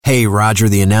Hey, Roger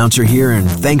the announcer here,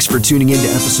 and thanks for tuning in to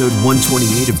episode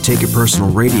 128 of Take It Personal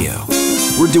Radio.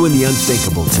 We're doing the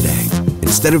unthinkable today.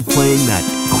 Instead of playing that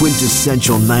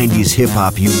quintessential 90s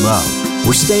hip-hop you love,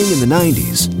 we're staying in the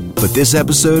 90s. But this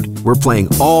episode, we're playing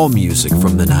all music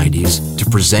from the 90s to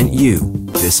present you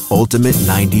this ultimate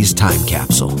 90s time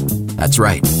capsule. That's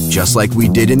right, just like we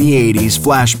did in the 80s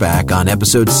Flashback on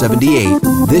episode 78,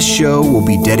 this show will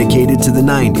be dedicated to the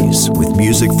 90s with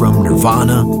music from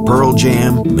Nirvana, Pearl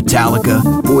Jam, Metallica,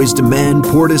 Boyz II Men,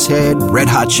 Portishead, Red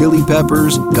Hot Chili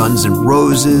Peppers, Guns N'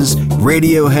 Roses,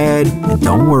 Radiohead, and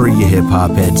don't worry you hip-hop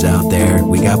heads out there,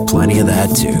 we got plenty of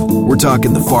that too. We're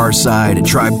talking The Far Side, A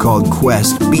Tribe Called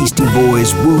Quest, Beastie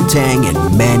Boys, Wu-Tang,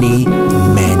 and many,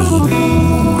 many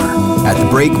more. At the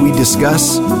break we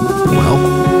discuss,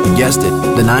 well, you guessed it,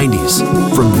 the 90s.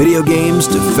 From video games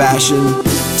to fashion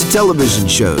to television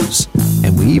shows.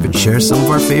 And we even share some of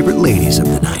our favorite ladies of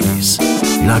the 90s.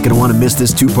 You're not going to want to miss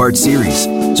this two-part series,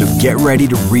 so get ready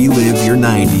to relive your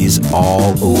 90s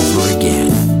all over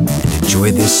again. And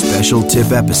enjoy this special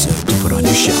tip episode to put on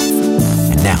your shelf.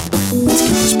 And now, let's get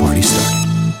this party started.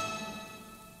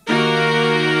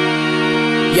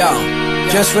 Yo,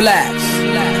 just relax.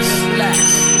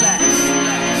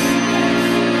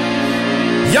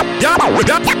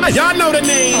 Y'all know the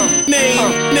name.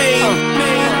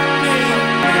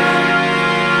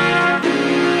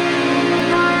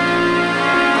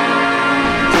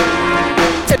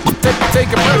 Take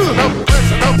it personal.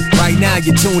 Right now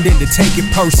you're tuned in to Take It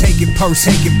Personal.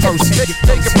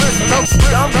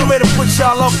 I'm ready to put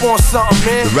y'all up on something,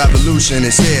 man. The revolution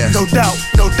is here. No doubt.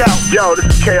 Yo, this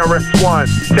is KRS-One.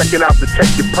 Checking out the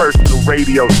Take It Personal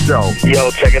radio show.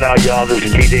 Yo, check it out, y'all. This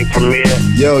is DJ Premier.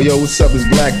 Yo, what's up? It's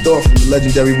Black Thought from the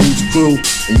Legendary Roots crew,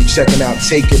 and you checking out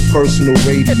Take It Personal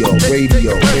Radio.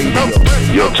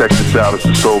 Yo, check this out. It's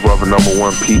the Soul Brother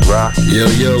 #1, Pete Rock.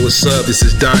 Yo, what's up? This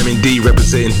is Diamond D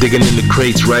representing Digging in the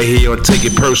Crates right here on Take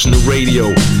It Personal Radio,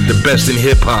 the best in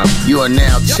hip-hop. You are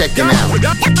now checking out.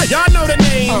 Y'all know the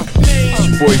name. It's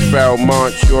your boy Farrell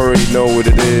Monch. You already know what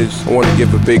it is. I want to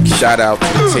give a big shout out to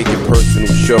the Take It Personal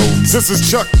show. This is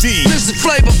Chuck D. This is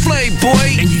Flavor Flav,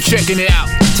 boy. And you checking it out.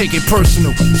 Take it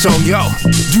personal. So, yo,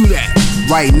 do that.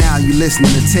 Right now, you listening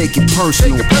to Take It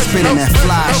Personal. Spinning that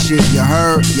fly shit. You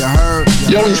heard.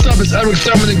 Yo, what's up? It's Eric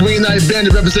Summer, the Green Eyed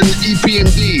Bandit, representing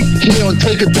EPMD. Here on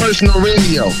Take It Personal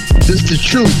Radio. This is the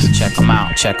truth. Check them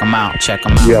out.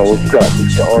 Yo, what's up?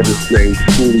 It's the artist named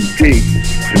Schoolie D.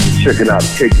 Checking out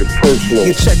Take It Personal.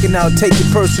 You're checking out Take It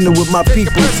Personal with my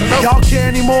people. Y'all care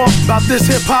anymore about this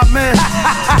hip-hop, man?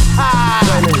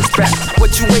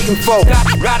 What you waiting for?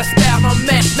 Ride a style on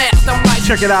match. I'm like,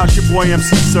 Check it out, it's your boy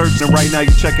MC Surge, and right now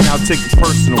you're checking out Take It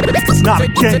Personal. It's not a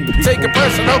game. Take it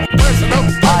personal.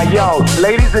 Yo,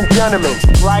 ladies and gentlemen,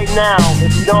 right now,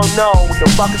 if you don't know what the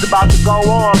fuck is about to go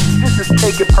on, this is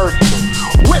Take It Personal.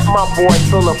 With my boy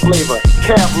Full of Flavor,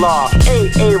 Kevlar,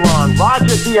 Aaron,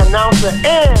 Roger the announcer,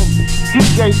 and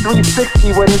DJ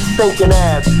 360 with his stinking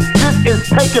ass. This is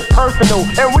Take It Personal,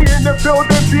 and we in the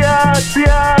building, yeah.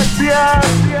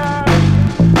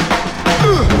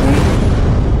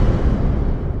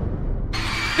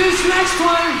 This next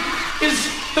one is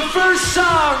the first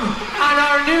song on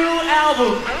our new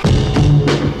album.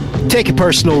 Take It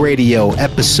Personal Radio,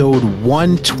 episode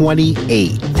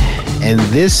 128. And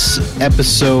this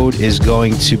episode is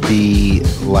going to be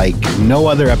like no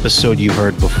other episode you've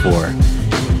heard before.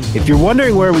 If you're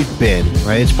wondering where we've been,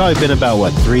 right, it's probably been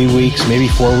about, 3 weeks, maybe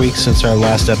 4 weeks since our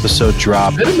last episode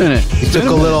dropped. Wait a minute. We took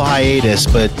a little hiatus,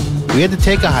 but we had to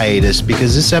take a hiatus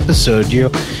because this episode,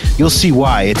 you'll see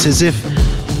why. It's as if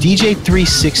DJ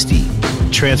 360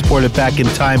 transported back in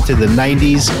time to the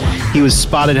 90s. He was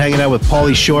spotted hanging out with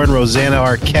Pauly Shore and Rosanna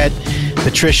Arquette,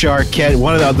 Patricia Arquette,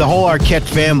 the whole Arquette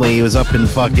family. He was up in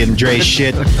fucking Dre's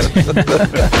shit.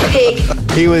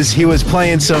 He was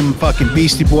playing some fucking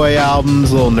Beastie Boy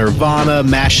albums, a little Nirvana,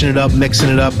 mashing it up, mixing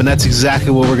it up, and that's exactly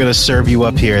what we're gonna serve you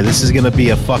up here. This is gonna be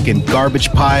a fucking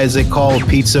garbage pie, as they call it,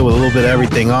 pizza with a little bit of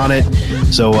everything on it.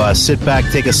 So sit back,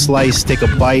 take a slice, take a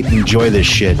bite, and enjoy this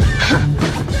shit.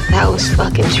 That was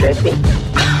fucking trippy.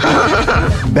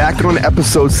 Back on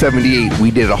episode 78, we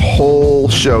did a whole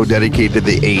show dedicated to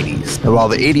the 80s. And while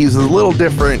the 80s was a little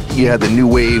different, you had the new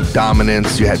wave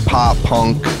dominance, you had pop,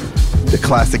 punk, the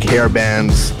classic hair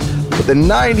bands. But the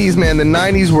 90s, man, the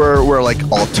 90s were like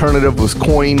alternative was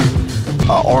coined,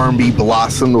 R&B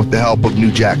blossomed with the help of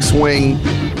New Jack Swing.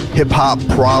 Hip-hop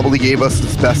probably gave us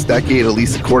its best decade, at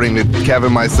least according to Kevin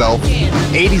and myself.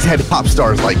 80s had pop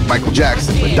stars like Michael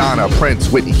Jackson, Madonna, Prince,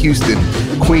 Whitney Houston,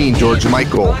 Queen, George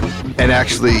Michael. And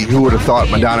actually, who would have thought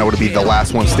Madonna would be the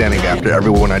last one standing after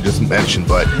everyone I just mentioned?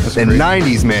 But the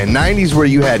 90s, man, 90s where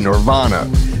you had Nirvana,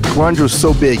 grunge was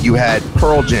so big. You had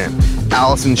Pearl Jam,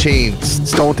 Alice in Chains,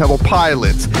 Stone Temple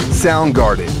Pilots,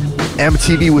 Soundgarden.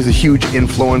 MTV was a huge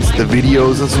influence. The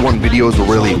videos, this is when videos were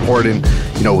really important.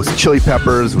 You know, it was Chili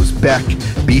Peppers, it was Beck,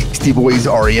 Beastie Boys,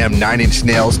 R.E.M., Nine Inch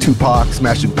Nails, Tupac,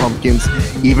 Smashing Pumpkins,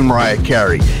 even Mariah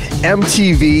Carey.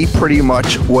 MTV pretty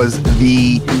much was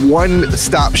the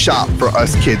one-stop shop for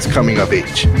us kids coming of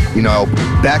age. You know,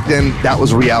 back then, that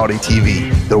was reality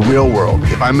TV, the real world.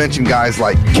 If I mention guys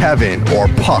like Kevin or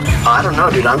Puck. I don't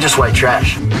know, dude. I'm just white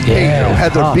trash. Yeah.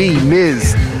 Heather B,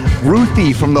 Miz,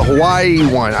 Ruthie from the Hawaii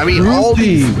one. I mean, all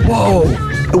these. Whoa.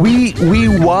 We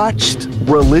watched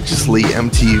religiously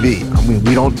MTV. I mean,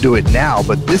 we don't do it now,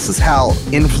 but this is how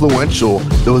influential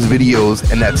those videos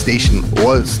and that station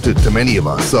was to many of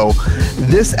us. So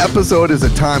this episode is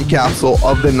a time capsule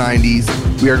of the 90s.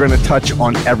 We are going to touch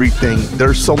on everything.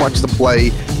 There's so much to play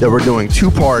that we're doing 2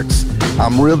 parts.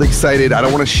 I'm really excited. I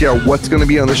don't want to share what's going to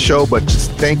be on the show, but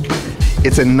just think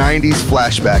it's a 90s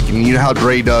flashback. And you know how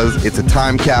Dre does. It's a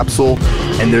time capsule,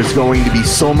 and there's going to be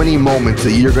so many moments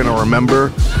that you're going to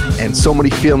remember and so many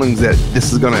feelings that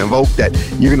this is going to evoke that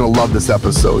you're going to love this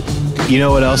episode. You know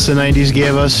what else the 90s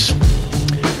gave us?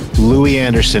 Louis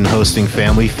Anderson hosting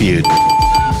Family Feud.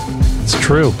 It's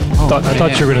true. I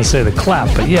thought you were going to say the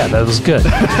clap, but yeah, that was good.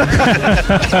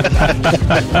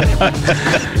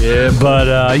 Yeah,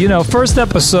 but, first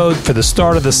episode for the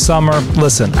start of the summer.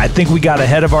 Listen, I think we got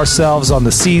ahead of ourselves on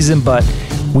the season, but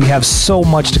we have so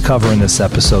much to cover in this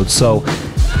episode. So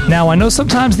now I know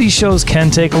sometimes these shows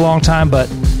can take a long time, but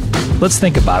let's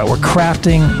think about it. We're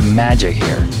crafting magic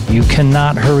here. You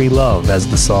cannot hurry love, as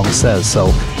the song says.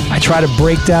 So I try to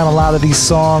break down a lot of these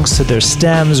songs to their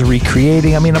stems,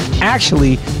 recreating. I mean, I'm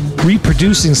actually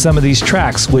reproducing some of these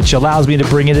tracks, which allows me to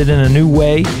bring it in a new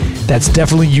way that's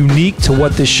definitely unique to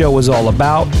what this show is all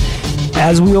about.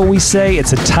 As we always say,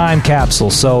 it's a time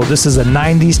capsule. So this is a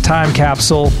 90s time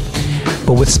capsule,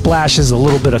 but with splashes, a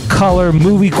little bit of color,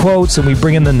 movie quotes, and we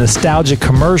bring in the nostalgic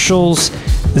commercials.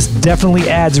 This definitely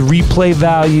adds replay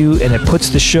value, and it puts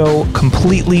the show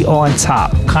completely on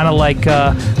top. Kind of like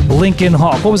Lincoln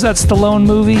Hawk. What was that Stallone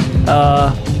movie?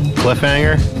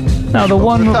 Cliffhanger? No, the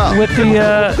one with the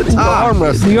arm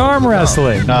wrestling. The arm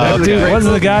wrestling. Dude,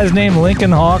 wasn't the guy's name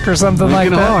Lincoln Hawk or something like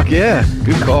that? Lincoln Hawk, yeah.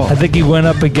 Good call. I think he went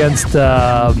up against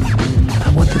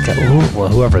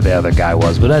whoever the other guy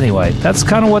was. But anyway, that's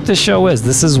kind of what this show is.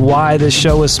 This is why this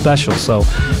show is special. So,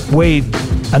 Wade,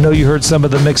 I know you heard some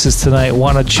of the mixes tonight.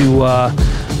 Why don't you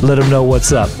let them know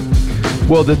what's up?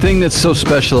 Well, the thing that's so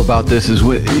special about this is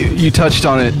you touched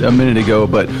on it a minute ago,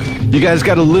 but you guys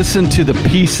got to listen to the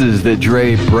pieces that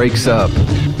Dre breaks up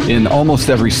in almost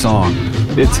every song.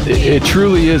 It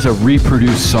truly is a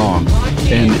reproduced song,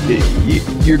 and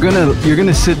you're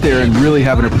gonna sit there and really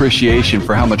have an appreciation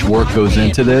for how much work goes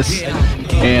into this.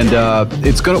 And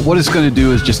what it's gonna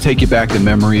do is just take you back to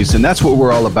memories, and that's what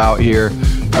we're all about here.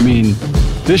 I mean,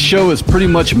 this show is pretty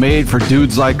much made for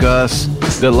dudes like us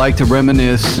that like to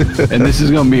reminisce, and this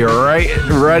is going to be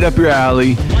right up your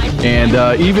alley.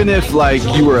 And even if like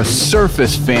you were a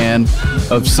surface fan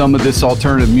of some of this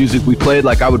alternative music we played,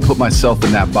 like I would put myself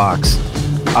in that box.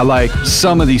 I like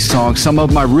some of these songs. Some of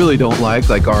them I really don't like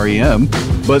R.E.M.,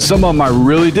 but some of them I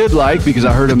really did like because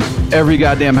I heard them every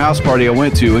goddamn house party I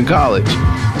went to in college.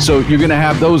 So you're going to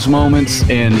have those moments,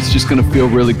 and it's just going to feel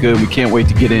really good. We can't wait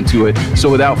to get into it. So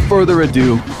without further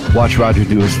ado, watch Roger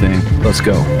do his thing. Let's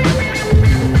go.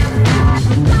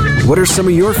 What are some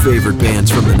of your favorite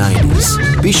bands from the 90s?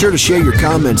 Be sure to share your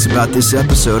comments about this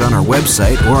episode on our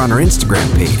website or on our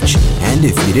Instagram page. And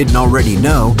if you didn't already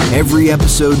know, every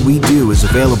episode we do is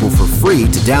available for free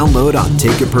to download on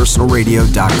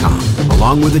TakeItPersonalRadio.com,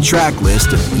 along with a track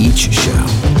list of each show.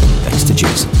 Thanks to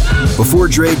Jason. Before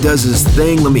Dre does his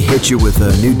thing, let me hit you with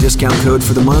a new discount code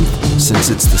for the month. Since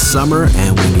it's the summer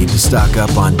and we need to stock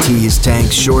up on tees,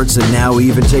 tanks, shorts, and now we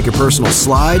even take your personal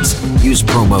slides, use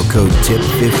promo code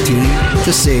TIP15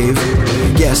 to save,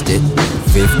 you guessed it,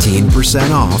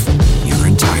 15% off your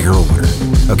entire order.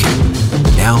 Okay,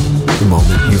 now the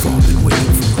moment you've all been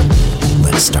waiting for.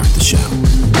 Let's start the show.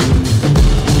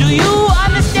 Do you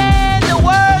understand the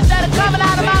words that are coming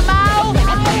out of my mouth?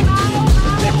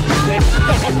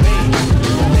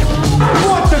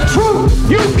 Want the truth?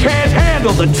 You can't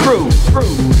handle the truth.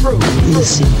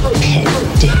 Listen, pet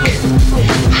dick.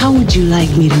 How would you like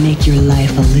me to make your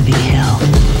life a living hell?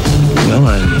 Well,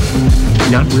 I'm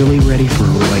not really ready for a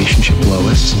relationship,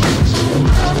 Lois.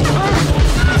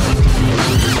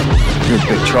 You're in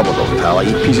big trouble, though, pal. I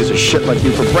eat pieces of shit like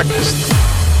you for breakfast.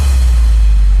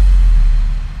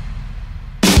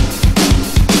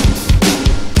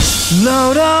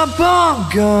 Load up on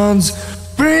guns,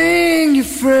 Bring your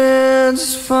friends,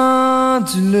 it's fun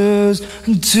to lose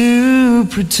and to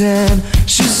pretend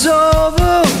she's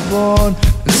overboard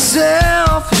and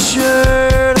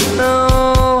self-assured. I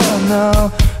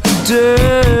know, a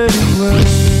dirty word.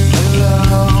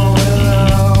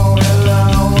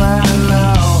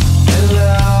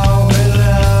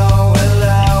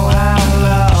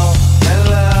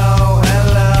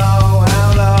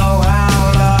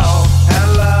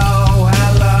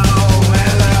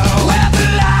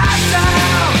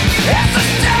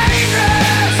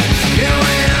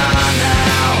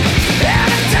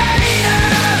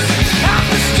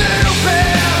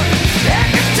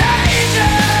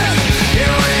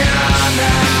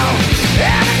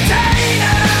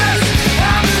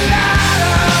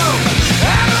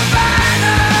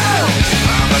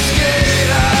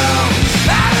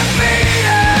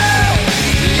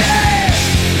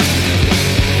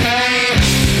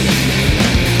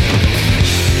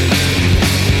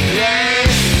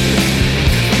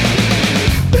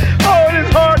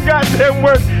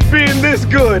 Being this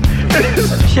good.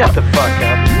 Shut the fuck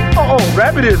up. Oh,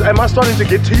 Rabbit is. Am I starting to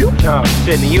get to you? No,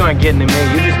 Sidney, you aren't getting to me.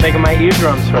 You're just making my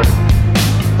eardrums hurt.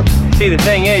 See, the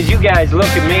thing is, you guys look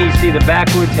at me, you see the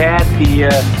backwards hat, the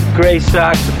gray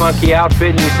socks, the funky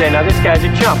outfit, and you say, now this guy's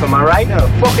a chump, am I right? No,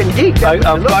 fucking geek. A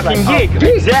fucking geek.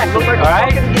 Exactly. Like all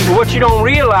right? But what you don't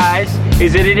realize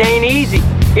is that it ain't easy.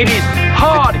 It is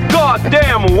hard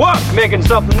goddamn work making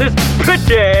something this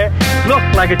pretty look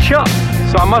like a chump.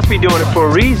 So I must be doing it for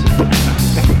a reason.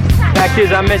 Fact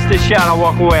is, I missed this shot, I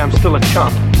walk away, I'm still a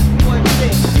chump.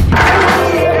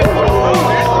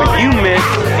 But you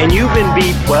missed, and you've been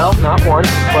beat, well, not once,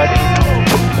 but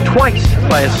twice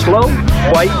by a slow,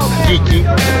 white, geeky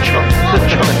chump.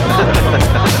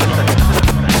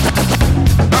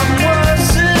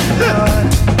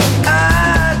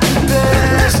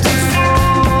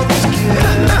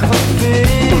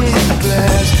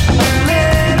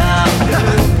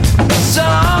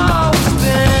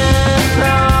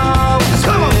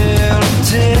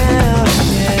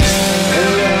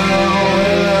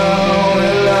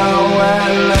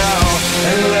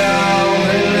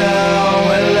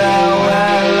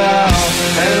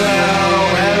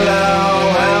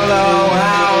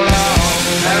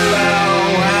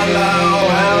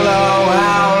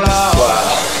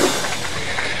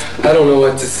 I don't know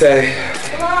what to say.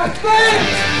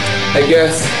 I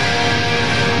guess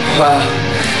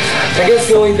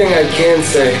the only thing I can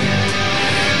say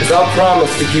is I'll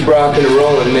promise to keep rocking and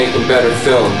rolling and making better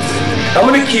films. I'm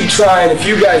gonna keep trying if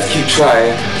you guys keep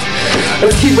trying.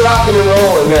 Let's keep rocking and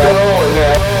rolling, man.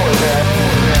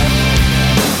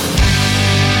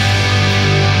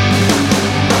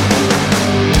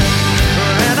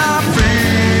 And I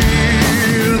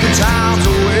feel the time's a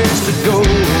ways to go.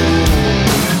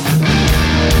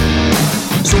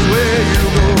 So where you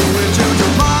go into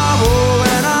tomorrow,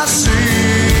 and I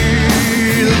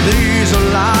see that these are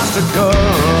lies to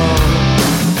come.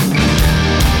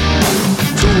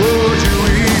 So would you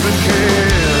even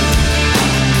care?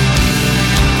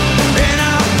 And I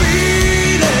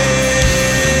feel it.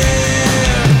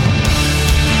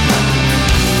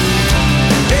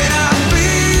 And I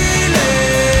feel it.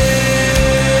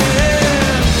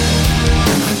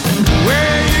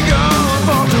 Where you going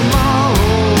for tomorrow?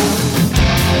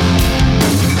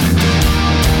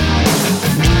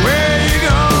 Where you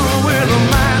going with a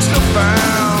master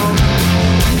found?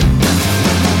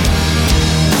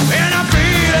 And I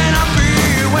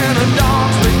feel when the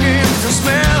dogs begin to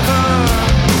smell her.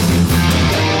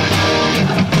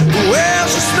 Well,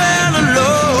 she smell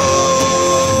alone.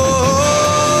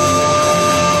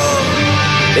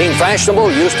 Being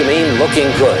fashionable used to mean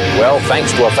looking good. Well,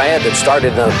 thanks to a fad that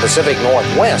started in the Pacific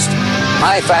Northwest,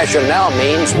 high fashion now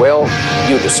means, well,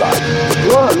 you decide.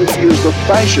 Grunge is the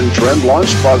fashion trend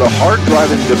launched by the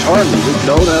hard-driving guitar music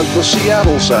known as the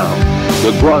Seattle Sound.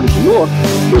 The grunge look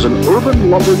is an urban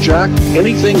lumberjack,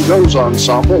 anything-goes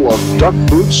ensemble of duck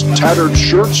boots, tattered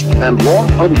shirts, and long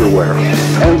underwear.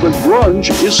 And the grunge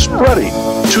is spreading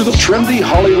to the trendy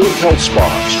Hollywood health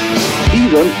spas,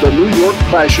 even the New York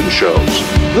fashion shows.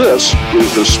 This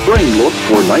is the spring look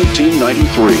for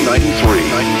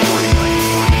 1993.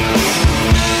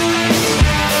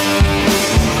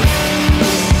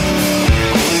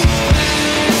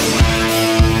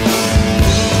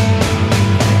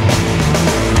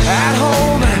 At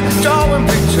home, drawing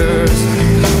pictures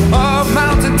of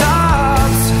mountain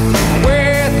tops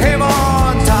with him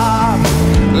on top.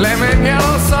 Lemon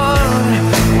yellow sun,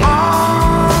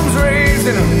 arms raised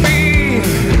in a beam.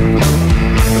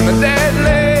 The dead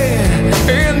lay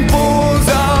in pools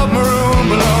of maroon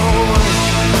below.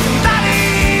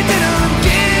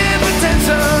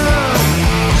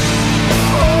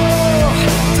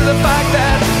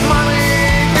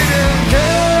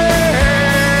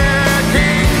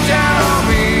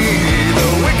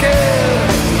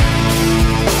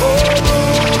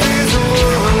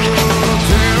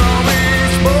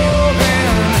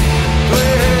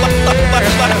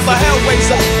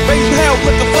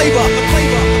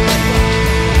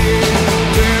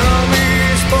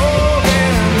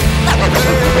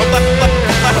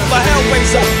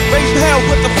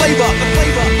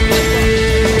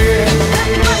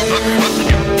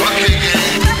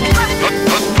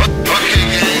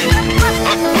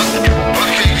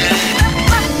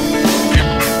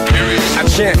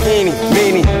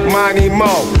 Money Mo.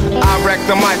 I wreck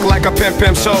the mic like a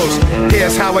pimp shows.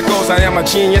 Here's how it goes, I am a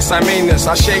genius, I mean this.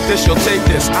 I shake this, you'll take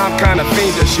this, I'm kinda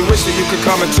fiendish. You wish that you could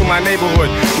come into my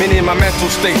neighborhood, meaning my mental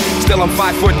state. Still I'm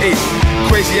 5'8",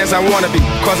 crazy as I wanna be,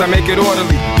 cause I make it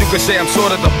orderly. You could say I'm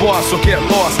sort of the boss, so get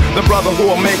lost. The brother who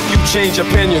will make you change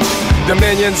opinions.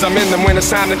 Dominions, I'm in them when it's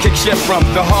time to kick shit from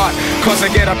the heart, cause I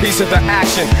get a piece of the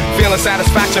action. Feeling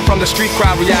satisfaction from the street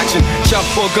crowd reaction. Chuck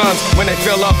full guns when they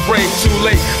feel afraid. Too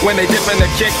late when they dip in the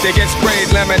kick, they get sprayed.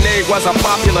 Lemonade was a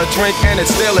popular drink and it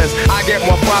still is. I get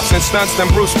more props and stunts than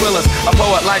Bruce Willis. A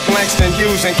poet like Langston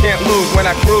Hughes and can't lose when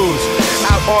I cruise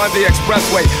out on the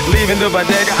expressway, leaving the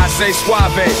bodega, I say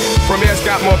suave. Premier's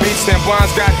got more beats than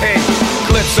Bonds got hate.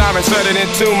 Clips are inserted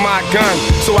into my gun,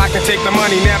 so I can take the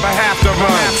money, never have to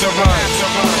run.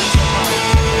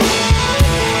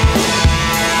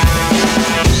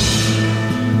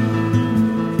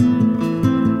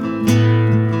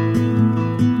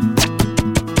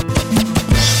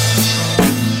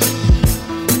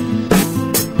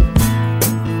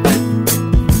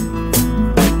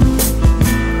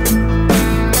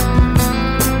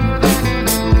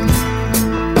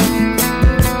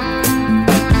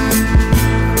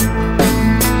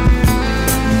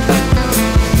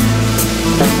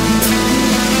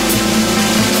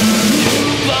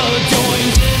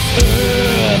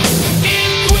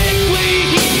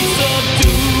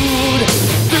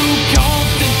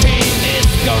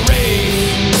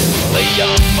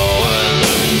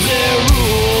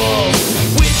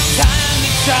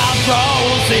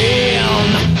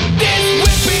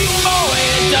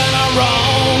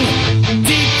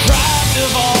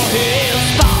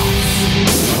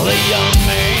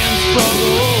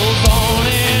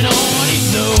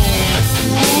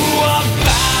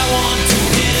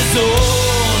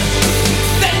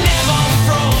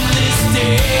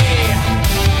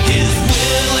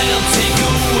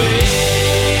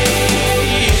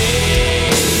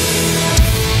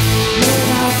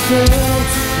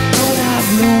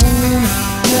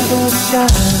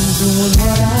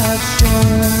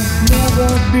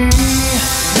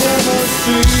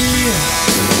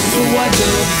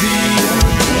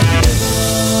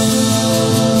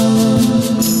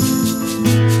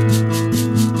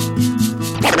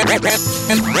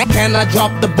 Can I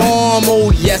drop the bomb?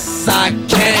 Oh yes I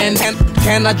can.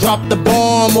 Can I drop the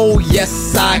bomb? Oh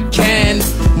yes I can.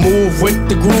 Move with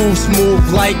the groove,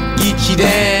 smooth like Geechee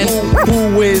Dan.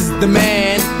 Who is the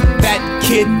man? That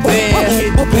kid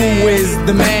there. Who is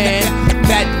the man?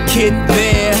 That kid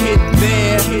there.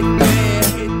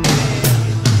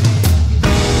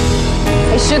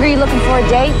 Hey Sugar, you looking for a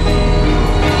date?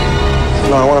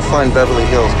 No, I want to find Beverly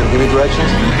Hills. Can you give me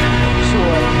directions?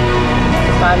 Sure.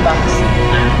 $5.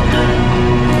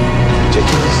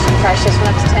 Ridiculous. Price just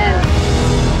went up to 10.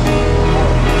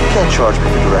 You can't charge me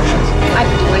for directions. I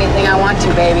can do anything I want to,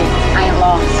 baby. I ain't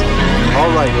lost. All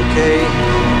right, okay.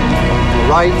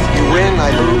 Right, you win,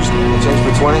 I lose. We'll change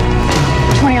for 20.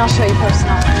 20, I'll show you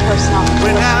personal.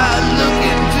 When I look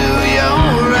into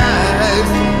your eyes,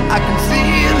 I can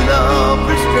see a love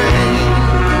restrained.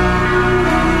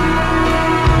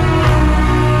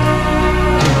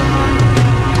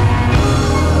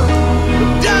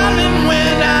 Darling,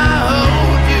 when I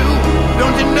hold you,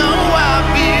 don't you know I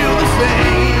feel the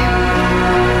same?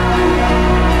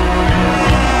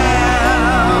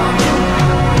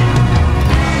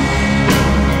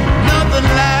 Nothing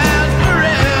lasts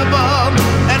forever,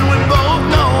 and we both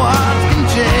know hearts can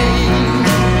change.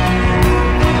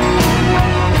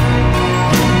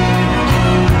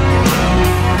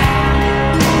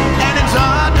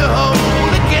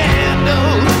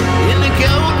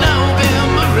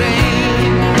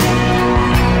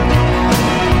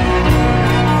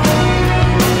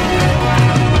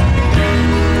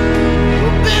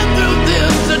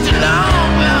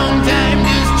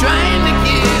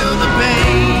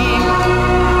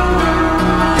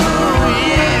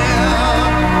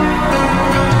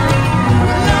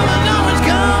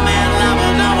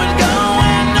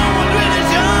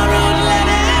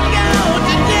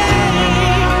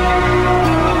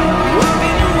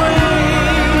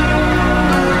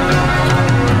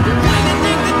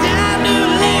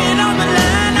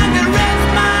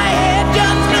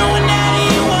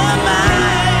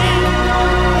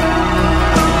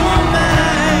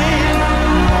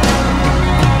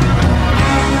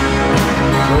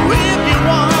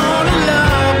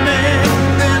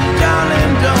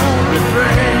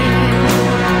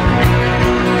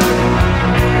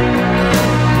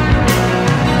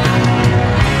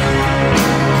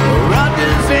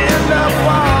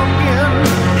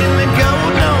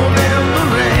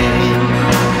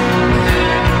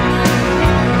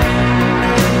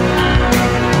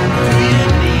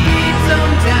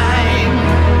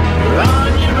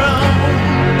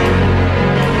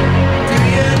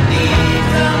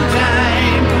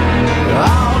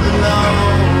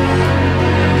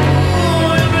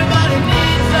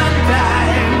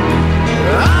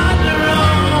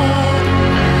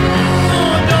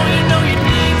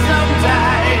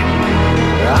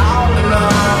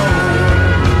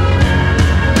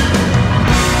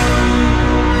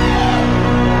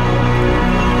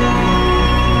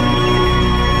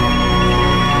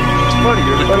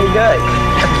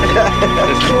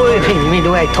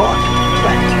 I talk.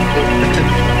 But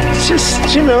it's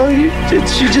just, you know, you're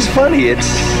just funny. It's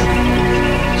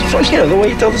funny, you know, the way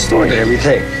you tell the story and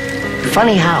everything.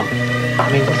 Funny how?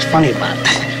 I mean, what's funny about it?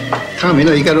 Tom, you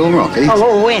know, you got it all wrong.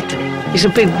 Oh, Anthony. He's a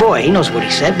big boy. He knows what he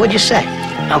said. What'd you say?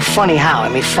 I'm funny how? I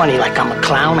mean, funny like I'm a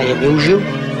clown. I amuse you.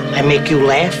 I make you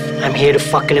laugh. I'm here to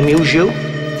fucking amuse you.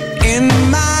 In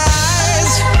my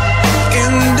eyes,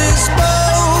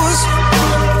 indisposed,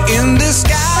 in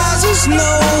disguises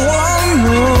no one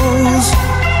knows.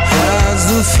 Has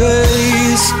the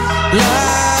face,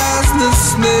 lies the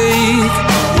snake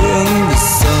in the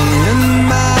sun. In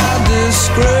my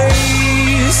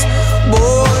disgrace,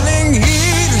 boiling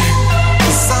heat,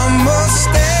 summer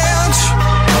stench.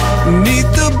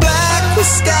 Neath the black, the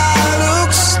sky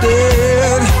looks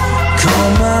dead. Call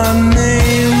my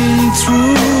name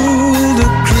through the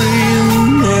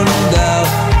cream, and I'll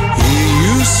hear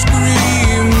you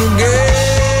scream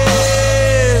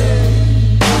again.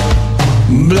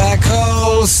 Black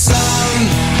hole sun,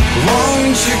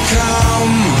 won't you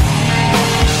come?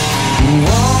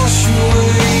 Wash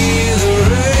away the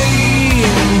rain.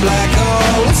 Black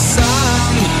hole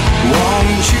sun,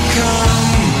 won't you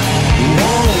come?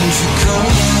 Won't you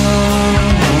come?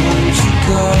 Won't you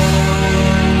come?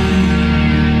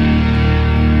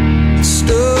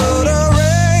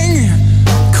 Stuttering,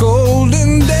 cold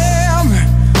and damp,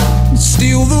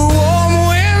 steal the warm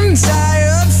wind,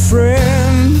 tired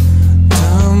friend.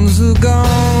 Times are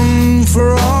gone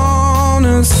for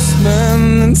honest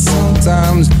men, and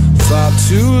sometimes far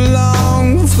too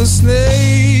long for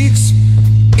snakes.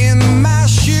 In my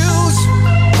shoes,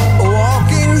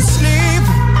 walking sleep.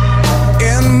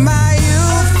 In my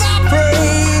youth, I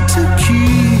pray to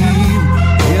keep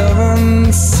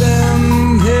heaven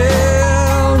send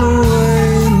hell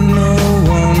away. No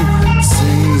one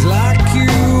sings like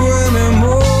you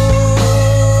anymore.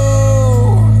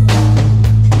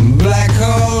 Black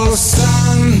hole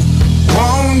sun,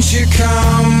 won't you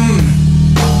come?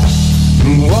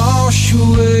 Wash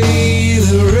away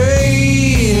the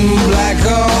rain. Black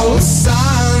hole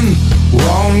sun,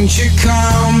 won't you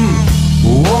come?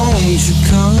 Won't you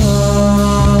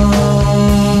come?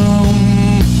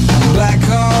 Black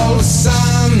hole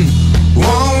sun,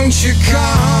 won't you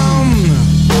come?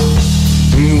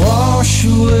 Wash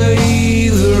away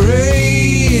the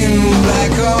rain.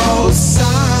 Black hole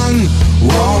sun,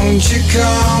 won't you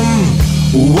come?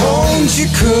 Won't you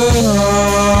come?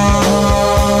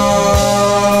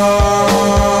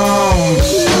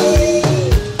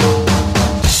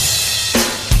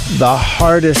 The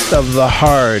hardest of the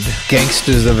hard,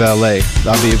 Gangsters of LA.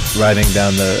 I'll be riding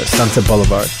down the Sunset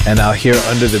Boulevard, and I'll hear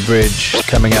Under the Bridge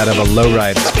coming out of a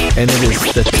lowrider, and it is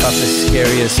the toughest,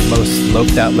 scariest, most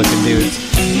loped out looking dudes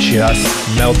just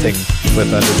melting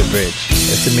with Under the Bridge.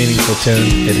 It's a meaningful tune.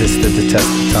 It has stood the test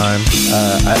of time.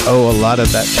 I owe a lot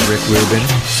of that to Rick Rubin,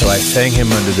 so I sang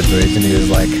him Under the Bridge, and he was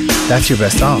like, "That's your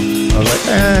best song." I was like,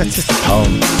 it's just a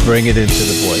poem. Bring it into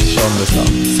the voice. Show him the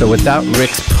song. So without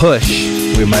Rick's push,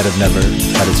 we might have never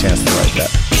had a chance to write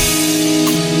that.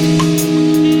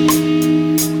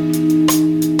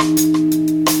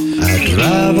 I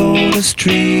drive on the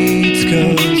streets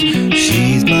 'cause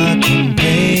she's my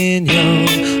companion.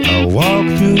 I walk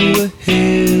through the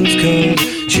hills 'cause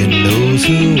she knows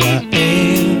who I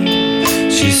am.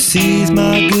 She sees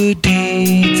my good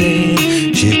deeds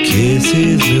and she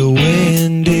kisses me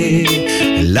when dead.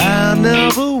 And I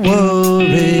never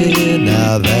worry,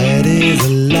 now that is a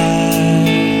lie.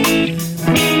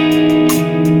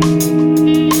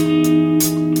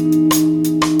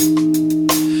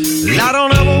 I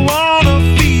don't ever wanna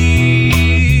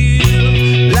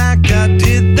feel like I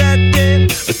did that day.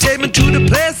 Take me to the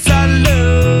place I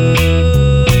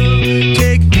love.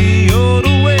 Take me all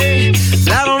the way.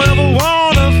 I don't ever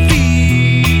wanna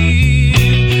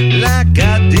feel like I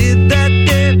did that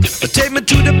day. Take me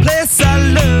to the place I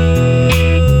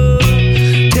love.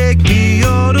 Take me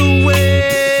all the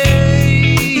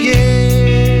way.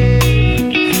 Yeah,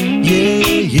 yeah,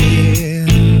 yeah.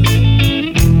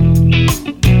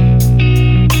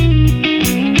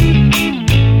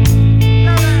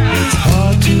 It's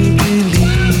hard to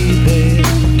believe that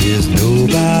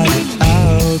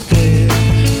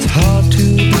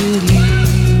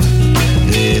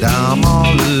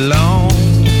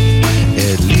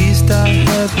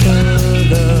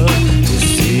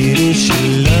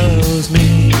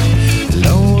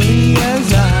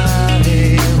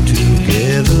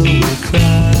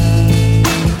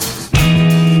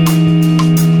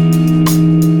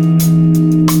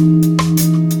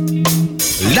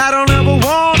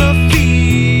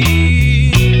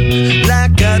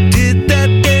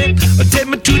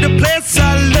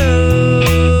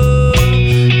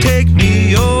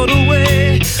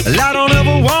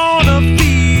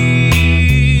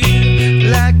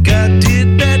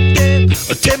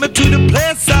to the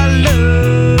place I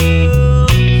love.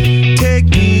 Take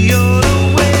me all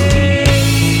the way.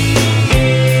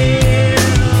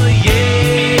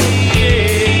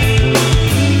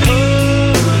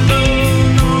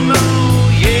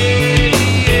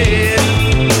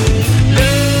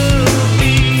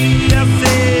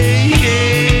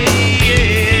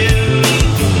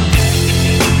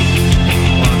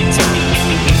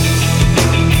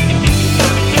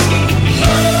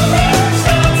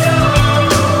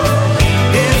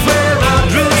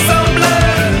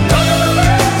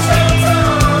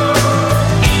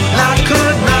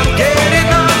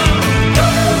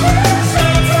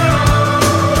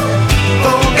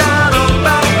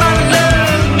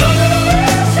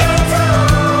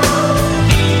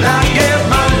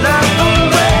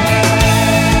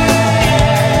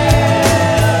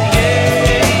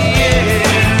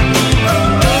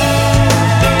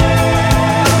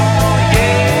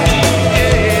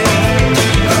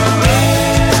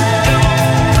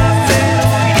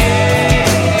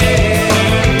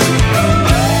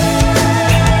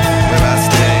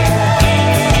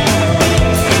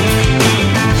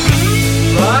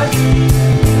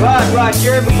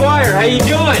 Jerry Maguire, how you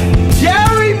doing?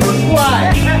 Jerry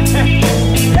Maguire!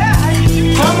 Yeah,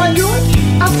 how am I doing?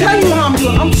 I'll tell you how I'm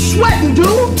doing. I'm sweating,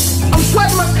 dude. I'm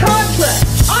sweating my contract.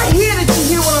 I hear that you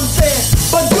hear what I'm saying,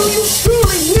 but do you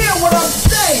truly hear what I'm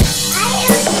saying?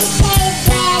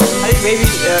 I think maybe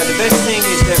the best thing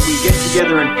is that we get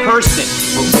together in person.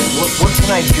 What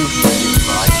can I do for you,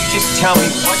 Rod? You just tell me,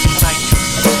 what can I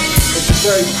do? It's a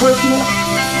very personal,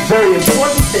 very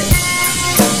important thing.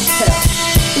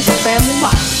 It's a family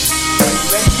life.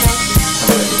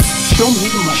 Show me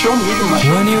the money. Show me the money.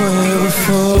 When you were here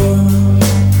before,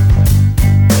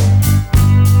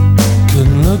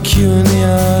 couldn't look you in the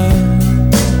eye.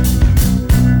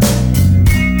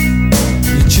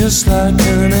 You're just like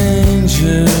an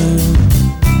angel.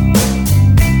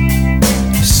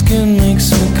 Your skin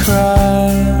makes me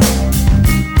cry.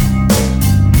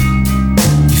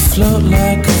 You float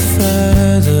like a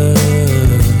feather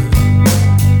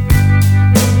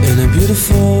in a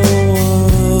beautiful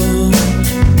world.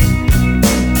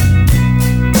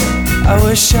 I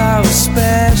wish I was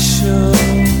special.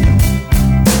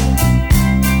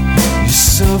 You're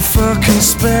so fucking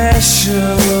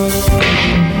special.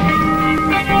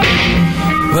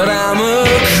 But I'm a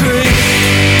creep.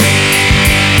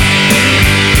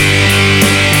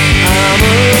 I'm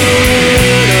a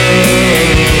widow.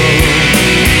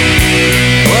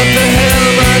 What the hell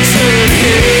am I doing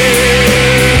here?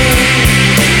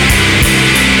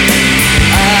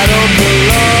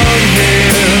 Belong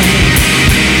here.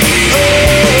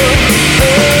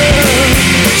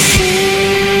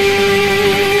 She's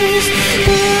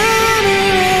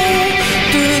running out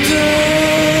the door.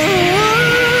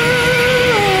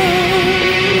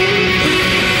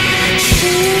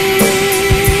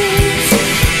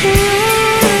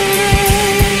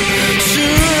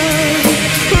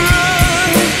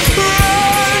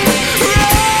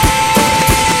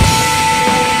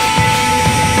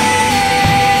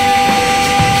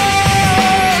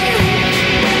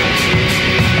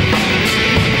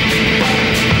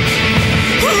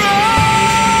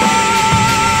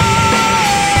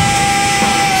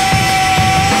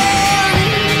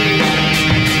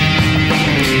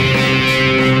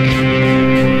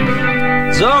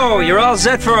 You're all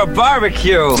set for a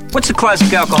barbecue. What's the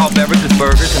classic alcohol beverage with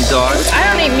burgers and dogs? I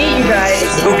don't eat meat, you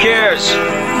guys. Who cares?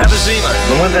 Have a Zima.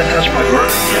 The one that touched my burger.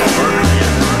 Yeah, burger.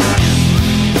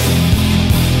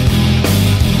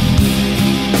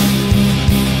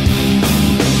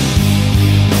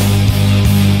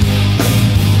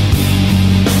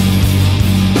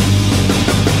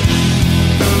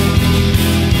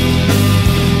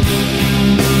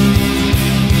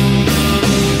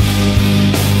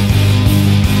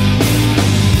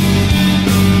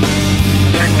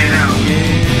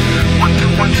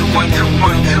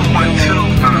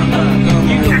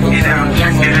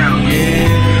 Check it out.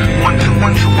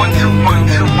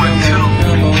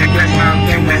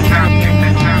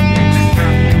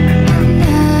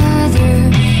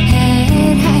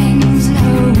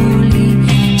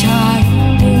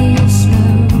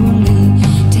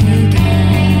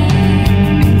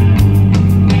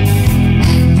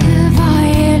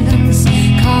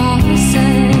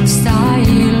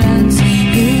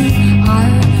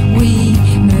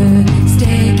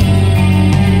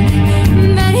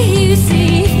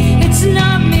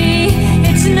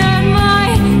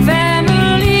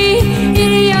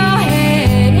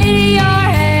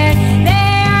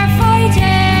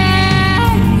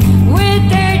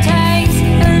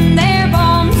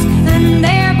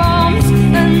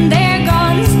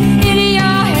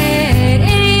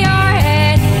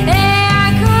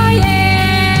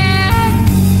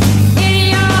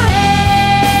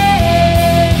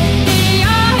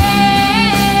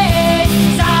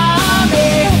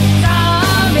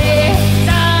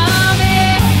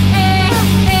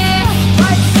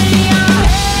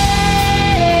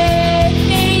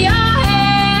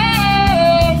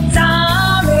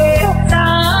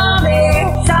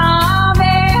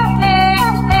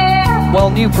 While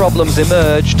new problems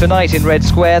emerged, tonight in Red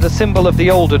Square, the symbol of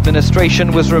the old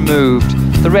administration was removed.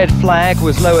 The red flag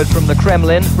was lowered from the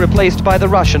Kremlin, replaced by the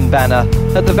Russian banner.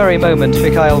 At the very moment,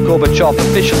 Mikhail Gorbachev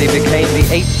officially became the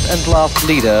 8th and last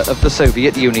leader of the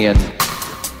Soviet Union.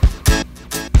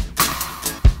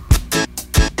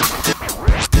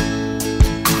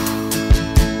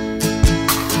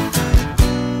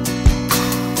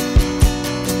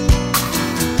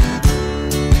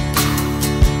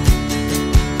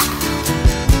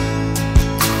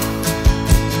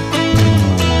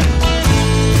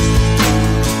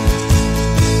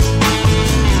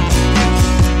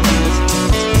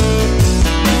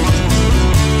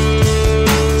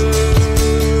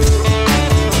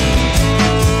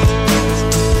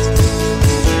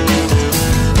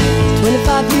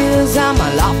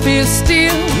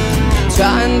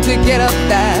 Trying to get up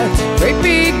that great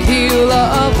big hill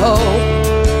of hope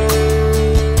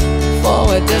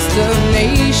for a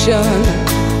destination.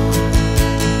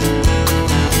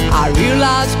 I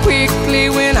realized quickly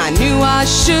when I knew I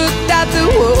should that the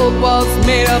world was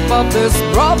made up of this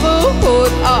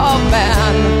brotherhood of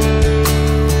man,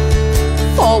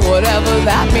 for whatever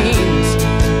that means.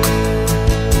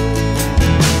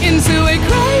 Into a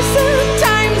crisis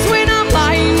times when I'm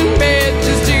lying in bed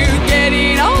just to get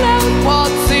it all out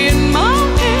what's in my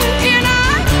head. And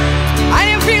I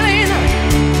am feeling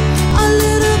a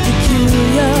little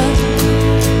peculiar.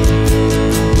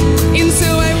 And so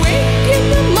I wake in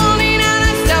the morning and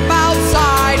I step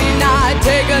outside and I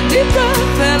take a deep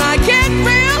breath and I get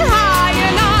real high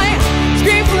and I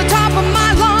scream from the top of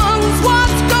my lungs,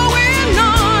 what's going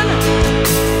on?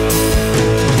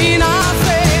 And I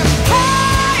say,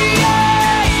 hey,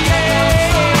 yeah, yeah,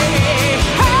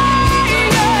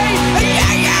 hey, yeah,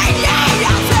 yeah, yeah, yeah. I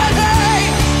said, hey,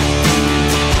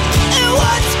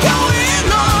 what's going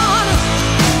on?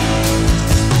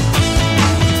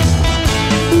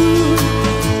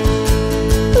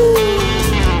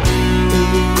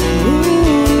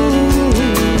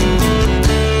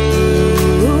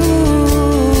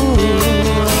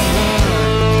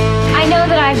 I know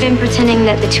that I've been pretending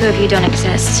that the two of you don't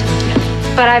exist,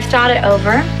 but I've thought it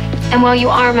over, and well, you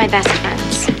are my best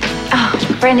friends.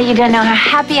 Oh, Brenda, you don't know how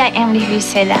happy I am to hear you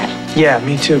say that. Yeah,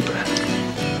 me too, Brad.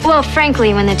 Well,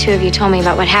 frankly, when the two of you told me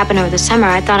about what happened over the summer,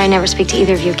 I thought I'd never speak to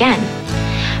either of you again.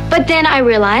 But then I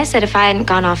realized that if I hadn't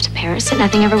gone off to Paris, that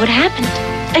nothing ever would have happened.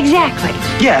 Exactly.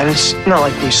 Yeah, and it's not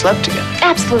like we slept together.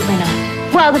 Absolutely not.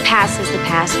 Well, the past is the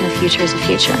past, and the future is the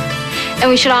future. And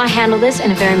we should all handle this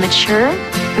in a very mature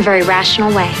and very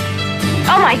rational way.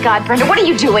 Oh my God, Brenda, what are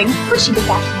you doing? Where'd she get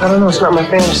that? I don't know, it's not my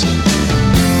fantasy.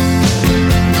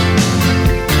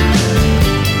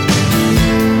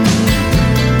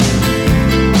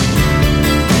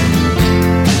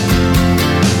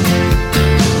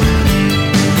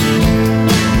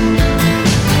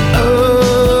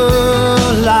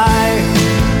 Oh, life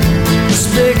is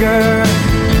bigger.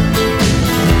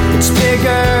 It's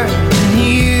bigger than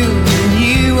you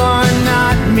are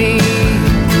not me.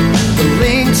 The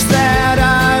links that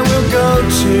I will go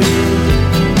to,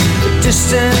 the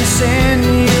distance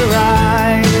in your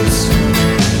eyes.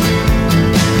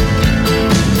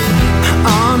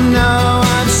 Oh no,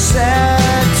 I've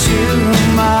said too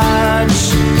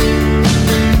much.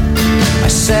 I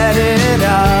set it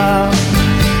up.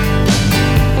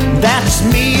 That's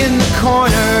me in the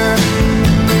corner.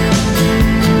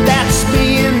 That's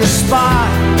me in the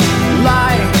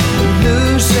spotlight,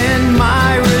 losing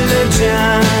my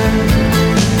religion,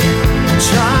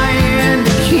 trying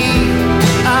to keep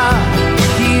up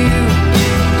with you,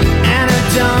 and I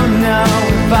don't know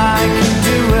if I can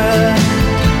do it.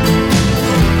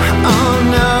 Oh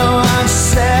no, I've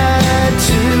said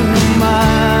too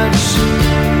much.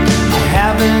 I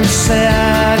haven't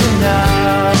said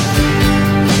enough.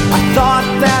 I thought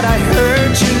that I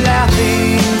heard you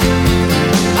laughing.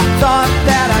 I thought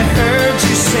that I heard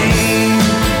you sing.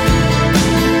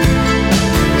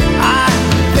 I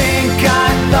think I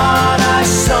thought I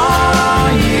saw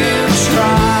you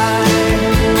try.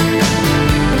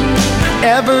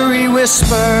 Every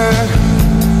whisper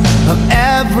of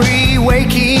every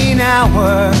waking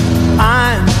hour,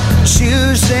 I'm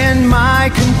choosing my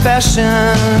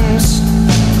confessions,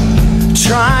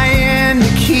 trying to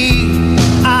keep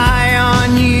eye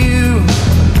on you,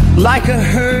 like a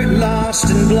hurt, lost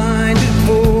and blinded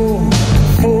fool.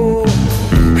 Oh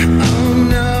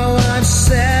no, I've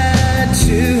said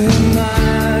too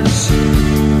much.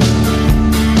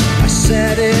 I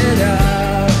set it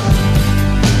up.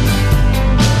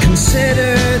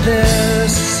 Consider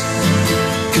this,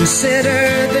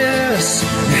 the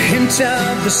hint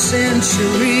of the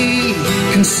century.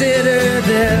 Consider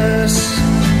this,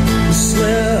 the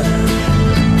slip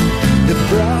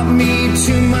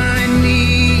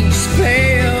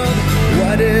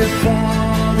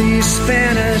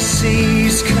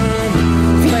fantasies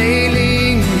come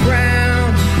flailing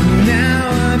around.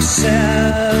 Now I've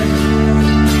said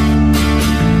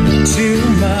too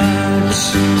much.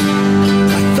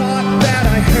 I thought that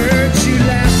I heard you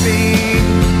laughing.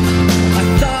 I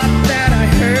thought that I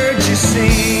heard you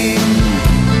sing.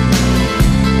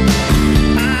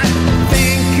 I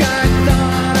think I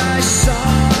thought I saw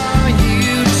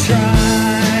you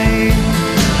try.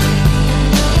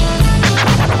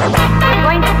 We're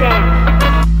going to dance.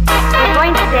 We're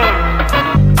going to dance.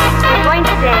 We're going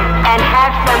to dance and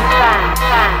have some fun.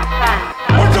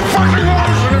 What the fucking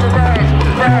noise, everybody?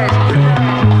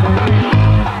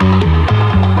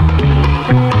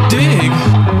 Dig.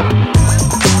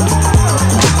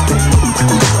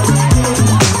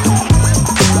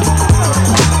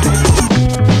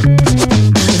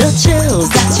 The chills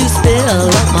that you spill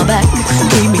up my back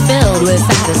keep me filled with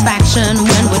satisfaction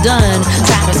when we're done.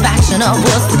 Satisfaction of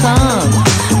what's to come.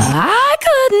 I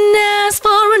couldn't ask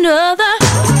for another.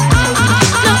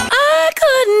 No, I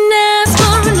couldn't ask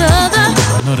for another.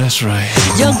 No, that's right.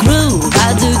 Your groove,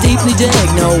 I do deeply dig.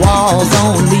 No walls,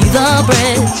 only the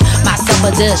bridge. My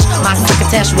supper dish, my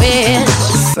crocketesh wish.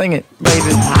 Sing it,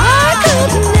 baby. I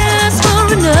couldn't ask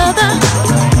for another.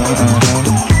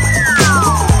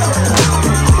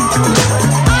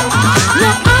 No,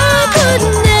 I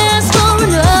couldn't ask for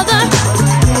another.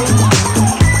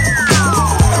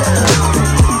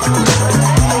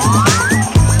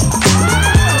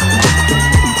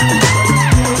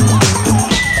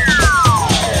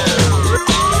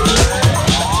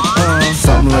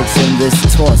 Something lurks in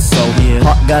this torso.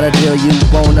 Heart got a deal you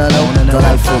wanna know.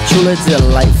 Delightful, truly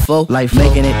delightful. Life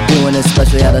making it, doing it,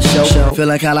 especially at a show.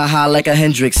 Feeling kinda high like a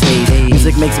Hendrix haze.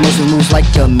 Music makes motion moves like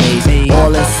a maze.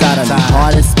 All inside of me,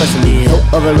 heart especially. Hilt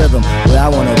of the rhythm, where I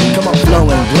wanna be. Come on,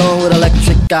 flowing, glowing with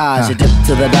electric eyes. You dip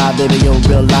to the dive, baby, you'll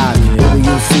realize. Baby,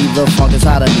 you'll see the funk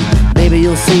inside of me. Baby,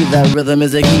 you'll see that rhythm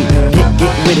is a key.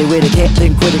 Get with it, can't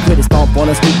think, quit it. Stomp on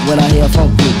the street when I hear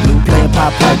funk blue. Playing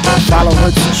pop pipe, follow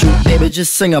her to shoot. Baby,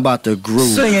 just sing about the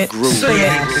groove. Sing it, groove. sing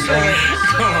it.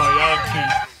 Come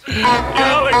on,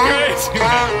 y'all are crazy.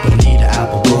 Bonita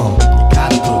apple boom, you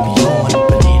gotta put me on.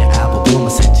 Bonita apple boom, I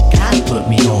said you gotta put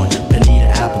me on. Bonita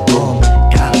apple boom,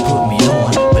 gotta put me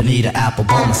on. Bonita apple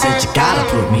boom, I said you gotta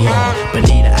put me on.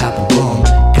 Bonita apple boom,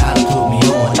 gotta put me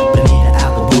on. Bonita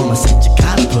apple boom, I said you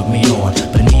gotta put me on.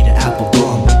 Bonita apple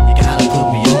boom, you gotta put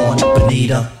me on.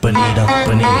 Bonita, Bonita,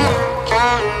 Bonita.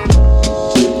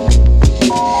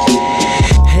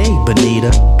 Hey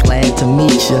Bonita, glad to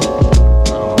meet ya.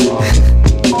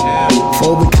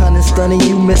 For the kind of stunning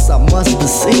you miss, I must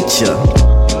beseech ya.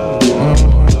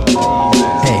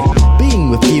 Hey, being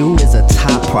with you is a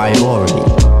top priority.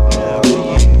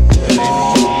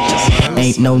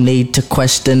 Ain't no need to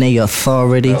question the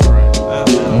authority.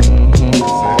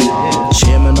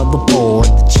 Chairman of the board,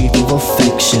 the chief of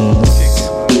affections.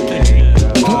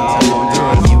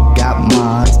 You got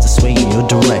minds to sway in your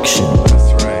direction.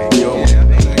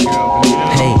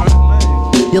 Hey,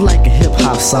 you're like a hip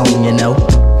hop song, you know.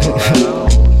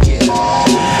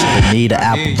 Bonita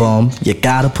apple bum, you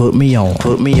gotta put me on.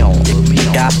 Put me on. You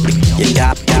gotta put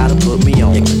me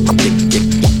on. You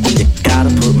gotta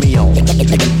put me on.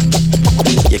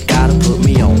 You gotta put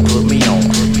me on. Put me on.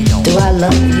 Do I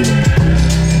love you?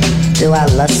 Do I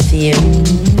lust for you?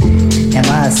 Am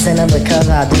I a sinner because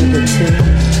I do the two?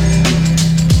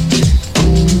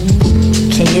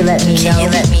 Can you let me know?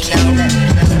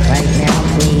 Right now,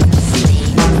 please.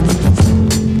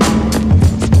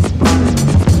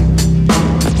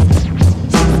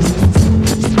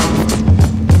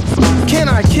 Can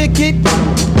I kick it?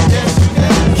 Yes, you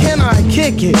can. Can I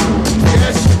kick it?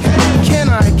 Yes, you can. Can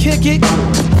I kick it?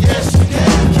 Yes, you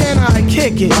can. Can I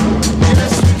kick it?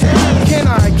 Yes, you can. Can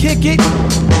I kick it?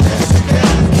 Yes, you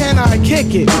can. Can I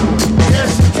kick it?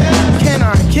 Yes, you can. Can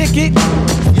I kick it?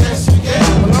 Yes, you can.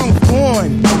 Well, I'm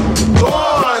going. Go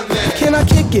on then. Can I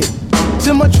kick it?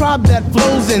 To my tribe that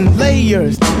flows in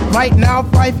layers. Right now,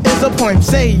 Fife is a point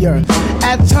sayer.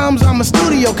 At times, I'm a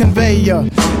studio conveyor.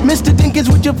 Mr. Dinkins,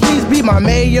 would you please be my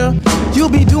mayor? You'll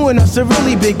be doing us a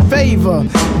really big favor.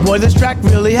 Boy, this track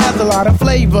really has a lot of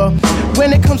flavor.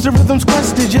 When it comes to rhythms,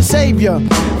 Quest is your savior.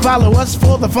 Follow us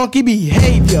for the funky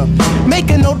behavior.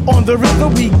 Make a note on the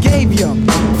rhythm we gave ya.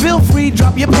 Feel free,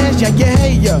 drop your pants, yeah,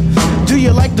 hey, ya. Do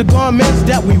you like the garments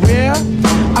that we wear?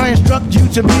 I instruct you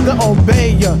to be the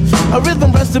obeyer. A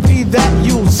rhythm recipe that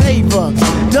you'll savor.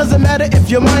 Doesn't matter if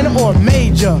you're minor or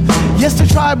major. Yes, the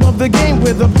tribe of the game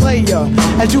with a player.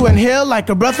 As you inhale like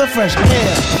a breath of fresh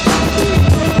air.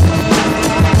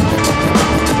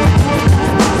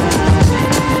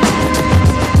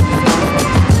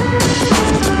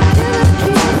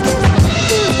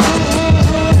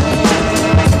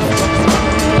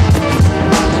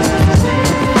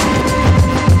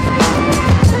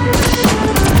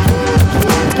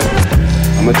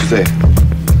 How much is that?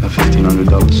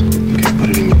 $1,500. Okay, put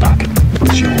it in your pocket.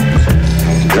 It's yours.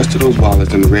 Now, the rest of those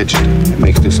wallets in the register, it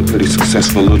makes this a pretty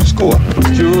successful little score.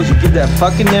 Jules, you give that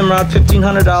fucking Nimrod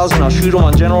 $1,500 and I'll shoot him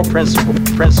on general principle.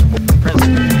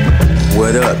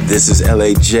 What up? This is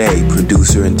LAJ,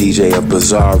 producer and DJ of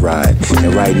Bizarre Ride.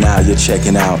 And right now you're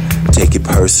checking out Take It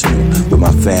Personal with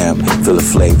my fam, Full of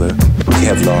Flavor,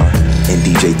 Kevlar, and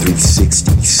DJ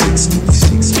 360.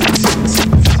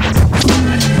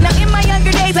 Now in my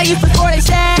younger days I used to sport a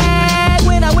shag.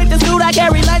 When I went to school I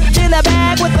carried lunch in a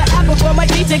bag with the apple for my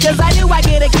teacher, cause I knew I'd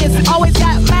get a kiss. Always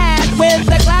got mad when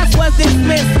the class was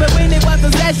dismissed, but when it was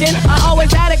a session I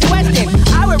always had a question.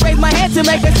 I would raise my hand to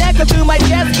make a check through my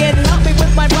chest and help me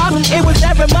with my problem. It was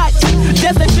never much,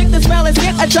 just a trick to smell and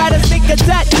shit. I try to stick a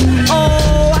touch.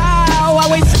 Oh how I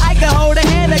wish I could hold her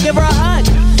hand and give her a hug.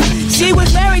 She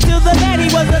was married to the man, he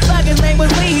was a thug, his name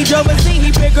was Lee. He drove a seat,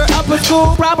 he picked her up at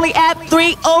school probably at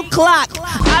 3 o'clock.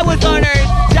 I was on her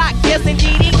jock, yes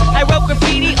indeedy. I wrote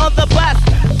graffiti on the bus.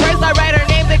 First I write her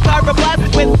name, then carve a plus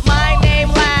with my name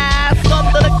last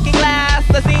on the looking glass.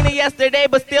 I seen her yesterday,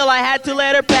 but still I had to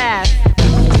let her pass.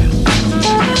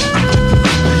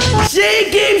 She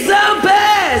keeps on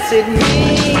passing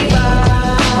me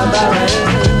by.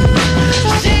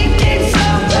 She keeps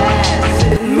on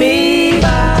passing me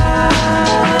by.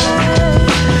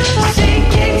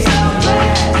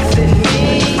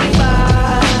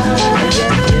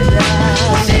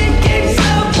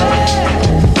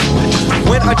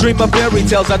 I dream of fairy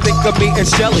tales, I think of me and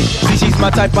Shelly. See, she's my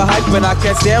type of hype, and I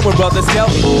can't stand when brothers tell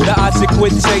me that I should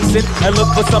quit chasing and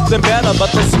look for something better.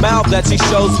 But the smile that she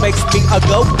shows makes me a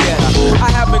go-getter.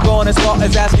 I haven't gone as far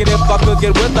as asking if I could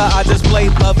get with her. I just play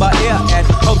love by ear and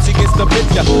hope she gets the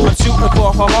picture. I'm shooting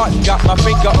for her heart, got my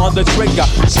finger on the trigger.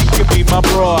 She can be my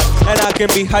broad, and I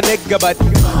can be her nigga, but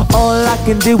all I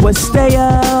can do is stay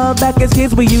up. Back as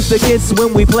kids, we used to kiss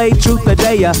when we played Truth or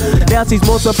Dare. Now she's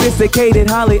more sophisticated,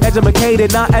 highly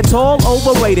educated, not at all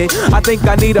overrated. I think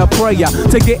I need a prayer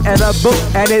to get in a book,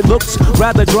 and it looks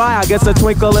rather dry. I guess a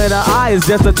twinkle in her eye is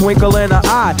just a twinkle in her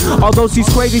eye. Although she's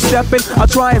crazy stepping, I'll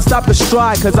try and stop the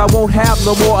stride, cause I won't have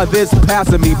no more of this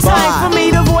passing me by. Time for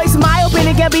me to voice my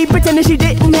opinion, can't be pretending she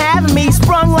didn't have me.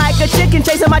 Sprung like a chicken,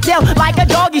 chasing my tail like a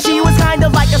doggy. She was kind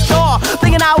of like a star,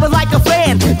 thinking I was like a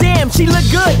fan. Damn, she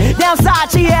looked good.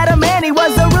 Downside, she had a man, he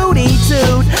was a Rudy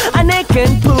Toot, a nick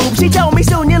and poop. She told me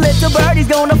soon your little birdie's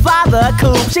gonna fly the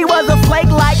coop. She was a flake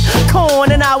like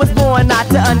corn, and I was born not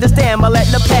to understand, but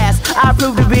letting her pass, I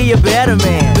proved to be a better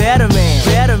man. Better man,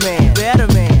 better man, better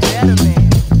man, better man.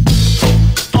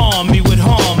 Arm me with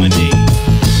harmony.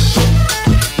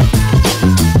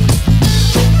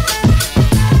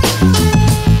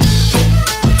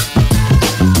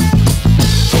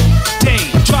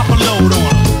 Dave, drop a load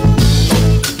on him.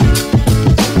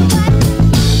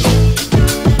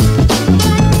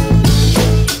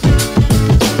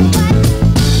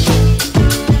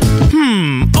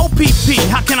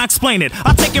 How can I explain it?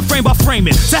 I take it frame by frame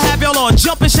it to have y'all all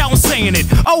jumping, shouting, saying it.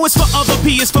 O is for other,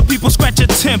 P is for people scratch a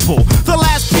temple. The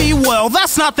last P, well,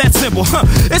 that's not that simple.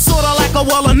 It's sorta like a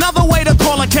well, another way to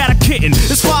call a cat a kitten.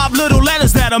 It's 5 little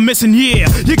letters that are missing, yeah.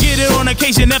 You get it on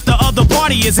occasion if the other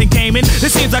party isn't gaming.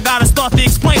 It seems I gotta start to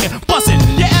explain it. Bust it.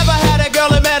 You ever had a girl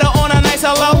that met her on a nice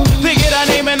hello? They get her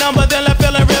name and number, then let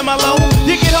feeling real mellow.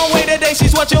 You get home way today,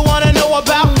 she's what you wanna know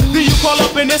about. Do you call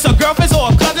up and it's a girlfriend's or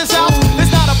a cousin's house?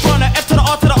 It's not a front, a F to the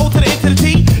R to the O to the N to the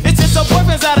T. It's just a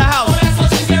boyfriend's out of house. Oh, that's what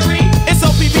she's scary. It's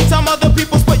OPP, time other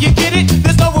people's, but you get it.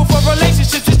 There's no room for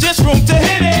relationships, it's just room to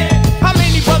hit it. How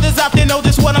many brothers out there know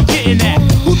this what I'm getting at?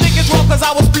 Who think it's wrong cause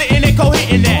I was splitting and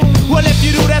co-hitting that? Well, if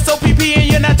you do, that's OPP and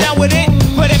you're not down with it.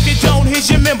 But if you don't, here's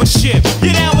your membership.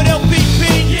 Get down with LPP.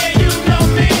 Yeah, you know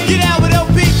me. Get down with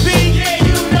LPP. Yeah,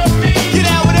 you know me. Get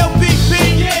down with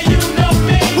LPP. Yeah, you know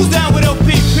me. Who's down with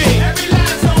LPP? Every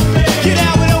line's on me. Get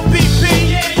down with LPP.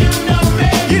 Yeah, you know me.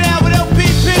 Get down with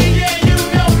LPP. Yeah, you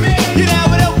know me. Get down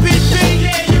with LPP.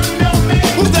 Yeah, you know me.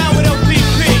 Who's down with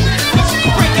LPP?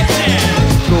 Break it down.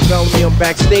 Go Bellamy, I'm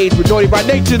backstage with Naughty by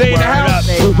Nature, they in the house.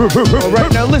 All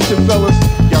right, now listen, fellas.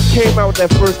 Y'all came out with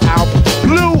that first album,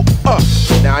 blew up.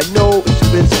 Now I know it's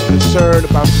been some concern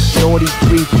about this Naughty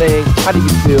 3 thing. How do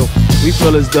you feel? We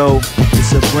feel as though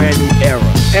it's a brand new era.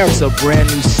 It's a brand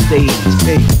new stage.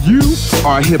 Hey, you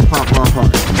are hip hop on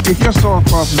heart. If your song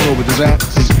crosses over, does that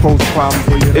pose a problem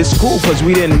for you? It's cool because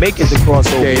we didn't make it to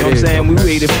crossover. Yeah, you know what I'm saying? Okay. We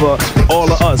waited for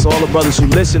all of us, all the brothers who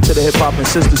listen to the hip hop and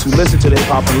sisters who listen to the hip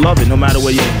hop and love it. No matter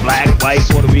whether you're black, white,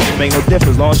 Puerto Rican, make no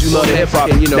difference. As long as you love the hip hop,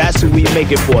 you know, that's who we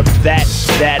make it for.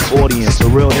 That audience, the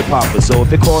real hip hoppers. So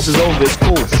if it crosses over, it's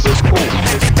cool. It's cool.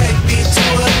 Take me to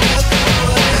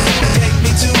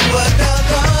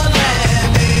another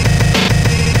land,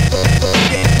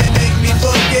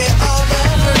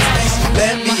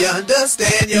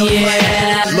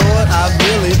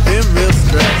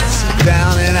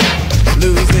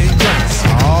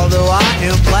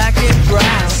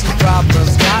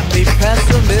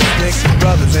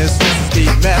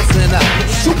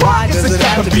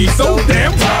 be so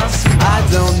damn tough. I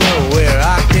don't know where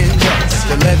I can go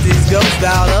to let these ghosts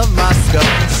out of my skull.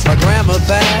 My grandma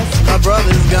passed, my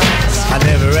brother's gone. I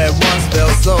never at once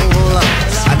felt so alone.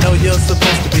 I know you're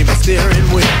supposed to be my steering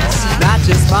wheel, not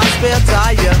just my spare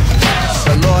tire.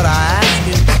 But Lord, I ask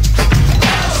you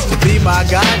to be my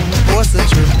guiding force and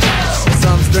truth. For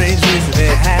some strange reason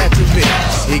it had to be.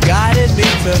 He guided me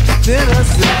to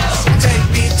Tennessee. Take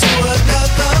me to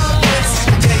another place.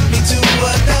 Take me to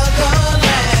another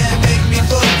land. Make me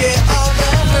forget all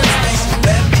the hurts.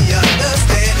 Let me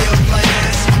understand your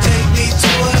plans. Take me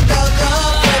to another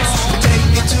place. Take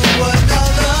me to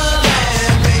another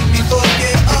land. Make me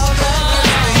forget all the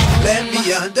hurts. Let me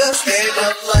understand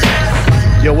your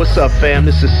plans. Yo, what's up, fam?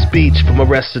 This is Speech from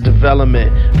Arrested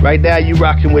Development. Right now, you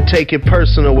rocking with Take It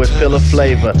Personal with Phila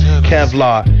Flavor,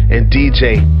 Kevlar, and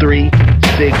DJ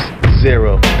 360.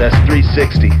 That's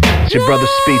 360. It's your brother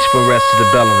Speech from Arrested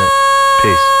Development.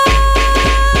 Peace.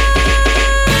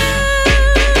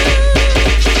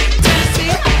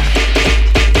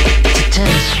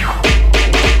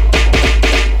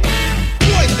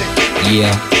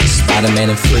 Yeah, Spider-Man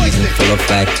and Freezing, full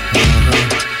effect.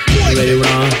 You ready,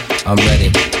 Ron? I'm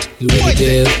ready. You ready,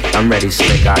 Dave? I'm ready,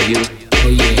 Slick. Are you? Oh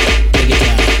yeah, take it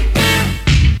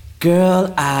down.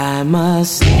 Girl, I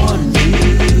must warn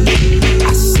you.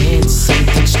 I sense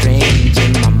something strange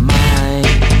in my mind.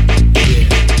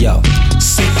 Yo,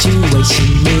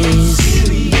 situation is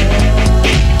serious.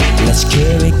 Let's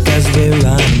cure it 'cause we're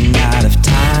running out of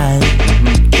time.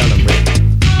 Tell 'em, Rick.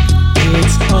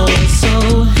 It's all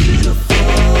so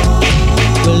beautiful.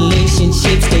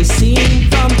 Relationships, they seem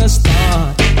from the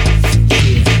start.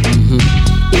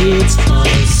 It's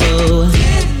also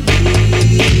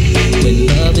when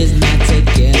love is not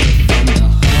together from the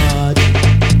heart.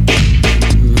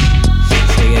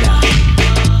 Check it out.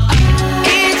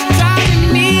 It's driving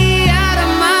me out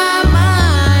of my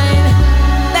mind.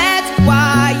 That's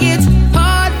why it's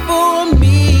hard for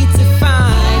me to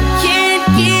find. Can't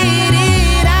get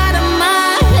it out of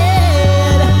my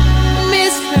head.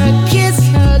 Miss her, kiss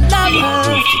her, love her.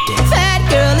 That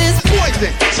girl is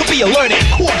poison, so be alert and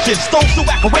cautious. Don't so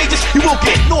outrageous, you will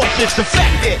get nauseous,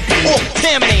 infected, or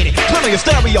contaminated. Turn on your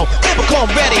stereo, it become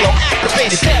radio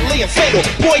activated, deadly and fatal.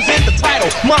 Poison the title,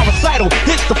 my recital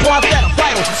hits the parts that are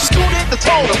vital. Student the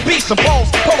tone of beats and bones,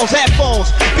 polos,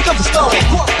 headphones becomes a story.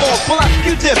 Crossbones, pull out the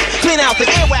Q-tips, clean out the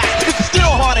earwax. If it's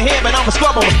still hard to hear, man, I'm a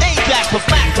scrubber with Ajax with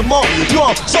maximum.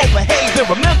 You're so behave and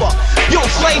remember, you're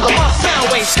a slave of my sound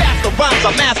wave. Staff the rhymes,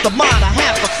 I mastermind. I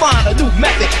have to find a new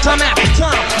method, time after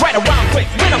time. Right around quick,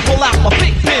 when I pull out my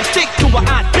big pen, stick to an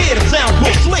idea that sounds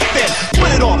real slick then.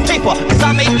 Put it on paper, 'cause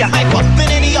I make you hyper than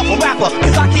any other rapper.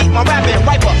 'Cause I keep my rapping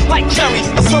riper like cherries,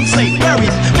 or some say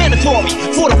berries. Mandatory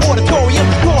for the auditorium,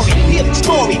 glory. Hear the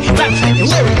story, rap speaking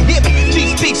lyric. Hear me,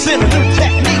 G speaks in a new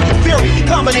technique. Fury,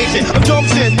 combination of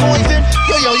jumps and noise and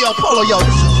yo, polo, yo,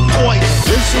 this is poison.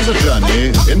 This is a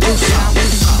journey into sound.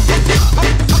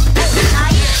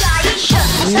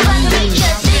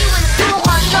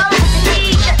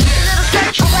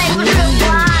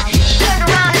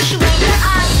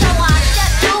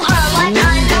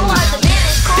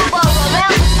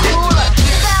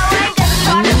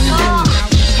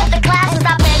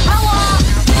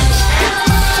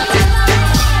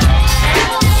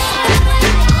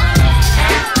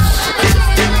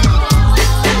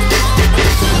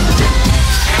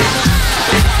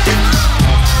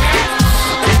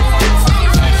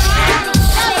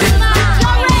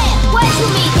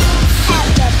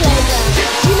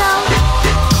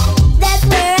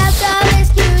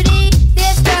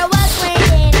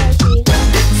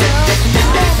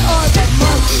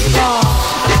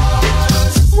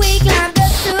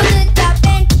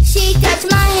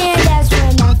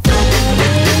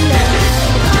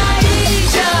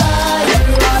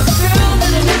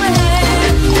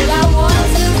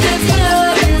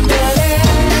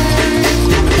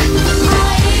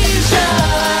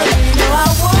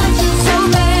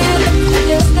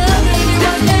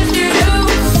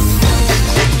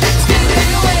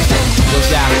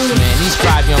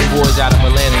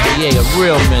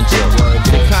 Real mentor.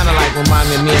 They kinda like remind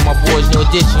me of me and my boys New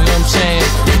Edition, you know what I'm saying?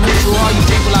 So all you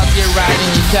people out there riding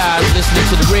in your cars, listening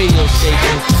to the radio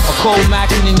station, or cold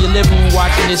maxing in your living room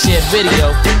watching this here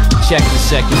video, check the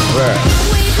second verse.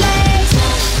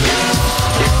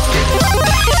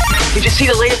 Did you see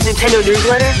the latest Nintendo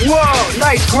newsletter? Whoa,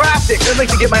 nice graphics. I'd like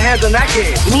to get my hands on that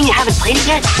game. You mean you haven't played it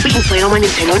yet? We can play it on my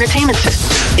Nintendo Entertainment System.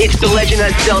 It's The Legend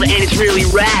of Zelda, and it's really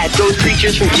rad. Those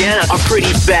creatures from Ganon are pretty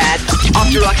bad.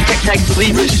 Octorok Tech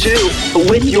Libras too.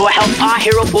 But with your help, our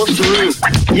hero pulls through.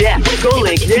 Yeah, go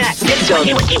Link. Yeah, get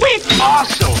Zelda.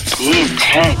 Awesome.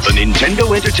 Intense. The Nintendo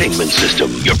Entertainment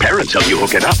System. Your parents help you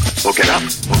hook it up. Hook it up.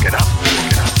 Hook it up.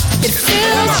 Hook it up. It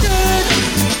feels good.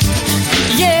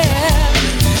 Yeah.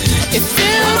 It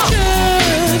feels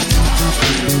good.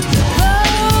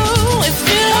 Oh, it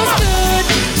feels good.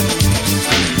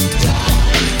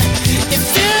 It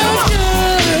feels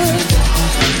good.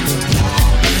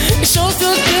 It sure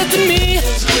feels good to me.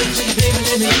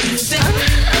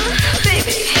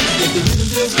 Baby.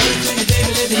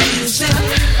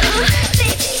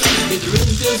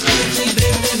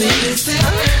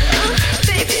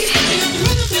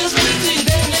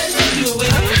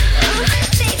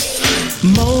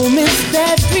 Moments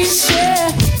that we share,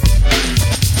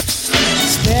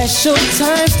 special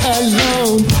times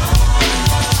alone,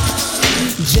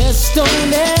 just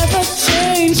don't ever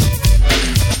change.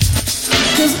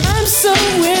 'Cause I'm so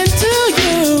into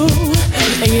you,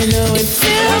 and you know it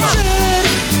feels good.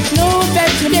 Know that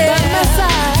you're by my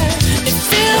side. It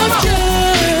feels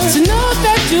good to know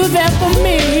that you're there for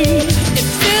me. It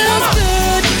feels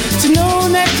good to know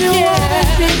that you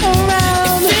always be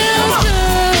around. It feels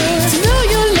good to know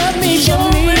you love me. Your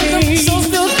rhythm so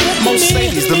still good to me.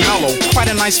 Mercedes the mellow, quite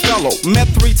a nice fellow. Met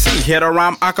 3T, hit a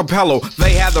rhyme acapella.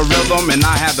 They had the rhythm and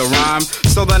I had the rhyme.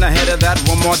 So then I hit it that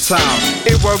one more time.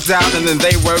 It worked out and then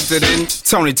they worked it in.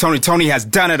 Tony has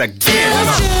done it again.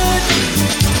 Feels good.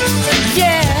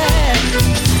 Yeah,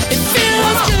 it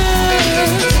feels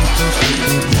good.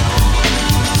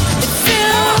 It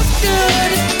feels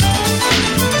good.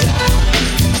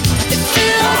 It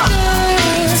feels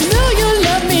good to know you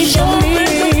love me. Your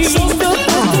rhythm so still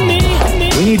good to me.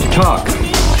 We need to talk.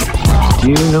 Do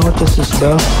you know what this is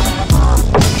about?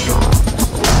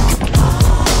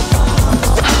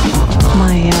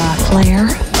 My, flair?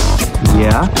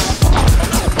 Yeah.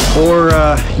 Or,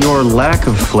 your lack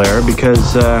of flair,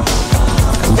 because,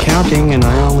 I'm counting and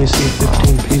I only see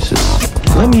 15 pieces.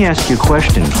 Let me ask you a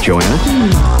question, Joanna.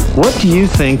 What do you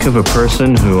think of a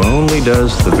person who only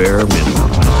does the bare minimum?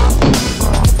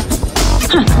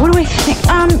 What do I think?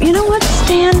 You know what,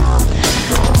 Stan?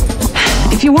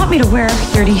 If you want me to wear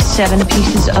 37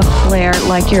 pieces of flair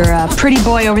like your pretty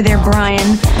boy over there,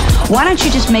 Brian, why don't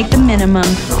you just make the minimum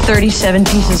 37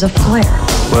 pieces of flair?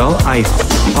 Well, I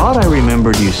thought I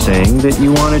remembered you saying that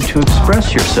you wanted to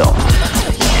express yourself.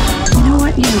 You know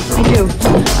what? Yeah, I do.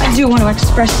 I do want to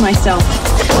express myself.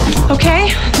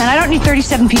 Okay? Then I don't need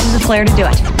 37 pieces of flair to do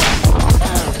it.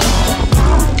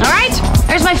 All right?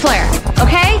 There's my flair.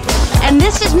 Okay? And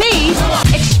this is me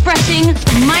expressing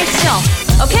myself.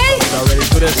 Okay? There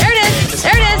it is. There it is.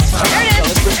 There it is. There it is.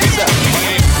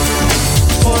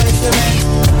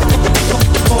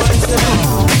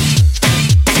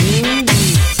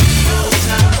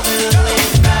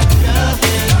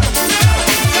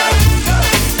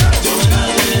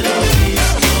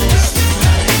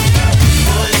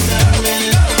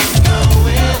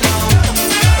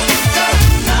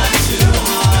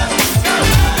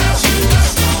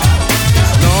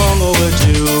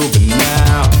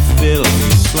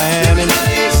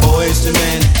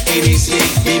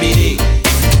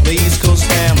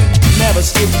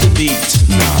 Skip the beat,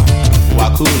 nah. While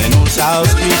cooling on South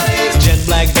Street, jet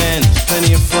black band,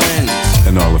 plenty of friends,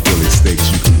 and all affiliate steaks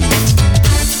you can eat.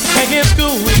 Back in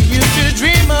school, we used to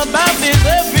dream about this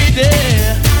every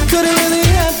day. Could it really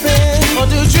happen? Or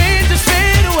do dreams just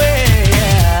fade away?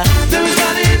 Yeah. Then we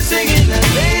started singing that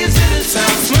lazy that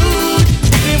sounds smooth.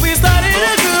 Then we started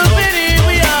a group and here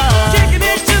we are, kicking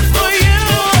it just for you.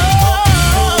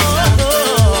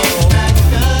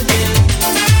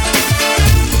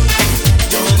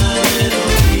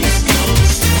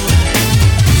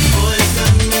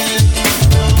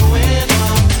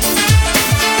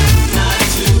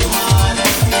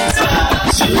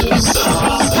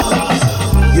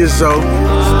 Yizzo,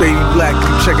 Baby Black,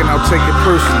 you checking out Take It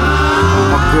Personal.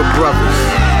 My good brothers,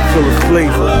 Full of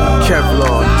Flavor,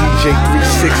 Kevlar, DJ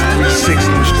 3636,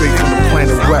 straight from the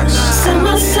planet West.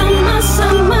 Summertime.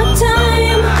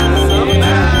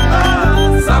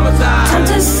 Time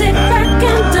to sit back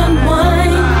and unwind.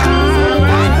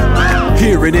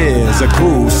 Here it is, a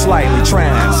groove slightly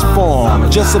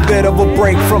transformed. Just a bit of a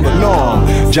break from the norm.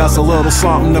 Just a little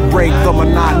something to break the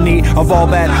monotony of all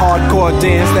that hardcore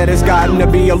dance that has gotten to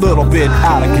be a little bit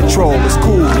out of control. It's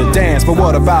cool to dance, but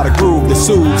what about a groove that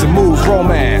soothes and moves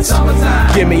romance?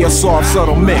 Give me a soft,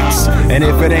 subtle mix, and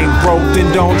if it ain't broke,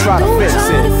 then don't try to fix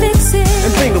it.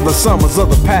 and think of the summers of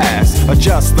the past.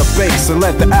 Adjust the bass and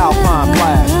let the Alpine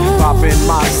blast. Pop in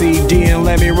my CD and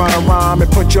let me run a rhyme,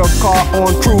 and put your car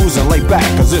on cruise and lay back,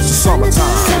 cause it's the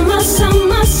summertime.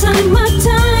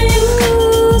 Summertime.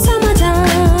 Ooh,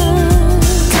 summertime.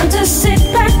 Time to sit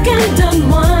back and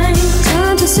unwind.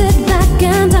 Time to sit back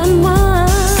and unwind.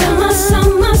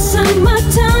 Summertime.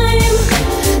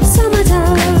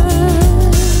 Summertime.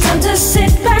 Time to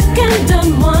sit back and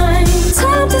unwind.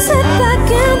 Time to sit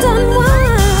back and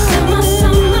unwind.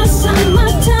 Summertime.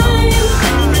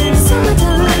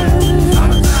 Summertime.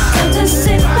 Time to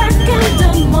sit back and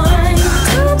unwind.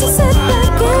 Time to sit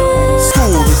back and.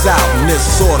 School is out and it's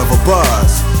sort of a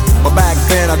buzz, but back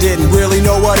then I didn't really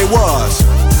know what it was.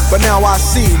 But now I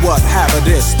see what happened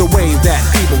is the way that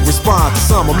people respond to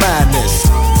summer madness.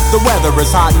 The weather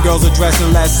is hot and girls are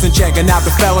dressing less and checking out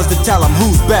the fellas to tell them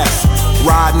who's best.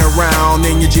 Riding around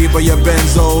in your Jeep or your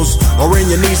Benzos, or in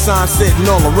your Nissan sitting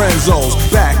on Lorenzo's.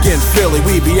 Back in Philly,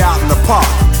 we be out in the park.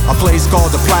 A place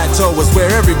called the Plateau is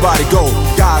where everybody go.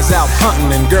 Guys out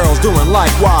hunting and girls doing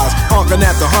likewise. Honking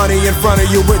at the honey in front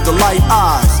of you with the light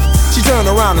eyes. She turn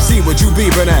around and see what you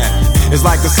beeping at. It's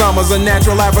like the summer's a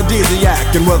natural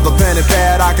aphrodisiac. And with a pen and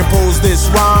pad I compose this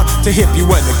rhyme to hip you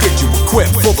and to get you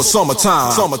equipped for the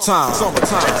summertime. Summertime.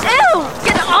 Ew!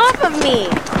 Get off of me!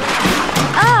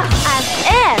 Ugh, as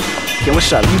if! Okay,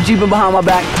 what's up? You jeeping behind my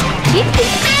back? Jeeping?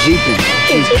 Jeeping.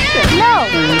 No,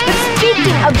 but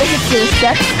speaking of the hipster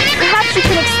stuff, perhaps you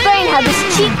can explain how this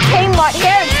cheap Kmart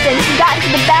hair extension got into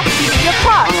the backseat of your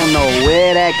car. I don't know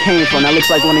where that came from. That looks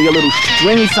like one of your little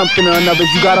stringy something or another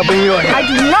you got up in your hair. I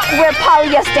do not wear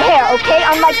polyester hair, okay?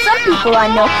 Unlike some people I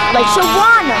know, like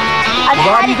Shawana.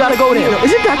 Bob, you gotta go there.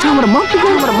 Is it that time of the month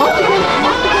again?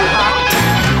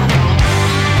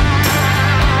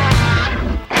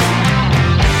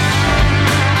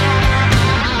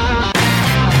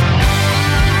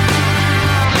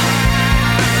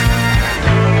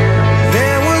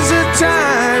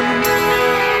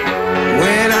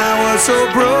 So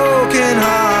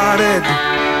broken-hearted,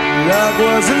 love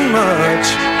wasn't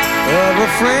much of a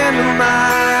friend of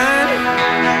mine.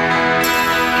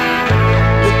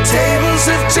 The tables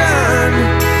have turned,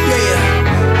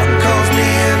 one calls me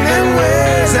in and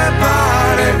where's that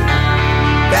party?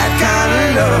 That kind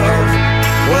of love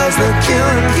was the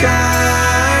killing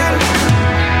kind.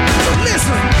 So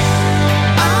listen,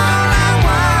 all I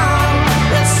want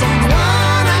is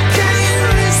someone I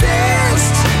can't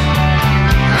resist.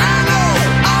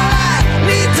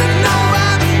 Need to know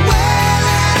right away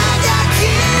that I got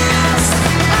kissed.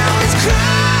 I was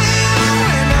crying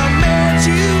when I met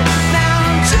you. Now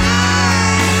I'm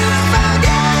trying to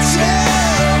forget you.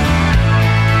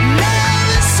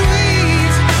 Love is sweet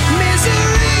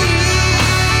misery.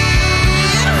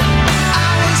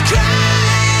 I was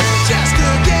crying just to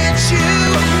get you.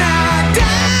 Now I'm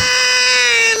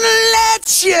dying to let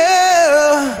you.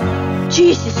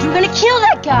 Jesus, you're gonna kill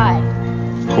that guy.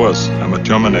 Of course, I'm a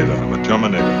Terminator.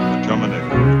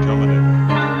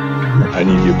 I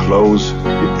need your clothes,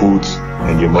 your boots,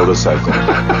 and your motorcycle.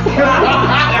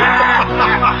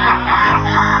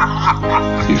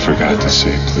 You forgot to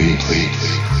say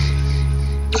please.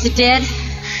 Is it dead?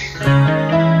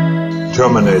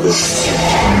 Terminated.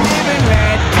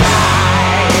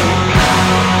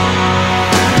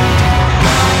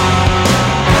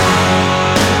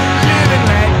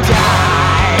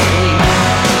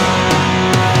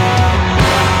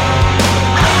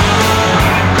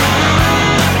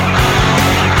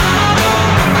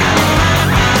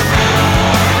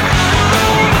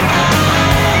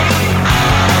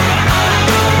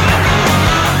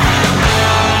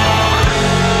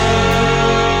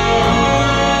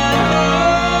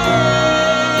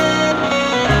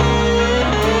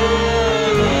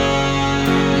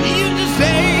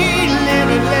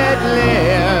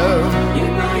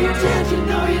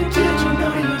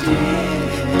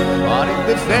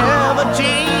 This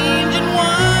ever-changing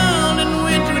world in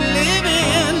which we live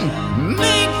in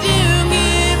makes you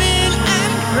give in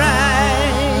and cry.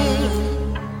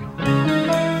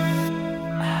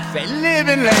 Say live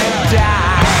and let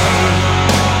die.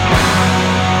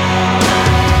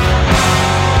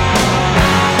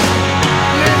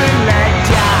 Live and let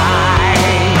die.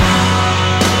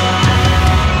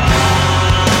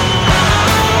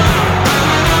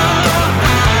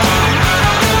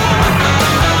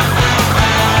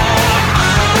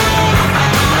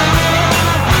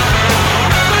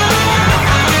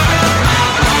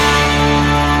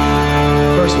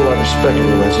 I respect you,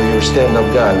 Lorenzo. You're a stand-up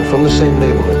guy. We're from the same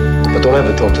neighborhood. But don't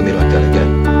ever talk to me like that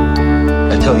again.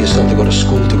 I tell you son to go to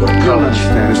school, to go to college. You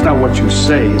don't understand. It's not what you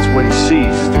say. It's what he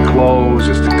sees. It's the clothes,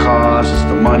 it's the cars, it's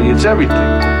the money, it's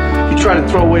everything. He tried to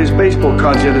throw away his baseball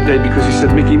cards the other day because he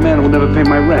said Mickey Mantle will never pay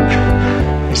my rent.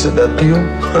 He said that to you?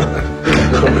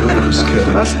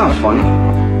 That's not funny.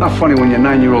 Not funny when your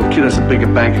 9-year-old kid has a bigger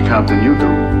bank account than you do.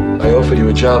 I offered you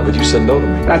a job, but you said no to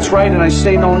me. That's right, and I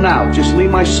say no now. Just leave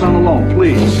my son alone,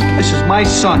 please. This is my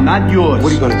son, not yours.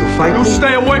 What are you gonna do, fight You me?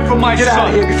 stay away from my son. Get out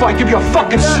of here before I give you a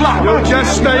fucking slap. You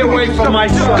just stay away from my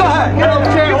son. Go ahead. I don't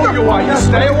care who you are. You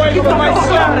stay away from my son.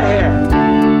 Get out of here.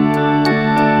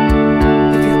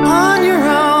 On your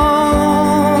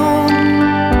own,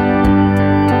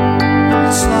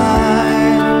 it's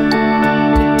like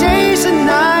the days and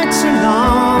nights are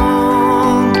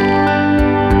long.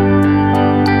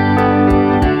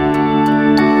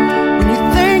 When you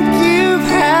think you've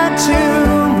had too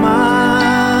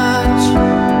much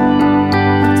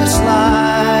of this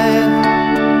life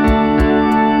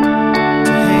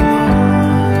to hang on.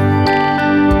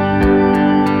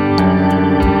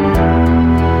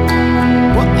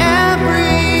 Well,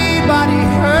 everybody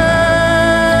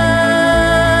hurts,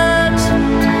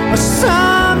 but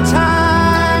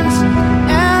sometimes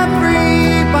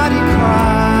everybody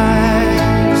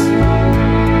cries.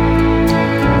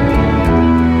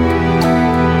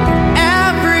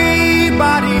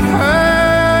 Everybody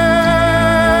hurts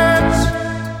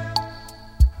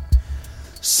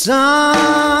sometimes.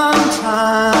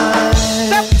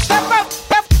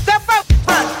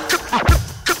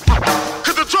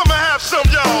 Could the drummer have some,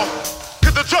 y'all?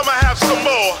 Could the drummer have some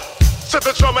more? Said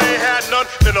the drummer ain't had none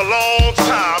in a long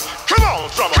time. Come on,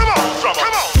 drummer. Come on, drummer.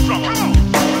 Come on, drummer. Come on.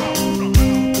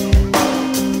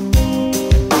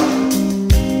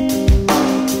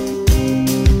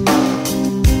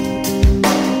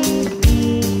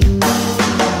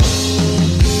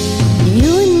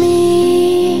 You and me,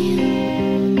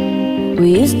 we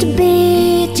used to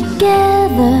be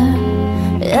together,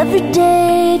 every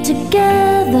day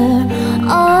together,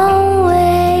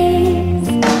 always.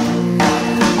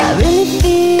 I really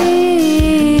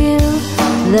feel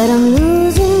that I'm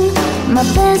losing my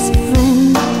best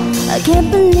friend. I can't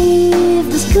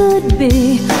believe this could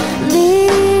be the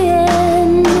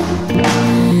end.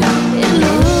 It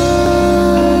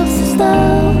looks as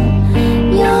though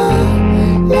you're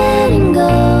letting go,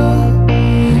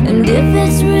 and if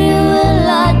it's real, well,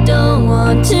 I don't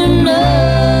want to know.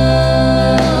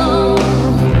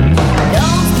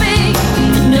 Don't speak,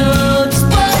 know just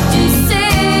what you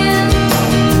said,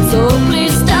 so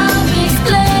please stop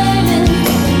explaining.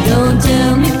 Don't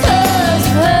tell me 'cause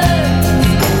it hurts.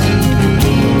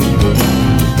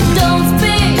 Don't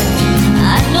speak,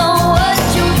 I know what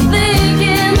you're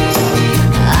thinking.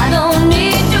 I don't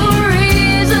need your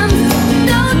reasons.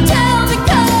 Don't tell me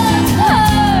 'cause it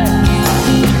hurts.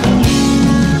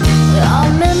 Our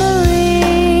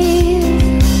memories,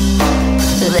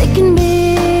 they can be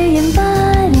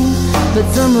inviting, but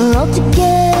some are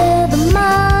altogether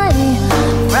mighty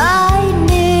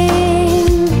frightening.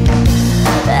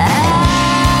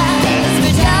 As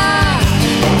we die,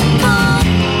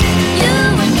 you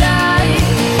and I,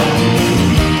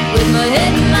 with my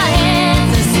head in my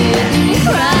hands, I sit and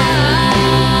cry.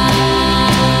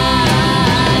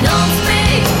 Don't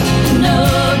speak, know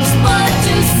just what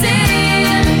you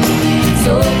said,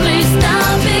 so please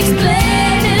stop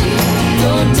explaining.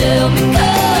 Don't tell me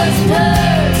 'cause it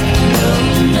hurts. No,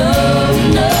 no,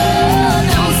 no,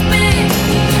 don't speak.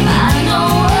 I know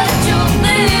what you're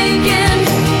thinking,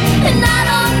 and I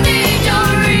don't need your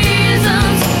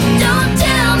reasons. Don't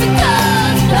tell me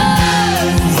 'cause it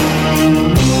hurts.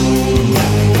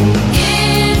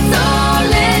 It's all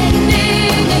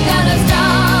ending. You gotta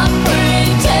stop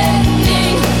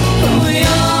pretending who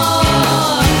you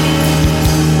are.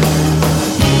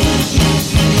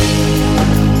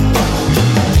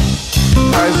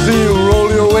 I see you roll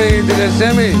your way into the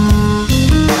semi.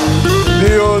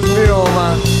 Dios mío,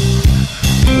 man.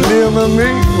 Liam and me,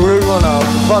 we're gonna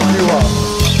fuck you up.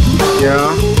 Yeah,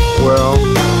 well,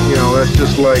 you know, that's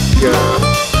just like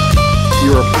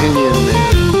your opinion, man.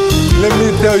 Let me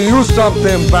tell you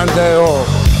something, Pandeo.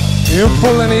 You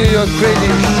pull any of your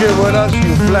crazy shit with us,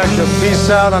 you flash a piece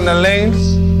out on the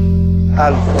lanes,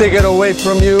 I'll take it away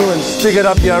from you and stick it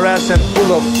up your ass and pull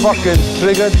the fucking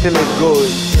trigger till it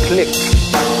goes click.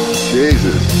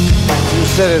 Jesus. You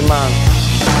said it, man.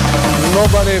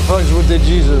 Nobody fucks with the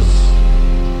Jesus.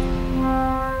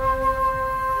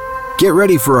 Get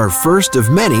ready for our first of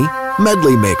many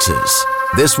medley mixes.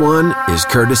 This one is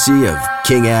courtesy of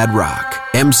King Ad Rock,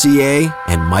 MCA,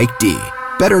 and Mike D,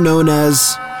 better known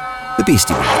as the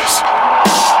Beastie Boys.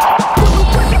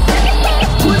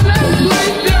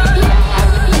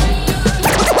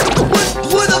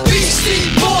 With a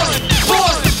Beastie Boy,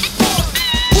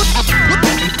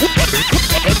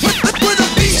 with a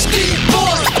Beastie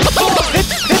Boy.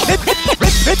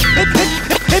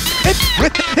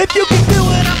 If you can feel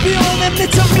what I'm feeling, then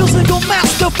it's a musical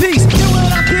masterpiece. Feel what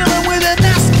I'm feeling with an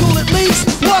that's cool at least.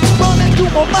 What's running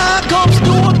through my mind comes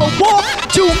through on the walk.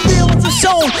 Two feelings are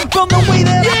shown from the way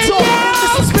that I talk.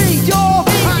 This is me, y'all.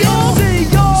 My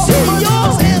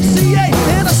name's MCA,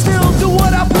 and I still do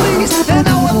what I please. And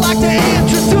I would like to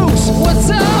introduce. What's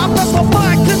up? I press my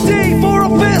mic to D for a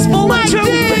fistful of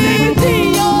juice.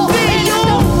 D, y'all. And I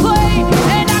don't play,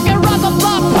 and I can rock a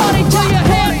block party till your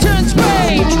hair turns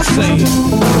gray. What you say?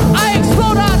 I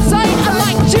explode on sight, I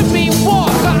like Jimmy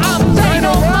Walker, I'm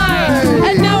dynamite.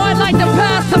 And now I'd like to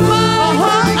pass the mic.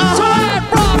 So I'd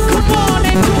rock, come on,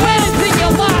 and do anything you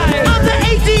like. I'm the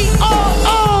ADROCK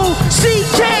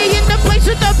in the place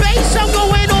with the bass. I'm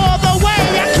going all the way.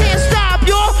 I can't stop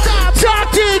your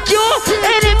tactic, your.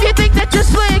 And if you think that you're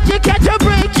slick, you catch a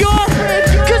break, your.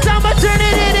 Cause I'ma turn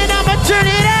it in and I'ma turn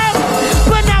it out.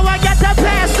 But now I got to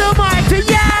pass the mic to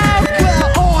you.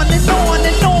 Well, on and on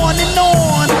and on and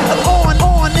on. On and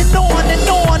on and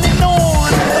on and on.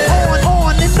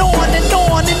 On and on and on and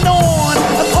on and on.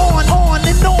 On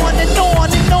and on and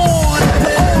on and on.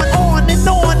 On and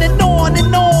on and on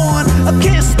and on. I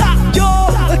can't stop,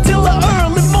 y'all, until the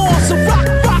early morn. So rock,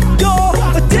 y'all,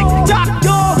 tick tock,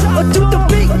 y'all, to the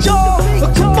beat, y'all.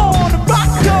 Come on,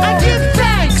 rock, y'all. I give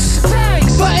thanks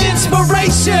for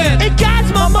inspiration. It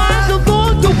guides my mind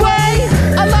along the way.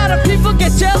 A lot of people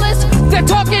get jealous, they're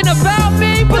talking about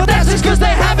me, But that's just cause they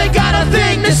haven't got a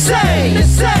thing to say.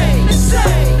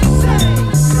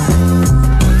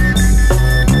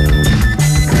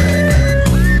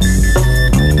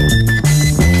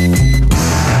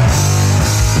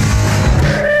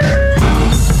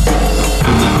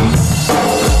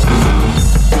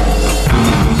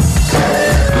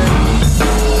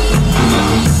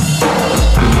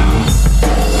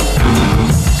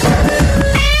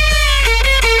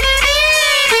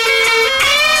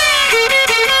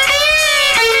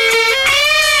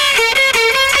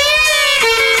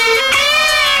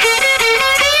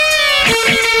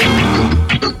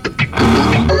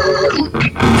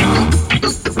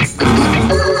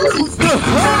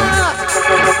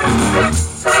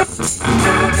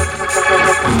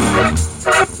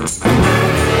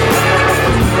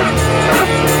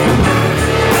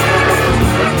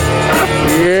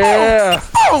 Yeah.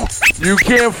 You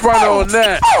can't front on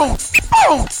that.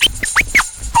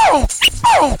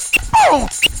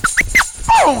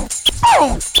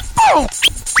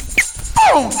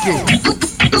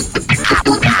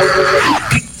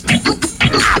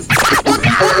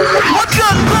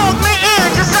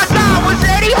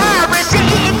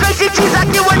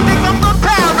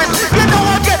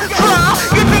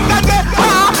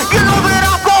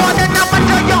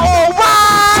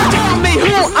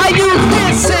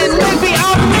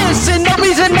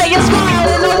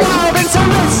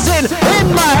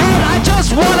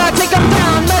 Wanna take them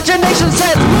down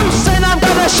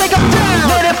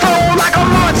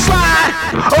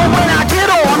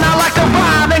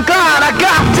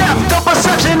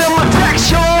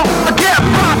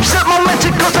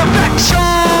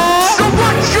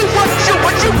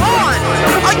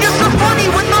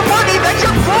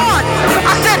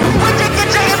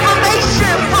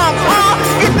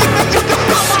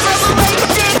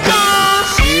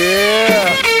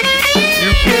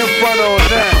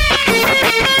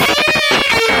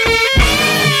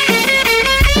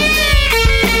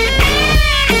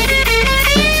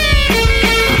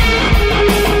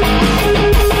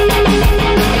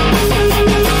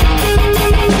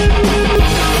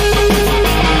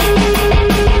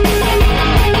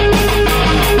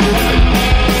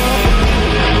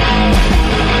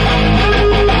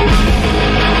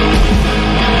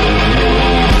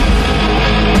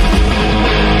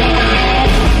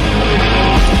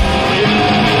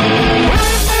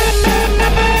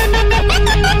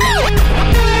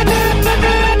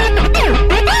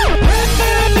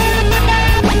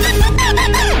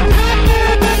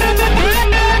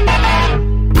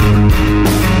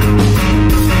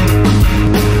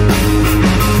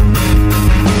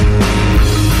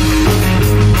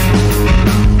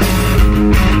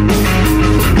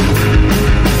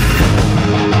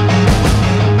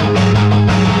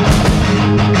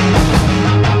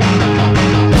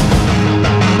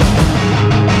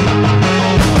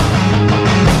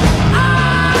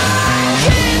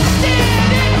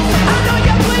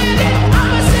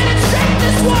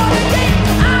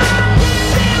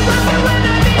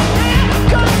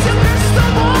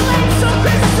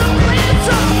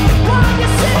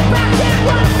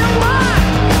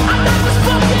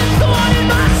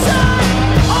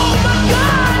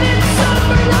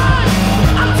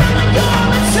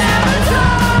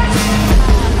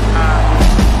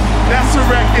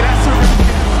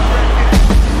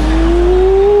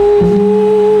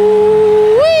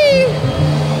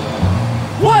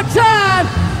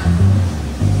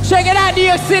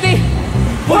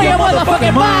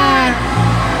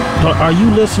Are you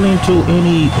listening to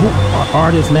any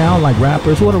artists now, like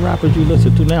rappers? What are rappers you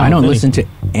listen to now? I don't listen to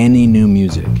any new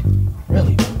music.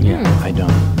 Really? Yeah, I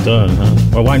don't. Done, huh?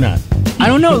 Well, why not? I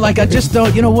don't know. Like, I just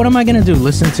don't. You know, what am I gonna do?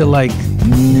 Listen to like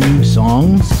new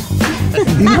songs?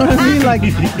 You know what I mean? Like,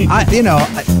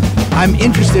 I'm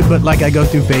interested, but like I go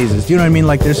through phases. You know what I mean?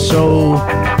 Like, there's so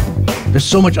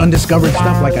much undiscovered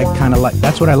stuff. Like, I kind of like.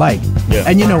 That's what I like. Yeah.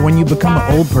 And you know, when you become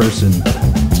an old person,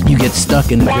 you get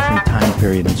stuck in a different time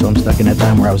period, and so I'm stuck in that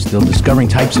time where I was still discovering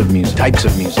types of music. I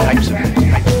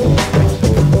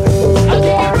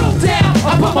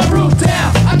put my roof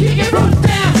down. I kick it roof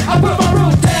down. I put my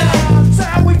roof down. So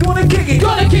how we gonna kick it?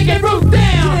 Gonna kick it roof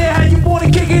down. Yeah, how you wanna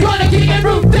kick it? Gonna kick it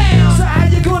roof down. So how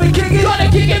you gonna kick it? Gonna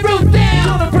kick it roof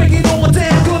down. Gonna break it all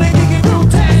down. Gonna kick it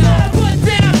roof down. I put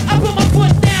down. I put my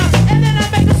foot down, and then I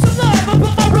make some love. I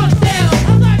put my roof down.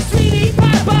 I'm like Sweetie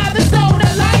Pie by the Stone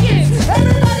Alliance.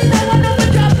 Everybody know I know the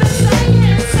job is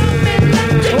science.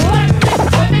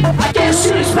 I guess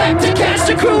you expect to catch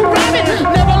the crew rabbit.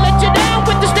 Never let you down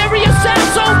with the stereo sound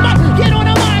so much. Get on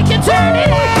the mic and turn it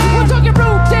up. We're talking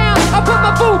roof down. I put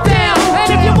my foot down.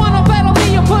 And if you wanna battle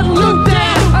me, you put loot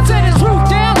down. I said it's roof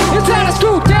down. It's how to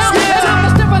scoot down. And I'm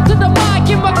gonna step up to the mic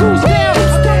and my cruise down.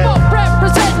 I come up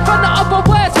representing from the upper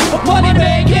west. Money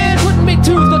making, putting me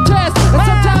to the test. And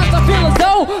sometimes I feel as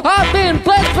though I've been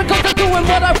blessed because I'm doing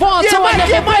what I want. So I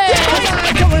never bet.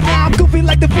 Going now, I'm goofy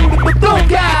like the food of the food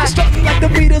guy. Struggling like the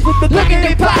readers with the look at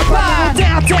me pop by.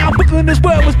 Downtown Brooklyn is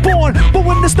where I was born, but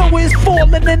when the snow is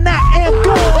falling, then I am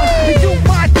gone. And you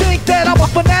might think that I'm a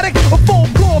fanatic, a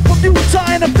phone call from Utah,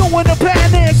 and I'm going to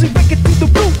panic. So make it through the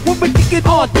roof when we kick it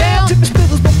on down. Jimmy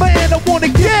Stiller's my man, I wanna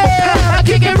get my pound. I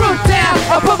kick it roof down.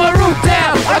 I put my roof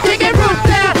down. I kick it roof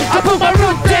down. I put my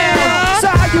roof down. So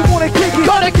how you wanna kick it?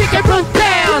 Gonna kick it roof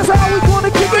down. So how we gonna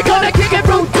kick it? Gonna kick it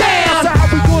roof down. So how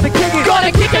we gonna kick it?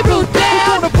 Gonna kick it roof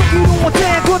down. We're gonna break it on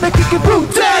down. Gonna kick it roof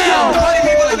down. Party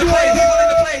people in the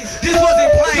place. This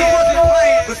wasn't playing.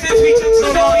 But since we took so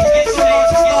long to get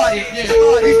started,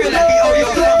 we feel like we owe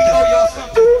y'all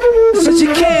something. But you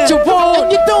can't. You won't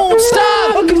and you don't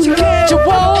stop. Because you can't. You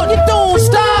won't and you don't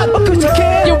stop. Because you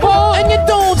can't. You won't and you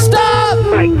don't stop.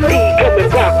 Mike D coming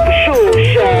back for sure,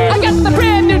 I got the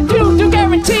brand new dude, you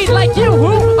guaranteed like you.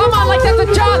 Who? I'm on like that's a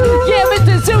John. Yeah,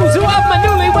 Mr. Zuzu, I'm my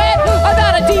newlywed. I'm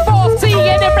not a divorcee,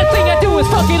 and everything I do is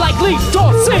funky like Lee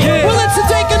Dorsey. Yeah. Well, it's a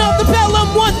taking off the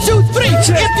Pelham 1, 2, 3.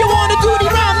 If you want a goody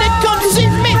rhyme, then come see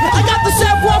me. I got the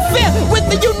savoir-faire with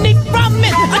the unique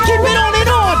rhyming. I keep it on and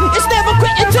on. It's never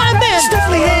quitting time, man.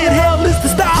 Definitely handheld is the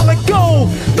style I go.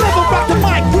 Never rock the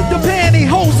mic with the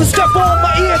pantyhose. And strap on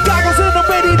my ear goggles and I'm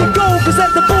ready to go. Cause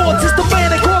at the boards it's the man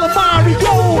they call him Mario.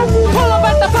 Pull up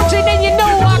at the function and you know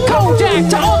I Kojak.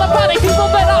 To all the party people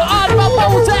that are on my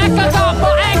Bozak. I got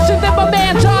my action and my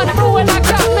man John Brew. And I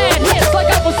got mad hits like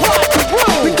I was watching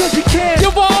Brew. Because you can't.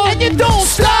 You won't and you don't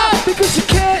stop. Because you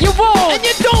can't. You won't and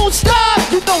you don't stop.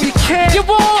 You know you can't. You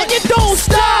won't and you don't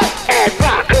stop. And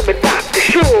rock coming back for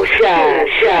sure, shine.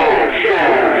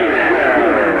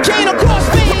 Chain across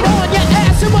speed on your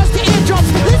ass and watch the eardrums.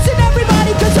 Listen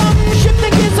everybody cause I'm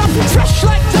shifting gears. I'm fresh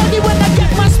like Dougie when I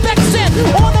get my specs in.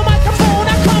 On the microphone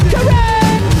I come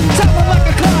correct. Sounding like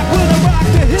a clock when I rock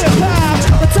the hip hop.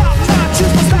 The top notch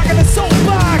is my stock in the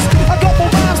soapbox. I got more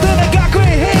rhymes than I got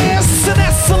gray hairs. And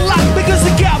that's a lot because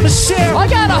it got me share. I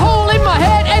got a hole in my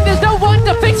head and there's no one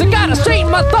to fix it. Gotta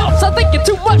straighten my thoughts. I think you're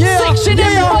too much section.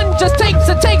 Everyone just takes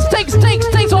and takes.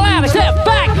 Well, I step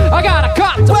back. I got a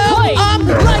cop to play. I'm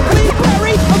like Lee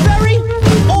Perry. I'm very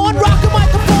on rock a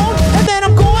microphone. And then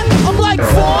I'm gone. I'm like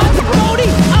Vaughn Brody.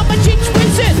 I'm a jinx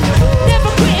wizard. Never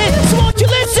quitting. So won't you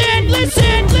listen?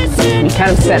 We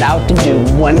kind of set out to do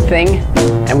one thing,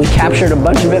 and we captured a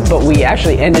bunch of it, but we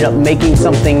actually ended up making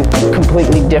something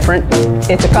completely different.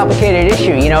 It's a complicated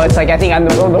issue, you know. It's like I think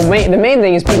the main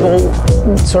thing is people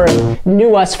sort of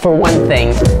knew us for one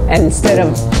thing, and instead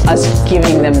of us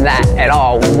giving them that at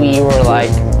all, we were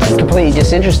like completely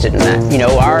disinterested in that. You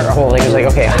know, our whole thing was like,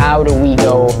 okay, how do we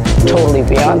go totally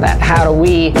beyond that? How do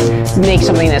we make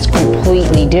something that's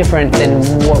completely different than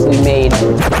what we made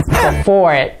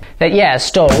before it? That is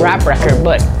still a rap record,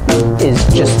 but is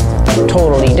just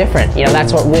totally different. You know,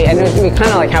 that's what we kind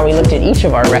of like how we looked at each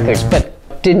of our records, but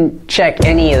didn't check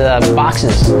any of the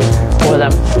boxes for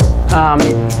them.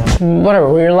 Whatever,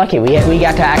 we were lucky. We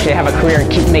got to actually have a career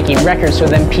and keep making records, so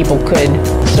then people could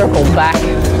circle back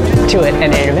to it,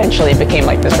 and it eventually became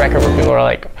like this record where people were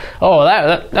like, oh,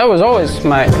 that was always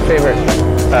my favorite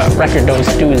record. Those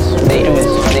dudes, they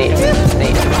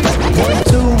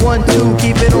 1, 2,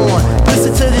 keep it on.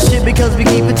 Listen to this shit because we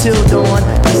keep it till dawn.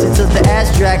 Listen to the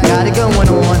ass track, got it going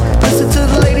on. Listen to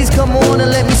the ladies come on and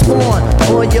let me spawn.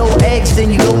 All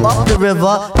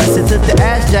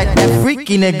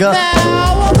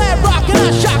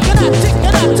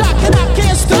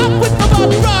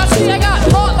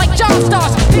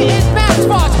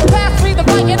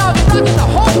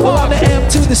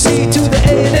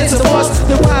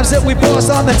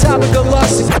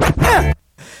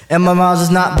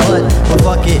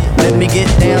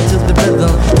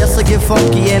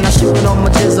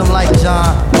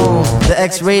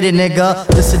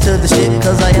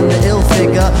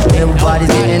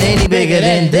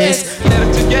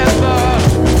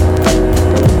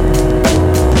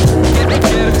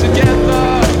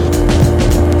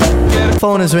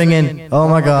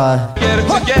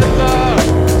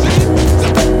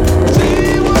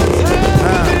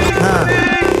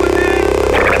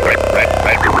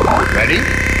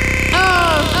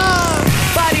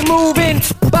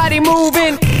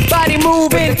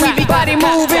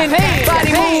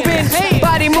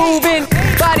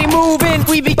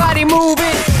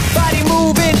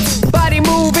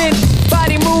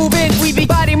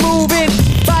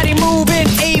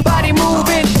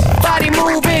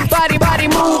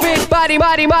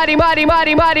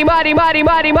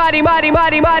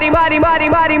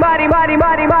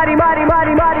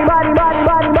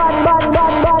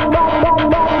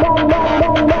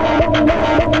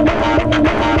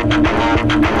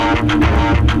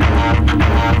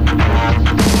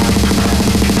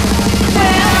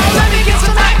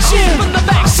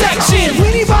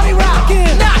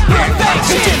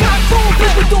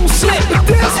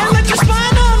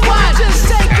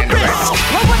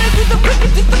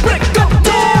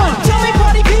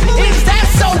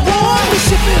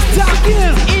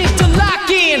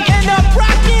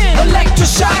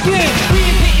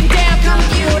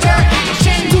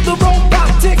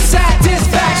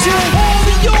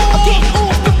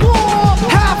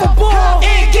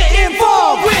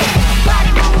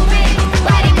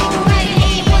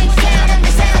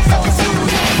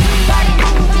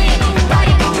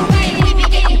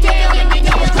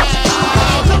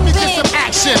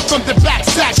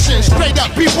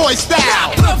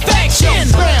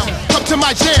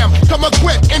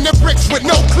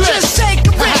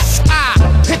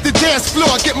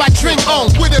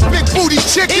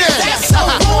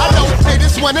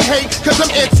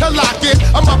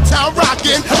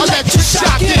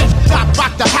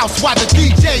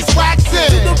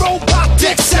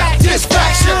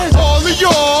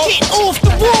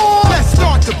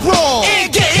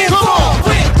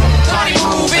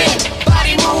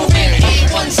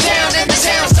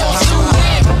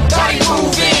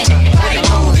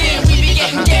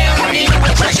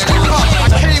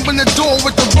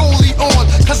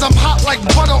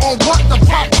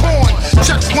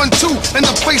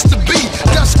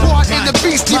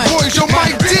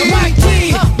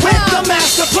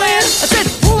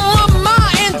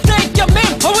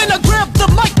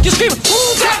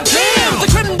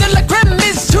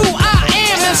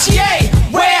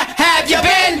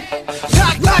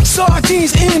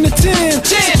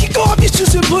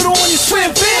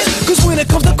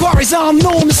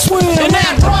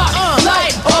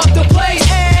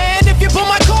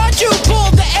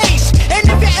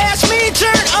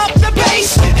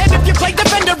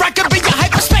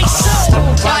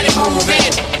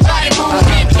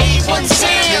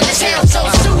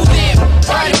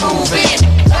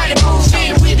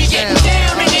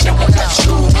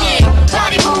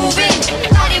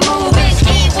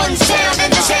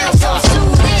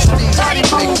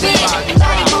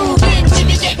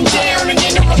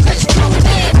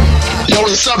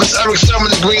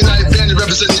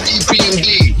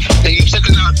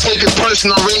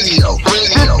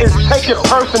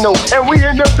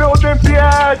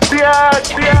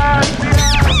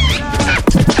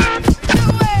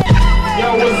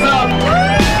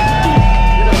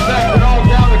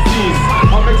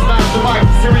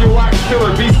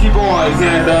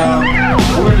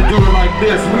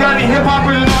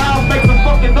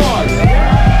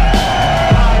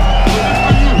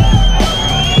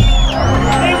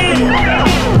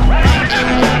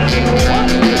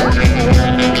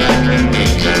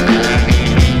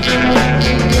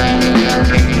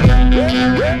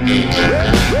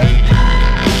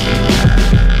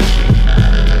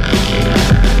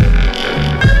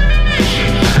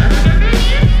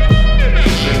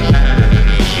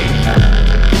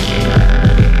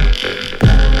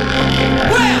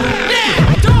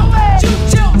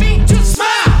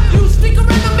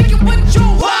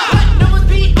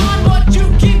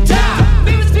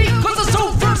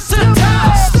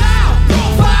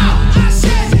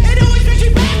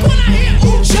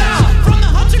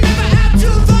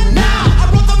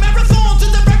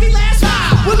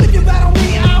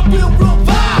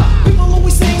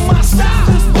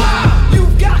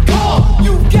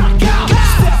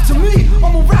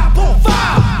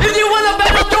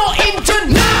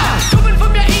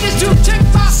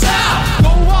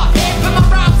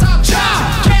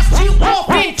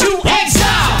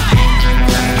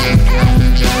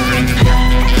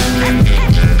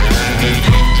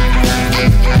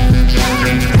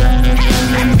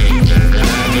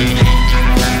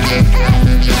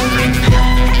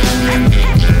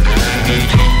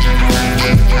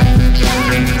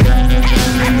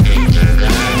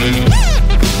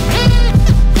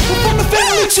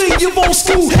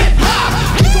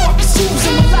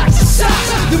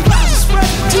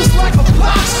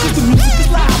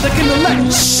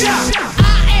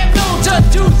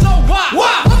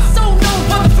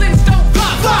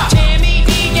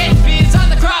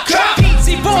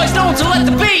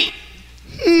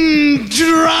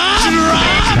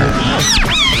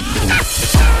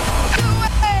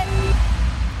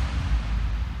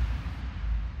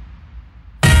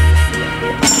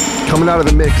coming out of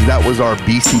the mix, that was our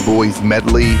Beastie Boys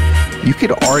medley. You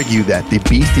could argue that the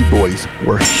Beastie Boys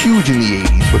were huge in the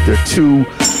 80s with their two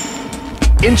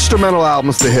instrumental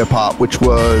albums to hip-hop, which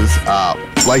was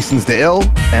License to Ill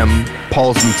and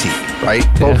Paul's Boutique, right?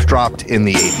 Both dropped in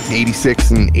the 80s,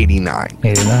 86 and 89.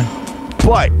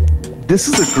 But this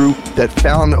is a group that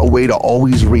found a way to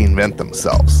always reinvent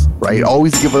themselves, right?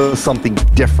 Always give us something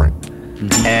different.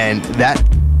 And that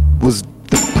was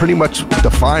pretty much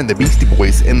defined the Beastie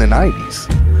Boys in the 90s.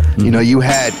 You know, you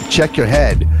had Check Your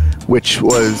Head, which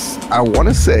was, I want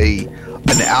to say,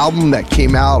 an album that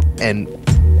came out, and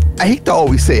I hate to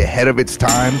always say ahead of its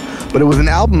time, but it was an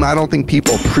album I don't think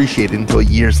people appreciated until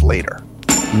years later,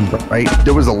 right?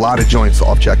 There was a lot of joints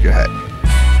off Check Your Head.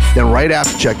 Then right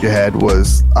after Check Your Head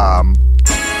was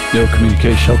Ill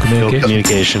Communication.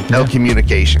 Ill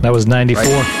Communication. That was 94.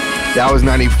 Right? That was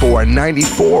 94. And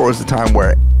 94 was the time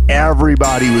where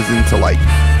everybody was into like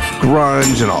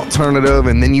grunge and alternative,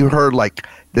 and then you heard like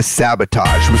the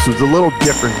Sabotage, which was a little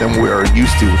different than we were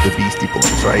used to with the Beastie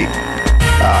Boys, right?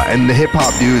 And the hip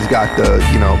hop dudes got the,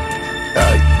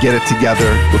 Get It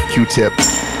Together with Q-Tip.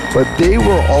 But they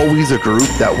were always a group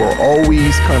that were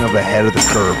always kind of ahead of the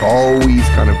curve, always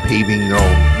kind of paving their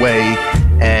own way.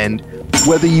 And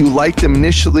whether you liked them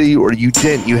initially or you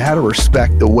didn't, you had to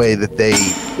respect the way that they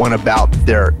went about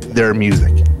their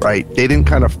music, right? They didn't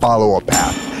kind of follow a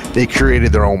path. They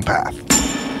created their own path.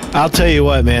 I'll tell you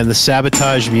what, man, the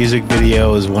Sabotage music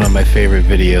video is one of my favorite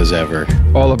videos ever.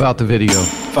 All about the video.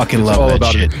 Fucking love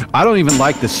that shit. I don't even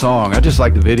like the song. I just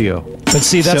like the video. But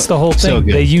see, that's the whole thing.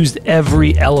 They used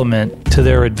every element to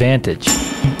their advantage.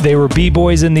 They were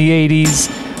B-boys in the 80s,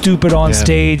 stupid on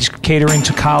stage, catering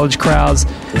to college crowds.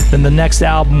 Then the next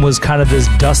album was kind of this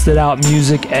dusted out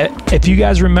music. If you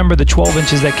guys remember the 12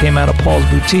 inches that came out of Paul's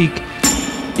Boutique,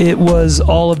 it was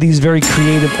all of these very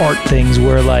creative art things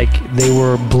where like they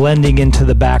were blending into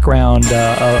the background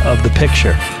of the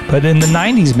picture. But in the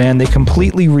 90s, man, they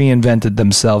completely reinvented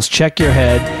themselves. Check Your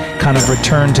Head kind of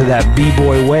returned to that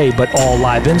B-boy way, but all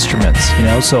live instruments,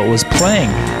 so it was playing.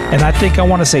 And I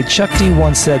want to say Chuck D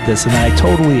once said this, and I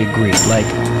totally agree. Like,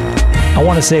 I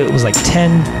want to say it was like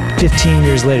 10, 15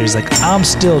 years later. He's like, I'm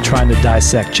still trying to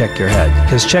dissect Check Your Head,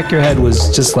 because Check Your Head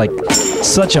was just like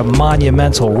such a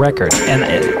monumental record. And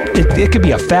it could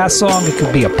be a fast song, it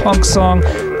could be a punk song.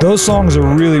 Those songs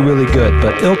are really, really good.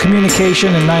 But Ill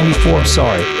Communication in 94, I'm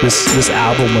sorry. This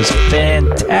album was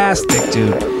fantastic,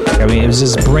 dude. I mean, it was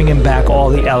just bringing back all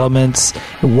the elements.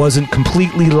 It wasn't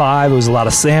completely live. It was a lot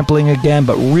of sampling again,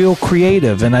 but real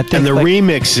creative. And I think the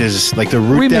remixes, like the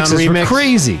Root Down remix, were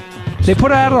crazy. They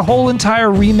put out a whole entire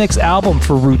remix album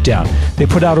for Root Down. They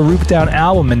put out a Root Down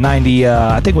album in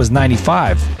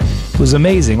 95. It was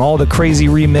amazing. All the crazy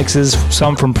remixes,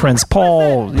 some from Prince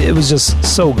Paul. It was just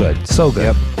so good. So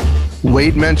good. Yep.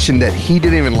 Wade mentioned that he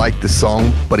didn't even like the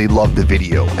song, but he loved the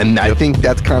video. And I think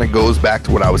that kind of goes back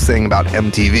to what I was saying about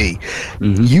MTV.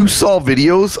 You saw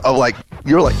videos of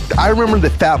I remember the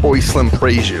Fatboy Slim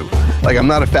Praise You. Like, I'm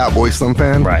not a Fatboy Slim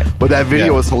fan, right? But that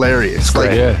video was hilarious.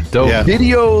 Like, dope.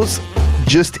 Videos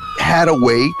just had a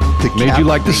way to made you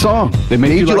like the song. They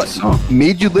made you like the song.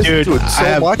 Made you listen to it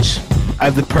so much. I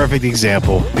have the perfect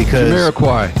example because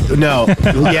Jamiroquai. No,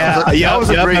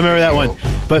 I remember that one.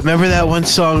 But remember that one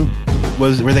song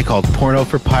were they called Porno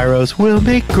for Pyros? We'll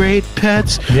make great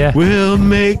pets. Yeah. We'll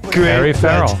make great Harry pets.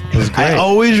 Farrell. It was great. I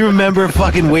always remember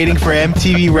fucking waiting for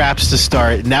MTV Raps to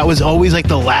start, and that was always like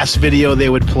the last video they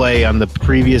would play on the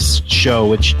previous show,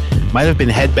 which might have been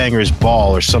Headbangers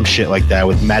Ball or some shit like that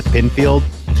with Matt Pinfield.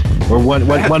 Or one of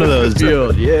those,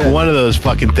 one of those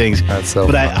fucking things. That's so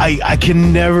but I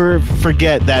can never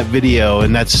forget that video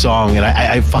and that song, and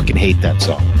I fucking hate that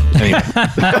song. Anyway.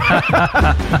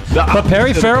 But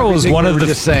Perry Farrell was one of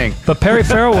the. But Perry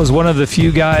Farrell was one of the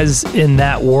few guys in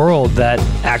that world that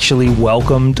actually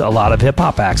welcomed a lot of hip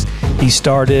hop acts. He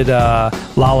started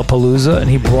Lollapalooza, and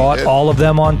he brought all of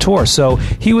them on tour. So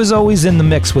he was always in the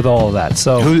mix with all of that.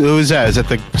 So who is that? Is that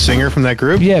the singer from that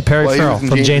group? Yeah, Perry Farrell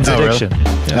from Jane's Addiction. Really?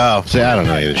 Yeah. Oh, see, I don't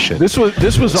know any of this shit. This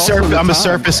was also I'm a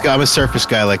surface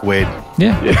guy like Wade.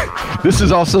 Yeah. This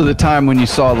is also the time when you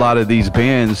saw a lot of these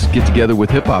bands get together with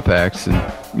hip hop acts and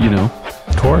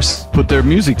of course, put their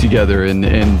music together,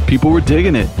 and people were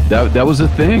digging it. That was a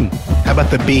thing. How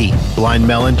about the B Blind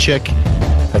Melon chick?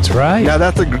 That's right. Now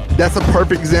that's a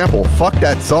perfect example. Fuck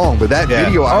that song, but that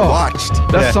video I watched.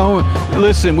 That song.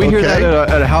 Listen, we hear that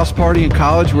at a house party in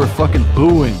college. We're fucking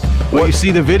booing. Well, you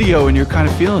see the video and you're kind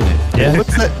of feeling it. Yeah.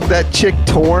 What's that chick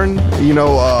Torn?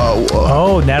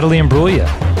 Natalie Imbruglia.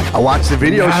 I watched the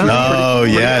video.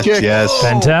 Yes.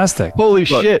 Fantastic. Holy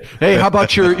shit. Hey, how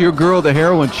about your girl, the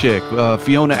heroin chick,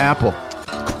 Fiona Apple?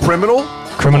 Criminal?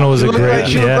 Criminal was a great.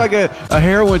 She looked like a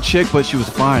heroin chick, but she was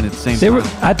fine at the same time.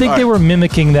 I think they were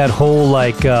mimicking that whole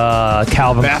like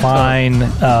Calvin Klein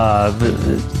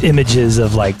images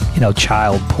of like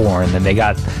child porn, and they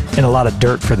got in a lot of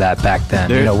dirt for that back then.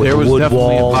 With there the was wood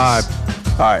definitely walls. a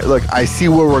vibe. All right, look, I see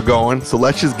where we're going, so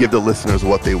let's just give the listeners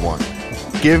what they want.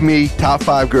 Give me top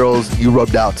 5 girls you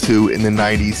rubbed out to in the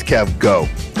 90s. Kev, go.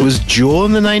 Was Jewel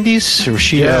in the 90s? Or was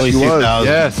she early 2000s?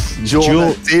 Yes.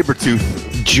 Jewel Sabretooth.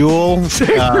 Jewel.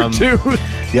 Sabretooth.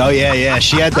 Oh, yeah.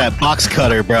 She had that box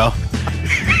cutter, bro.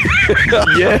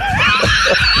 Yeah.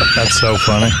 That's so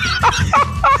funny.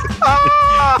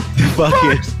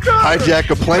 Fucking hijack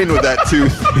a plane with that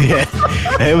tooth. Yeah,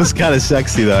 it was kind of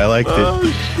sexy though. I liked it. Oh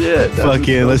shit!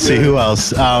 Fucking. Let's see who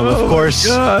else. Of course,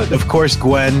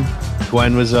 Gwen.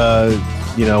 Gwen was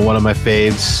one of my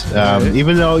faves.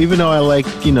 Even though I like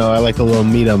I like a little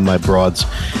meat on my broads.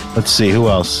 Let's see who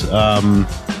else.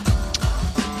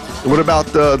 What about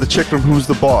the chick from Who's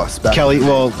the Boss? Kelly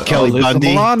Bundy.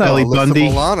 Milano. Kelly Bundy.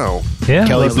 Milano. Yeah,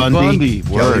 Kelly Bundy.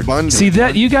 Kelly Bundy. See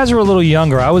that you guys were a little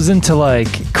younger. I was into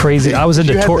like crazy. I was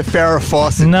into Farrah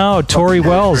Fawcett. No, Tori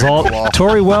Wells all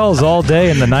day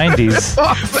in the 90s.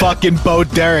 Fucking Bo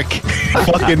Derek.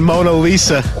 Fucking Mona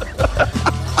Lisa.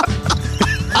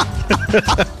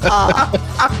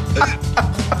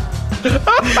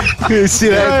 You see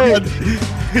that?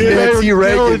 Nancy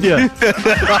Reagan.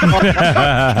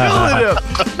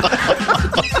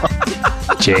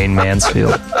 Jane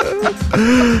Mansfield.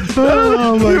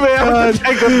 Oh my God!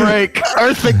 Take a break.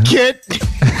 Eartha Kitt.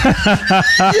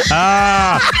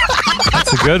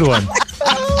 That's a good one.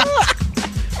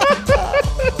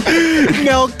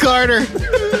 Nell Carter.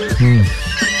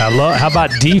 How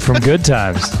about D from Good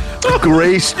Times?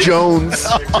 Grace Jones.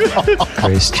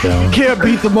 Grace Jones. Can't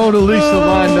beat the Mona Lisa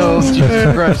line, though.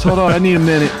 Jesus Christ. Hold on. I need a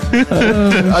minute.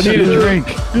 I need a drink.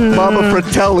 Mama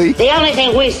Fratelli. The only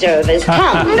thing we serve is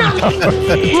cum.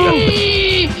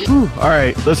 All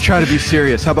right. Let's try to be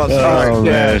serious. How about Static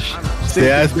Dash?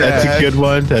 Yeah, that's a good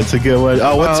one. That's a good one.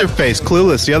 Oh, what's her face?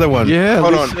 Clueless, the other one. Yeah,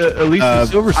 Hold on. Alicia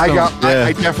Silverstone.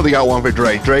 I definitely got one for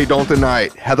Dre. Dre, don't deny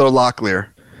it. Heather Locklear.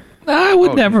 I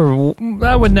would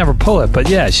never pull it, but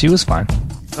yeah, she was fine.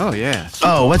 Oh yeah.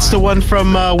 Oh, what's the one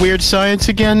from Weird Science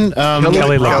again?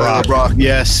 Kelly LeBrock.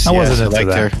 Yes, I wasn't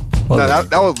into her. No,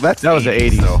 that was the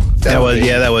 80s. Though. That was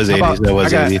 80s. That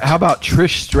was 80s. How about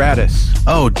Trish Stratus?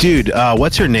 Oh, dude,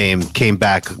 what's her name? Came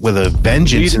back with a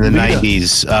vengeance in the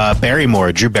 90s.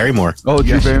 Barrymore, Drew Barrymore. Oh,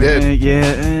 Drew Barrymore.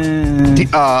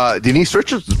 Yeah. Denise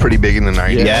Richards was pretty big in the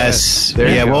 90s. Yes.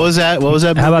 Yeah. What was that?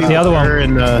 How about the other one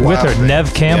with her?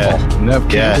 Nev Campbell. Yeah. Nev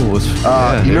Campbell was.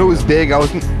 You know who was big? I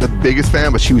wasn't the biggest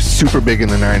fan, but she was super big in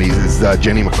the 90s. Is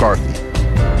Jenny McCarthy.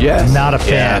 Yes. Not a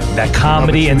fan. That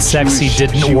comedy and sexy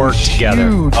didn't work together.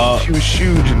 She was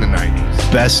huge in the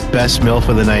 90s. Best MILF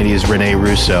of the 90s, Renee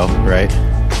Russo, right?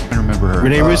 I remember her.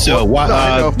 Renee Russo,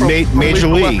 Major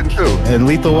League and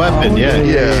Lethal Weapon.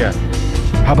 Yeah.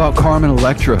 How about Carmen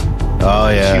Electra? Oh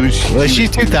yeah. Was she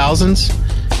 2000s?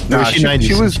 No, she 90s.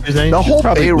 She was the whole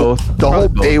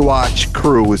Baywatch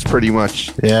crew was pretty much.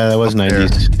 Yeah, that was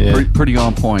 90s. Yeah. Pretty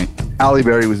on point. Halle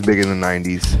Berry was big in the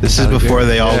 90s. This is before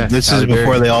they all. This is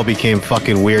before they all became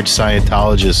fucking weird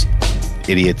Scientologist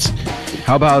idiots.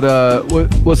 How about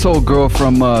what's the old girl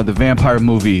from the vampire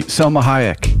movie, Selma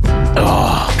Hayek?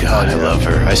 Oh God, I love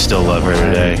her. I still love her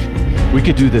today. We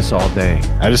could do this all day.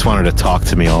 I just wanted to talk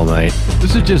to me all night.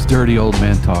 This is just dirty old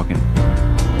men talking.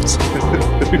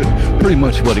 Pretty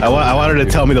much what it I wanted to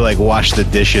tell me to like wash the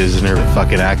dishes in her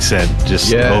fucking accent,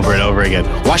 just over and over again.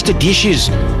 Wash the dishes.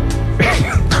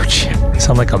 Oh, shit. You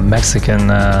sound like a Mexican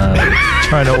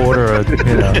trying to order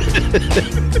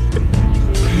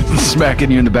smacking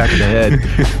you in the back of the head.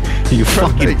 You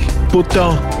fucking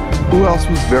puto. Who else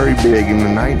was very big in the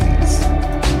 90s?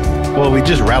 Well, we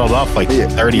just rattled off like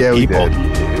 30 people.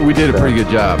 We did a pretty good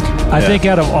job. I think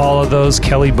out of all of those,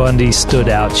 Kelly Bundy stood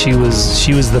out. She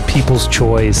was the people's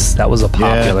choice. That was a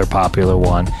popular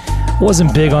one.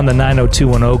 Wasn't big on the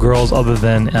 90210 girls other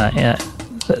than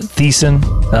Thiessen.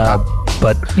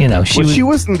 But she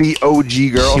wasn't the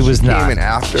OG girl. She was Came not. in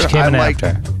after. She came in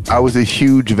after. I was a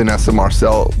huge Vanessa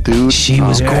Marcel dude. She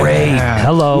was great.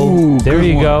 Hello. Ooh, there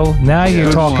you go. Now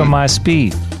you're talking my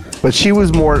speed. But she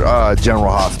was more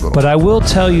General Hospital. But I will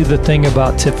tell you the thing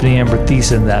about Tiffany Amber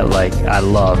Thiessen that I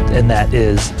loved, and that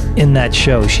is in that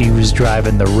show she was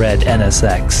driving the red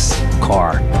NSX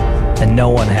car, and no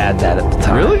one had that at the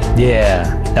time. Really?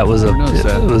 Yeah, it was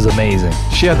amazing.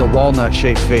 She had the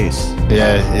walnut-shaped face.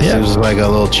 Yeah, it was like a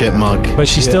little chipmunk. But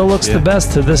she still looks the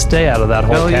best to this day out of that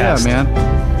whole cast. Hell yeah,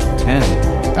 man.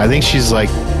 10. I think she's like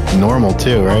normal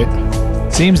too, right?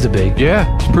 Seems to be.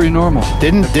 Yeah, it's pretty normal.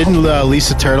 Didn't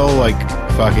Lisa Turtle like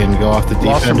fucking go off the deep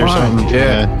Lost end her or mind. something?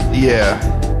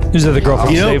 Yeah. Who's the other girl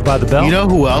from Saved by the Bell? You know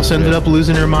who else ended up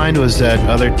losing her mind was that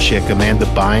other chick, Amanda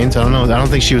Bynes. I don't know. I don't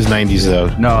think she was 90s though.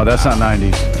 No, that's not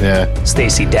 90s. Yeah.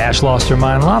 Stacey Dash lost her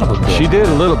mind. A lot of them did. She did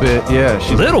a little bit. Yeah,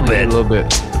 she Little bit? A little bit.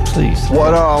 Please.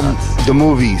 What the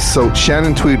movies? So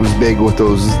Shannon Tweed was big with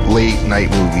those late night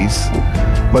movies,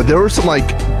 but there were some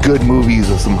like good movies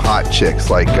with some hot chicks,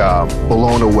 like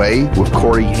Blown Away with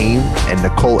Corey Haim and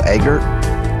Nicole Eggert.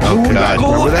 Oh God!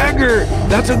 Nicole Eggert.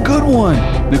 That's a good one.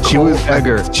 Nicole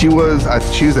Eggert. She was a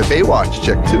Baywatch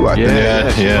chick too. I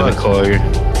think. Yeah, Nicole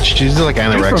Eggert. She's like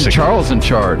anorexic. She's from Charles in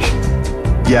Charge.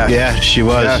 Yeah, she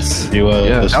was. Yes. She was.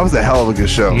 Yes. That was a hell of a good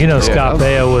show. You know, Scott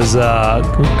Baio was,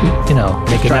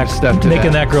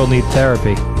 making that girl need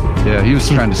therapy. Yeah, he was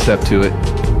trying to step to it.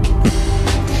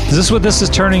 Is this what this is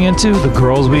turning into? The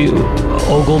girls we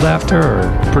ogled after?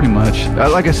 Or? Pretty much.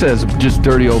 Like I said, it's just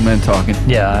dirty old men talking.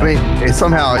 Yeah. I mean,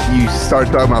 somehow you start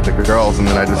talking about the girls, and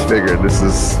then I just figured this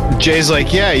is... Jay's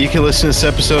like, yeah, you can listen to this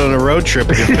episode on a road trip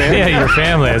with your family. Yeah, your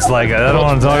family. It's like, I don't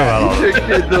want to talk about all Your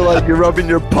kids are like, you're rubbing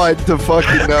your pipe to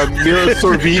fucking Mira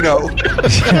Sorvino.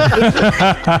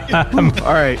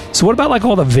 All right. So what about like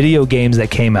all the video games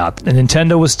that came out? The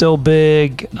Nintendo was still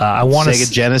big. I want to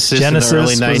Sega Genesis in the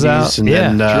early 90s, and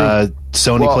then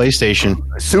Sony PlayStation.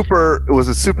 It was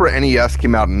a Super NES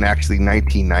came out in actually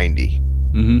 1990.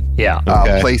 Mm-hmm. Yeah.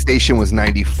 PlayStation was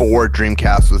 94.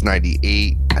 Dreamcast was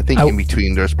 98. I think in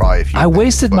between there's probably a few. I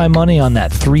wasted my money on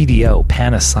that 3DO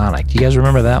Panasonic. Do you guys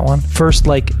remember that one? First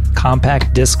like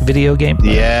compact disc video game?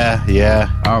 Yeah.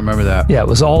 I remember that. Yeah, it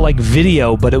was all like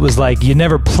video, but it was like you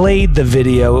never played the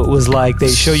video. It was like they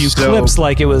show you clips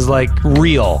like it was like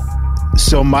real.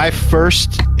 So my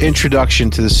first introduction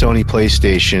to the Sony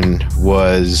PlayStation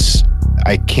was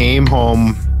I came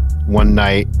home one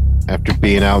night after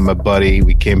being out with my buddy.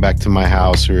 We came back to my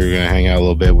house. We were going to hang out a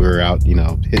little bit. We were out,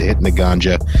 hitting the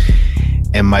ganja.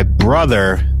 And my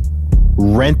brother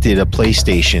rented a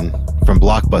PlayStation from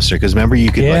Blockbuster, because remember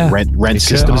you could rent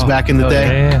systems back in the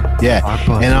day. Yeah.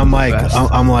 And I'm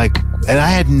like, and I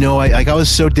had I was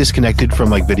so disconnected from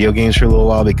like video games for a little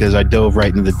while because I dove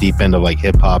right into the deep end of like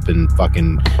hip hop and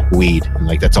fucking weed, and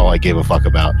like that's all I gave a fuck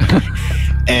about.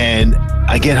 And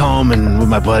I get home and with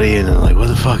my buddy, and I'm like, what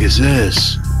the fuck is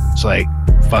this? It's like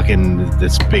fucking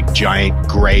this big giant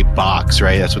gray box,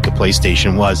 right? That's what the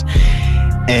PlayStation was.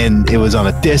 And it was on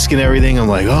a disc and everything. I'm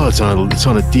like, oh, it's on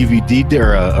a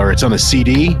DVD or it's on a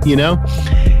CD,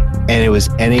 And it was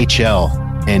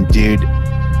NHL. And dude,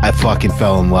 I fucking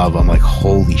fell in love. I'm like,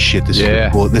 holy shit, this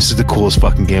is cool. This is the coolest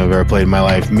fucking game I've ever played in my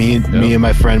life. Me and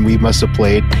my friend, we must have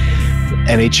played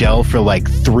NHL for like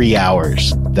 3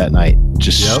 hours that night,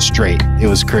 just straight. It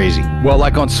was crazy. Well,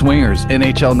 like on Swingers,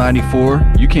 NHL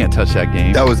 94, you can't touch that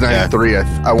game. That was 93.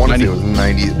 I want to say it was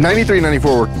 90. 93,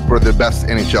 94 were the best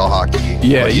NHL hockey games.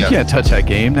 Yeah, you can't touch that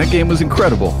game. That game was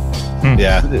incredible.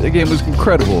 Yeah. The game was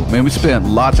incredible. Man, we spent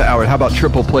lots of hours. How about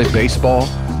triple play baseball?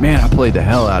 Man, I played the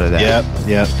hell out of that.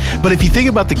 Yeah. But if you think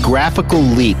about the graphical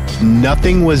leap,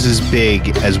 nothing was as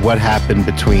big as what happened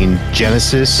between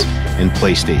Genesis and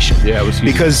PlayStation. Yeah, it was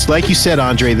huge. Because, like you said,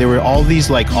 Andre, there were all these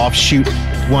like offshoot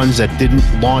ones that didn't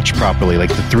launch properly, like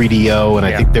the 3DO, and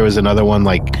I think there was another one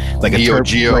like Neo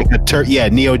Geo.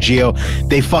 Neo Geo.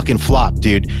 They fucking flopped,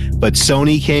 dude. But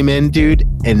Sony came in, dude,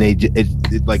 and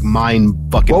it like mind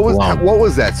fucking blown. What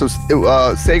was that? So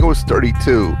Sega was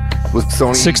 32. Was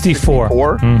Sony 64?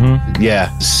 Mm-hmm. Yeah,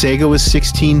 Sega was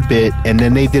 16-bit, and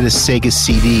then they did a Sega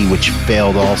CD, which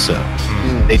failed also.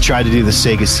 They tried to do the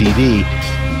Sega CD,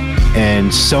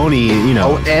 and Sony,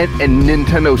 and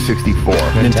Nintendo 64.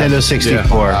 Nintendo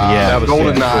 64, yeah.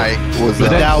 GoldenEye was. But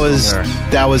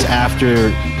that was after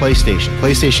PlayStation.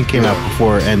 PlayStation came out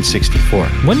before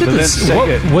N64. When did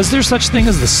was there such thing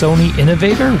as the Sony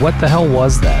Innovator? What the hell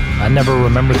was that? I never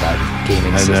remember that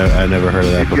gaming system. I never heard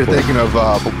of that before. You're thinking of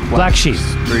Black Sheep.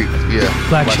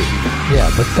 Black Sheep. Yeah,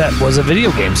 but that was a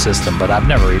video game system, but I've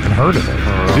never even heard of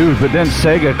it. Dude, but then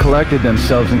Sega collected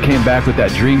themselves and came back with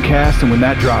that Dreamcast, and when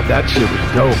that dropped, that shit was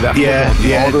dope. That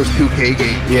all those 2K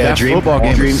games. Yeah, that football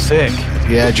game was sick.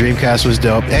 Yeah, Dreamcast was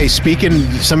dope. Hey,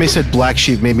 somebody said Black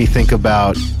Sheep made me think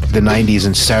about the 90s,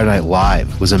 and Saturday Night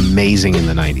Live was amazing in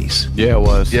the 90s. Yeah, it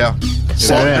was. Yeah.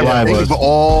 Saturday Night Live think was. of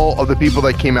all of the people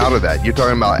that came out of that. You're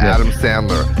talking about Adam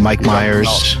Sandler, Mike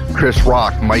Myers, Chris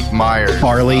Rock, Mike Myers,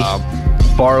 Farley.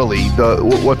 Farley.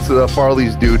 What's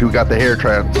Farley's dude who got the hair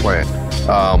transplant?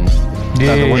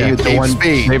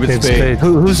 David Spade.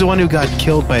 Who's the one who got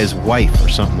killed by his wife or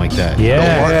something like that?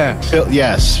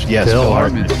 Yes. Bill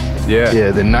Hartman.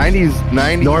 Yeah, the 90s.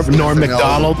 Norm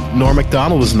Macdonald. Norm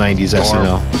Macdonald was 90s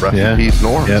SNL. Rest in peace,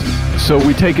 Norm. Yep. So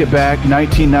we take it back,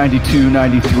 1992,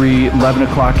 93, 11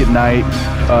 o'clock at night.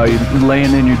 You're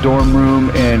laying in your dorm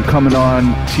room, and coming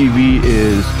on TV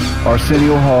is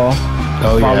Arsenio Hall,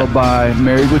 followed by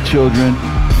Married with Children,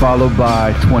 followed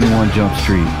by 21 Jump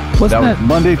Street. That was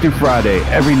Monday through Friday,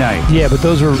 every night. Yeah, but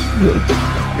those were...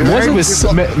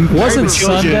 Wasn't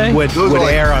Sunday? Would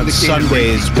air on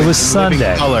Sundays. It was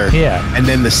Sunday. Color. Yeah. And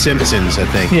then The Simpsons, I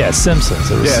think. Yeah, Simpsons.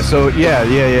 It was,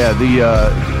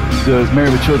 The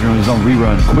Married with Children was on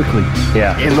rerun quickly.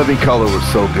 Yeah. In Living Color was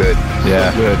so good.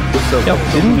 Yeah. So good. So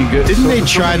good. Didn't they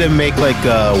try to make like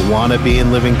a wannabe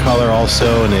in Living Color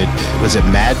also? And was it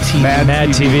Mad TV? Mad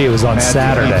TV. It was on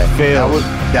Saturday.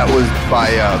 That was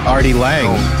by Artie Lang.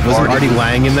 Wasn't Artie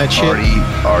Lang in that shit?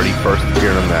 Artie first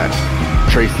appeared in that.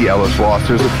 Tracy Ellis Ross.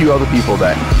 There's a few other people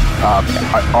that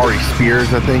Ari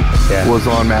Spears, I think, was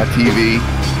on Mad TV.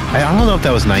 I don't know if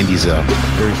that was 90s though.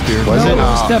 Harry Spears. Was it?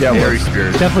 Harry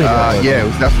Spears. Definitely. It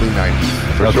was definitely 90s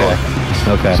for sure.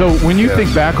 Okay. So when you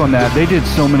think back on that, they did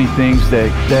so many things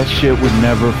that shit would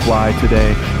never fly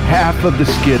today. Half of the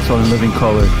skits on Living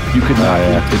Color you could not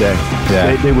do today.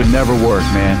 Yeah. They would never work,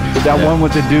 man. That one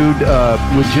with the dude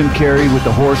with Jim Carrey with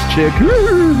the horse chick,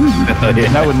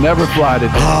 that would never fly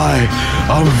today. Hi,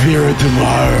 I'm Vera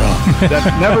tomorrow. That's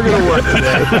never gonna work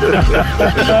today.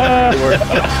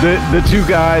 the two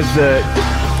guys that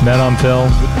Men on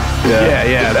Film.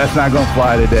 Yeah, that's not gonna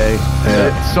fly today.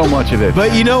 So much of it.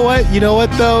 But you know what?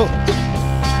 Though,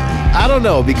 I don't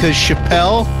know, because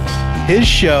Chappelle, his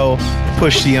show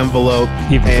pushed the envelope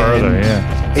even further.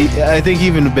 Yeah, I think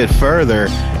even a bit further,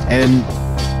 and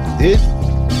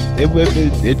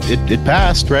it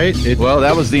passed, right? Well,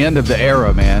 that was the end of the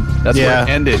era, man. That's where it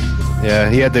ended.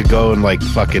 Yeah, he had to go and like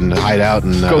fucking hide out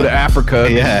and go to Africa.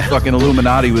 Yeah, fucking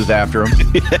Illuminati was after him.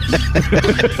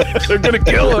 They're gonna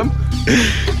kill him.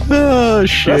 Oh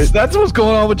shit! That's what's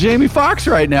going on with Jamie Foxx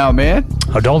right now, man.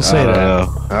 Oh, don't say that.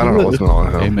 I don't know what's going on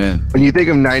with him. Amen. When you think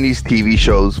of 90s TV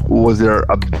shows, was there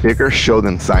a bigger show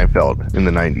than Seinfeld in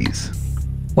the 90s?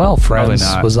 Well, Friends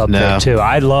was up there too.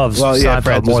 I love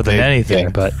Seinfeld more than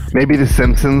anything, but maybe The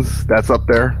Simpsons. That's up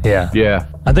there. Yeah.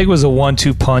 I think it was a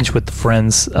 1-2 punch with the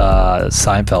Friends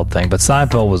Seinfeld thing, but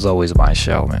Seinfeld was always my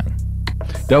show, man.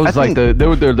 That was they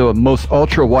were the most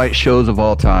ultra white shows of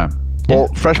all time. Well,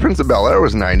 Fresh Prince of Bel-Air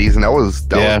was 90s, and that was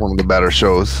one of the better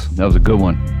shows. That was a good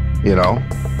one. You know.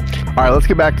 All right, let's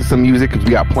get back to some music because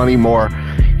we got plenty more.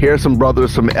 Here are some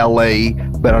brothers from L.A.,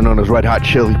 better known as Red Hot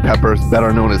Chili Peppers,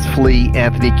 better known as Flea,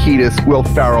 Anthony Kiedis, Will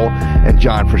Ferrell, and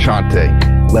John Frusciante.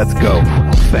 Let's go.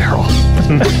 Will Ferrell.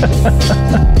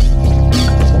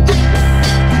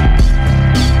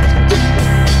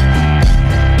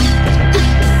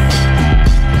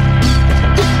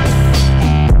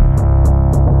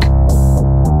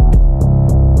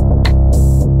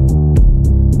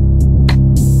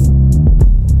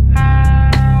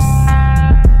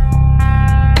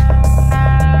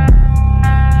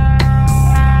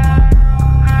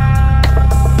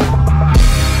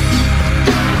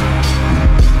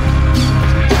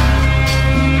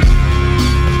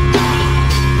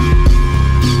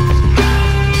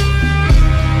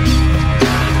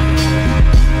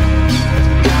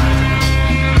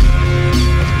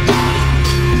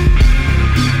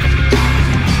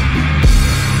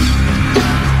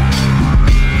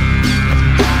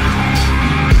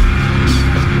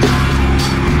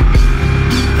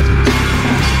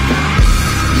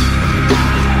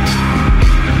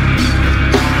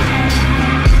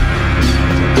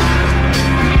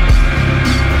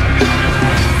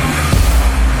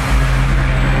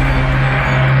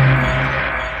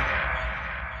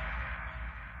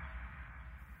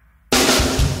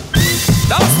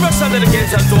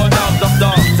 dedication to all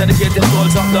dogs, dedicated to all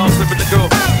top dogs, flipping the crew.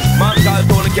 Man called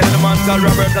Tony Kelly, man called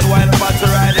Robert, and Wild about to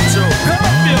ride it through.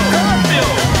 Curfew.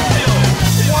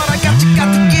 What I got to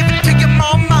give it to your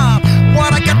mama.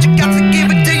 What I got to give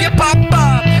it to your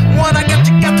papa. What I got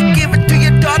to give it to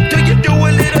your daughter. You do a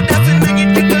little dancing and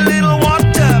you drink a little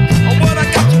water. What I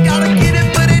got to get it,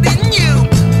 put it in you.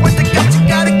 What I got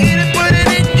to get it, put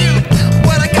it in you.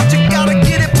 What I got to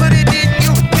get it, put it in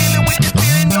you. Feeling with your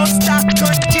feeling, don't stop,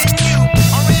 continue.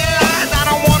 I realize I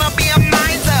don't wanna be a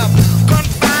miser.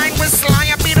 Confined with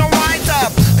sly, I be the wise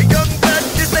up. A young blood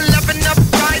is 11 up,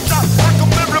 rise up. How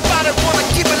come everybody wanna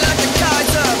keep it like a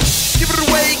Kaiser? Give it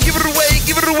away, give it away,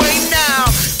 give it away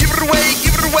now.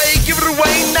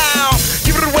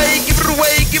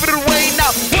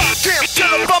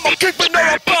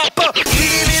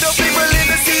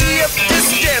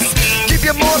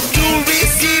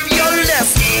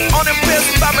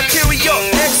 your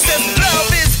excess love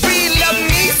is free. Love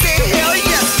me, say hell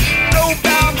yes. No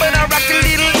bound, but I rock a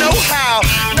little know-how.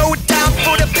 No time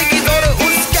for the biggies or the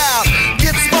ooh-scow.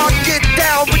 Get smart, get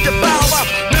down with the power.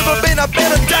 Never been a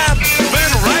better time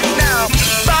than right now.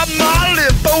 Bob Marley,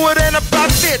 forward and a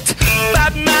profit.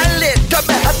 Bob Marley, come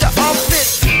back at the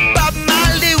office. Bob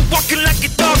Marley, walking like a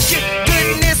dog shit.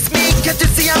 Goodness me, can't you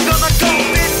see I'm gonna go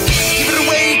fit? Give it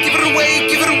away, give it away,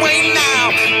 give it away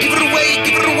now. Give it away,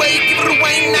 give it away, give it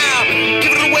away now.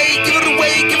 Give it away, give it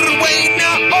away, give it away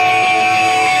now. Oh,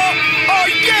 oh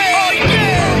yeah, oh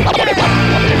yeah, oh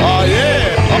yeah, oh yeah.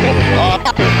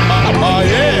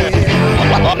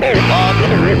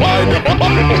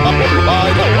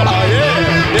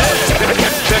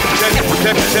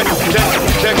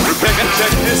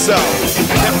 Check this out.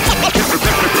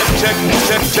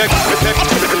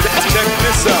 Check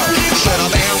this out. Should I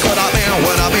been, could I been,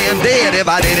 would I been dead if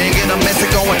I didn't get a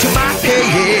message going to my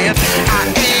head? I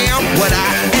am what I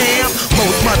am.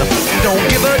 Most motherfuckers don't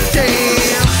give a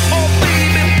damn. Oh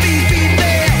baby, please be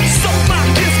there. So my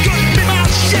kiss could be my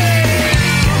share.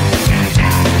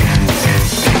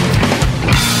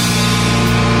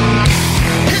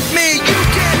 Hit me, you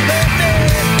can hurt me.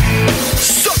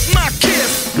 Suck my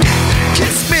kiss.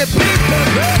 Kiss me, baby,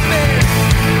 hurt me.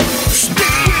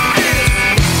 Stick with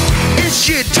this. Is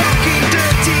shit talking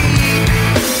dirty?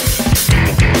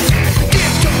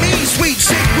 Give to me sweet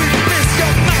sacred bliss.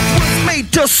 Your mouth was made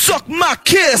to suck my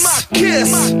kiss. My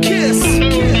kiss, kiss,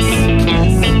 kiss.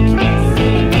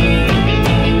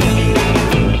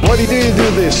 Why do you do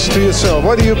this to yourself?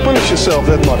 Why do you punish yourself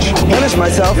that much? Punish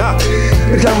myself? Yeah.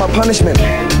 You're talking about punishment.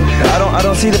 I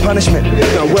don't see the punishment.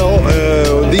 Yeah, well,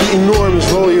 the enormous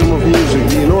volume of music,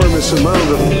 the enormous amount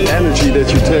of energy that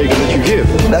you take and that you give.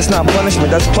 That's not punishment,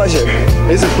 that's pleasure.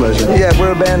 Is it pleasure? Yeah,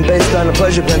 we're a band based on the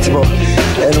pleasure principle.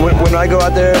 And when I go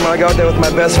out there with my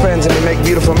best friends and we make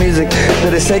beautiful music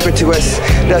that is sacred to us,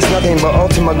 that's nothing but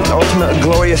ultimate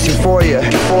glorious euphoria.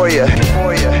 Euphoria.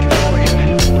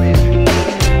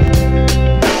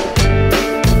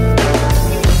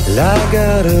 I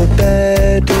got a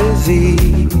bad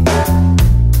disease.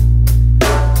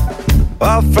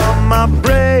 Far from my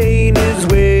brain is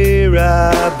where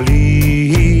I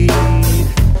bleed.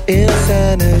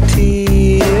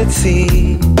 Insanity, it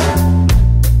seems,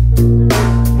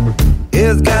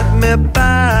 it's got me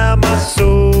by my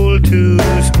soul to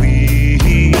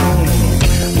squeeze.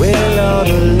 With all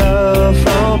the love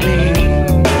from me,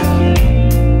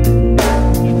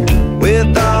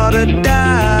 with all the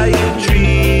dying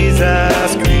trees I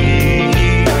scream,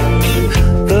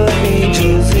 the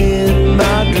angels in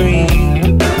my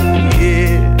dream,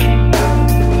 yeah.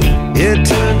 It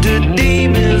turned to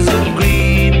demons of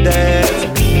greed, that's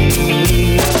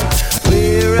me.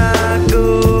 Where I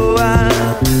go, I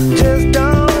just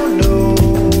don't know.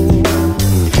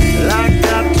 I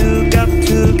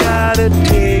gotta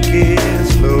take it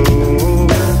slow.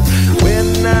 When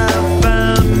I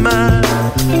find my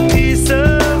peace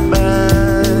of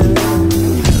mind,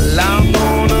 I'm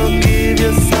gonna give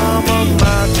you some of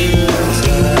my good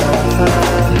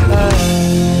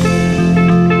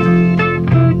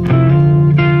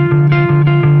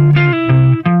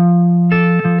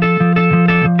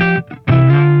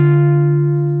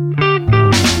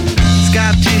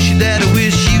Scar tissue that I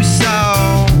wish you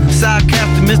saw.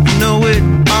 Sarcastic Mr.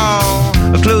 Know-It-All.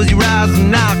 I'll close your eyes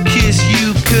and I'll kiss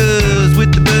you, 'cause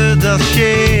with the birds I'll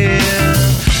share.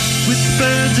 With the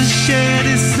birds I'll share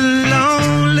this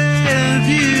lonely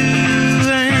view.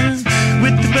 And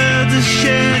with the birds I'll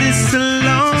share this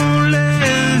lonely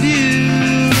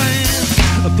view.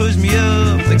 And push me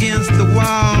up against the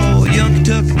wall. Young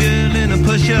tough girl in a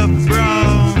push-up bra.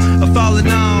 I'm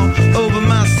falling all over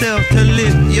myself to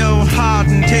lift your heart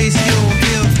and taste your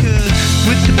milk. 'Cause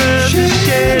with the birds I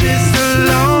share this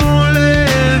lonely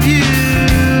view.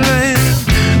 And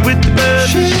with the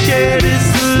birds I share this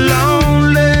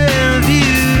lonely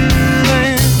view.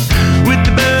 And with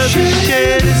the birds I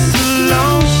share this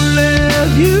lonely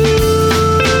view.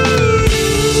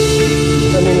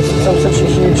 I mean, since I'm such a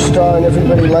huge star and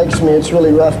everybody likes me, it's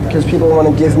really rough because people want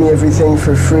to give me everything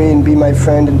for free and be my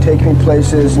friend and take me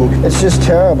places, and it's just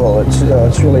terrible.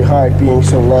 It's really hard being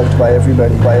so loved by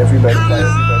everybody, by everybody, by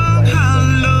everybody.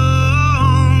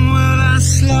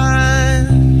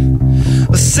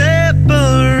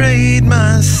 Separate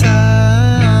my side.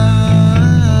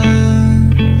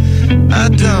 I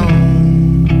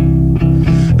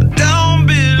don't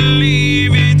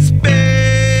believe it's bad.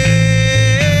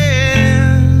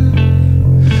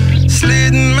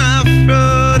 Slitting my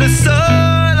throat, that's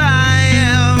all I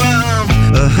am.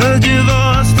 I heard your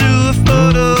voice through a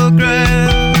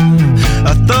photograph.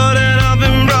 I thought that I've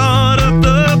been brought up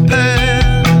the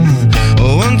past.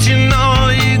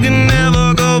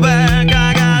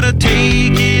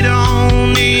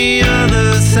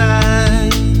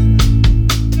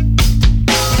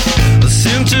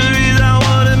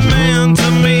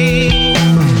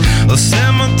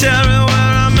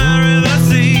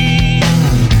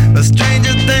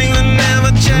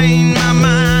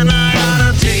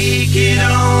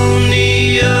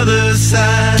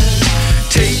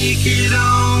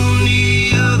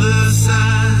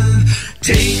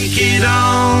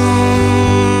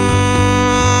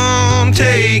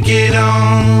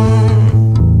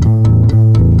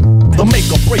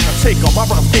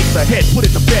 rhymes ache the head, put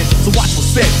it to bed, so watch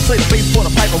what's said. Play the bass for the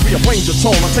pipe and rearrange your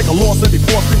tone. I take a loss every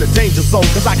force in the danger zone,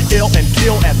 cause I can ill and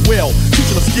kill at will.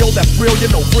 Teaching a skill that's real, you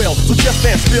know real. So just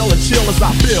stand still and chill as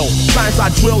I feel. Science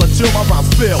I drill until my rhymes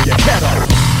fill your head up.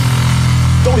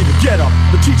 Don't even get up,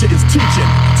 the teacher is teaching,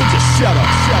 so just shut up,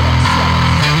 shut up, shut up.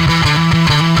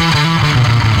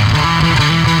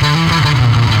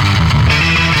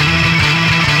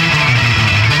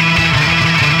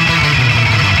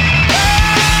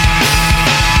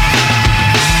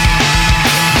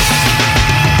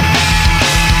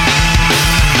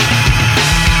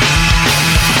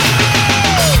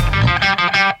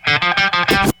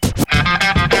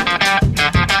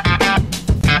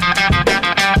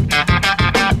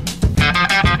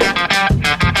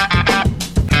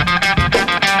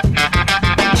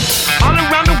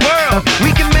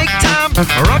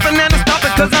 Rubbing and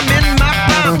stopping cause I'm in my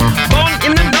prime. Born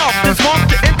in the north, just want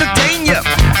to entertain ya,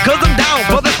 cause I'm down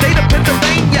for the state of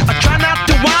Pennsylvania. I try not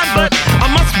to whine, but I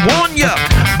must warn ya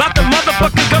about the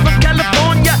motherfucking girl from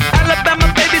California.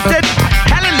 Alabama baby said,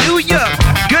 hallelujah.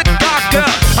 Good doctor,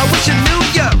 I wish I knew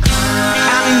ya.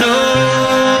 I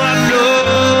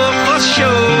know for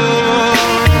sure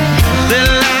that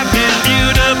life is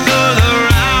beautiful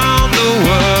around the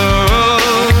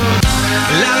world.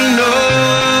 I know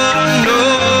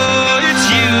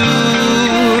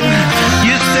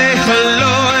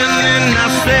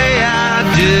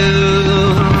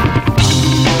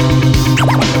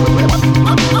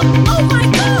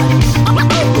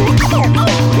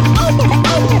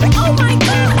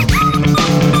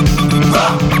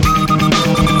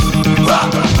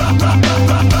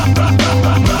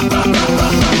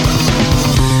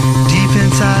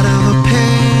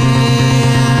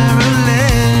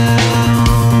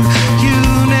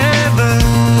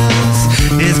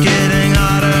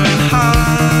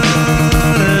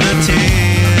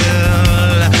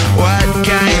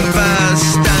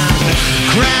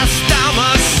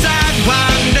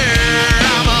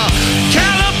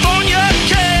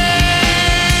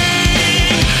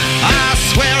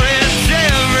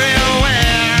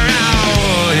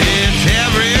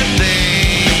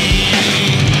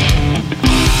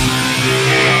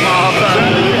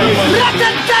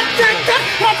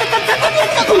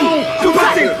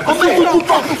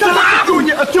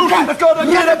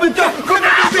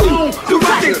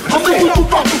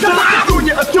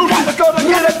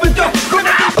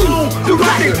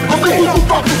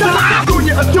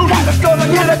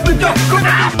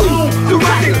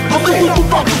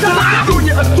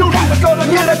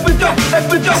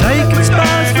taking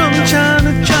spies from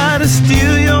China, try to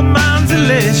steal your mind's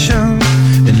elation.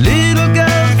 And little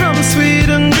girls from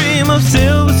Sweden dream of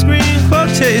silver screen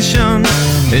quotation.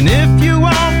 And if you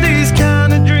want these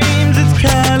kind of dreams, it's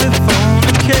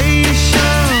Californication.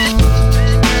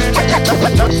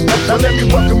 Now let me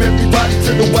welcome everybody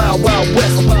to the Wild Wild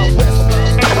West.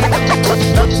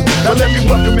 Now let me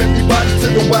welcome everybody to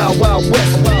the Wild Wild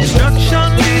West.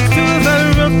 Destruction leads to a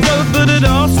very rough road, but it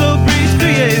also breeds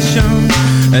creation.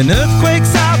 An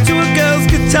earthquake's out to a girl's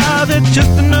guitar, that's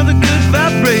just another good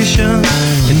vibration.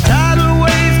 And tidal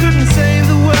waves couldn't save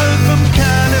the world from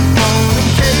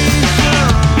Californication.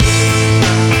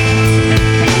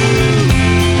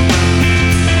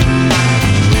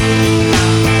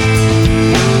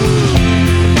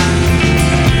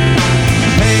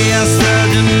 Hey, I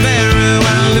Sergeant Mary,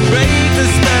 while to break the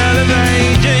spell of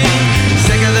aging.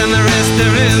 Sicker than the rest,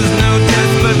 there is no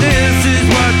test, but this is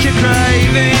what you're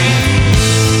craving.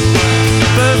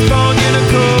 Firstborn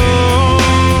unicorn,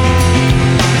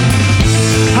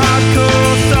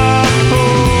 hardcore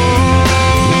softcore.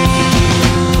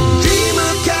 Dream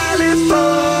of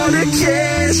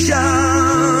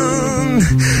Californication.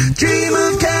 Dream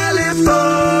of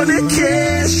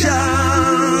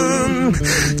Californication.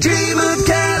 Dream of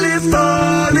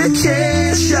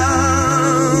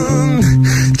Californication.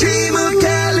 Dream of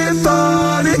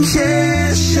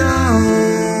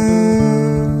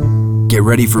Californication. Get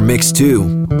ready for Mix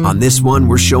 2. On this one,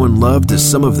 we're showing love to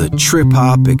some of the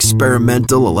trip-hop,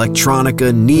 experimental,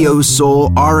 electronica,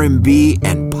 neo-soul, R&B,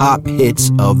 and pop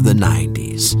hits of the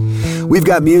 90s. We've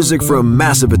got music from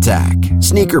Massive Attack,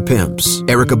 Sneaker Pimps,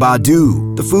 Erykah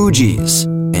Badu, The Fugees,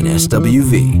 and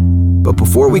SWV. But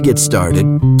before we get started,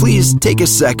 please take a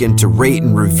second to rate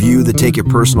and review the Take It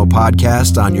Personal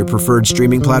podcast on your preferred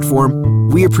streaming platform.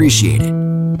 We appreciate it.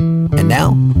 And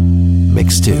now,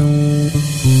 Mix 2.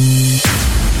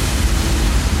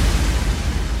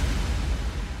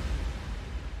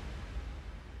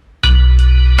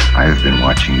 I have been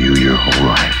watching you your whole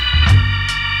life.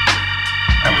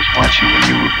 I was watching when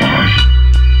you were born.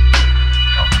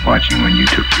 I was watching when you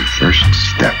took your first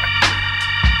step.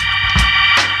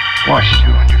 Watched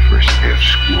you on your first day of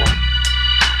school.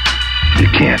 You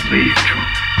can't leave, Truman.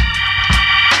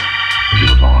 You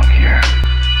belong here.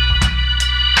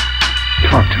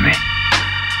 Talk to me.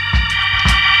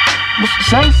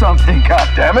 Say something,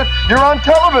 goddammit. You're on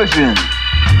television.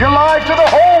 You're live to the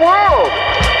whole world.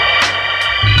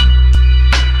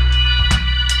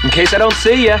 In case I don't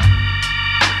see ya.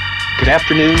 Good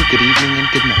afternoon, good evening, and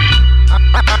good night.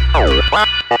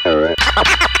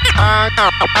 I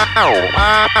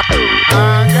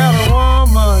got a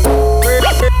woman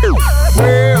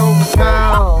way over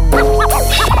town.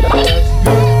 That's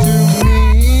good to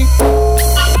me.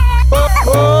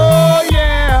 Oh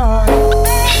yeah.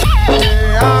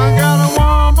 Yeah, I got a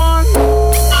woman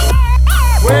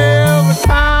way over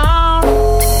town.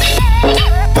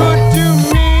 Good to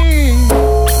me.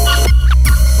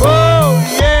 Oh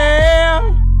yeah.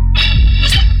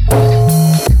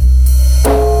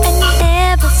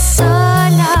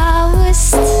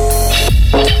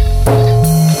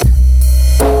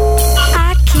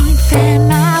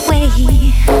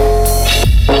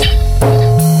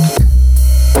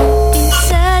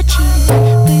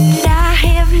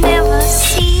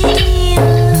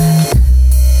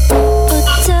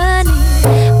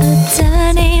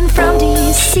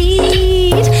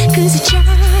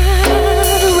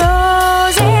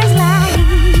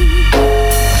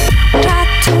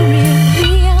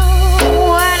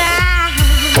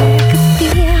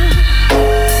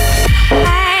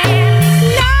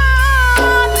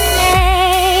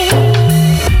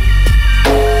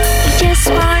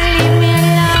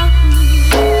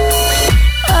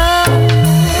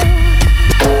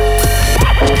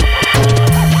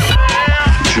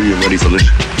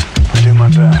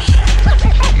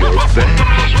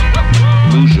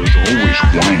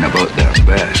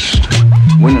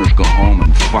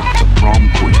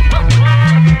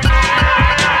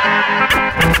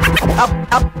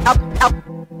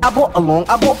 I brought along.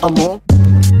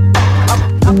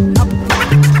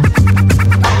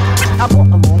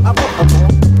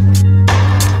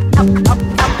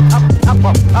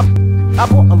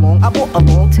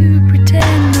 To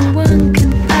pretend no one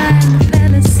can find the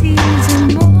fallacies in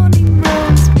morning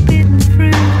rose, forbidden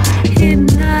fruit,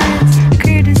 hidden eyes,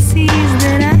 courtesies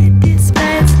that I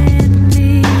despise and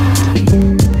me.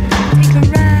 Take a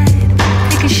ride,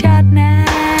 take a shot now.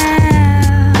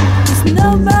 'Cause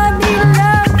nobody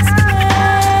loves me.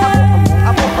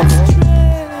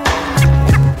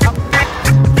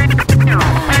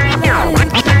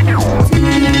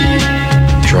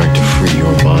 Trying to free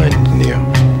your mind, Neo.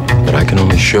 But I can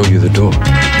only show you the door.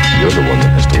 You're the one that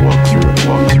has to walk through it,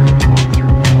 walk through it, walk through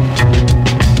it.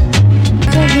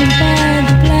 Covered by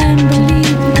the blind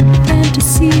belief in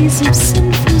fantasies of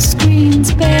sinful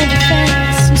screens, bear the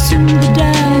facts, assume the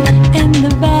die, and the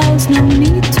vows, no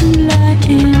need to lie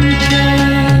and try.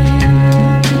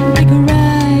 Take a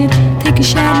ride, take a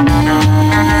shot now.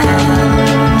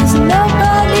 'Cause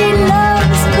nobody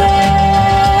loves me.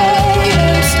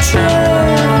 It's true.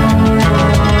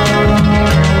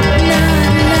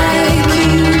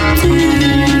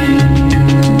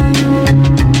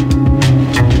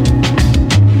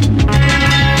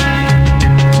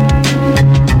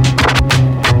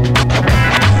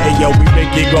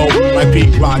 Go like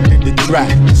Pete Rock in the track.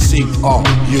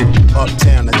 C-R-U,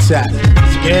 uptown attack.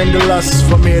 Scandalous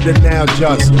from here to now,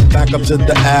 just back up to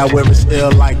the aisle where it's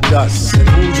ill like dust. And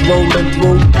who's rolling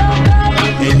through?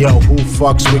 And yo, who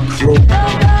fucks with crew?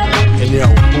 And yo,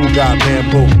 who got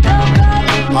bamboo?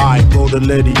 Alright, go to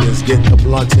Lydia's, get the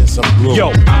blunt and some brew.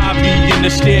 Yo, I be in the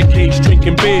staircase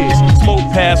drinking beers.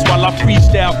 Smoke pass while I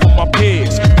freestyle for my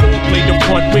peers. Don't play the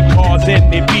front with cars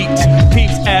and their beats.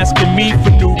 Peeps asking me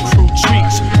for new crew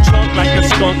treats. Drunk like a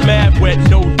skunk, mad wet,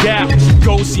 no doubt.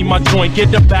 Go see my joint,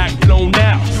 get the back blown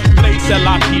out. Place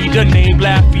LIP, the name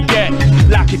Lafayette.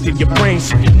 Lock it in your brain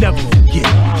so you never forget.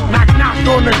 Knock, knock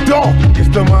on the door. It's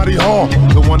the Mighty Hall,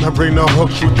 the one that bring the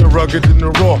hooks with the rugged and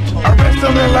the raw. Arrest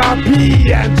on LIP,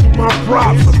 add to my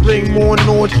props. I bring more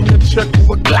noise than a check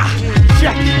with a Glock.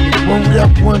 Check it, when we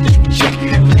up once you check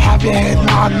it. Have your head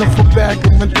hard enough for bag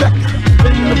of my deck.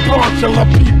 In the Bronx,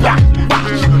 LIP back,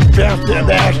 box. Bounce that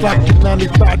ass like a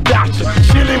 95 Dodger.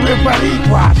 Chillin' with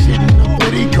Barigua, sitting in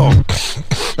Perico.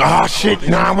 Ah shit,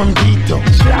 now I'm Vito.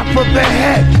 Chop up the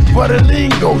head, for the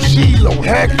lingo. Shilo,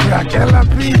 head crack,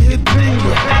 LIP hit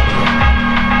bingo.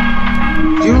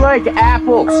 Do you like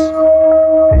apples?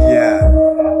 Yeah.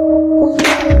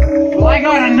 Well, I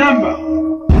got a number.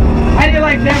 How do you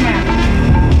like them apples?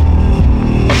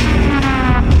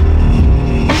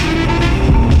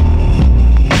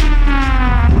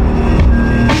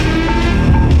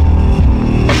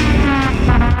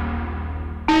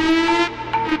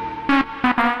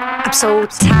 I'm so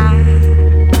tired.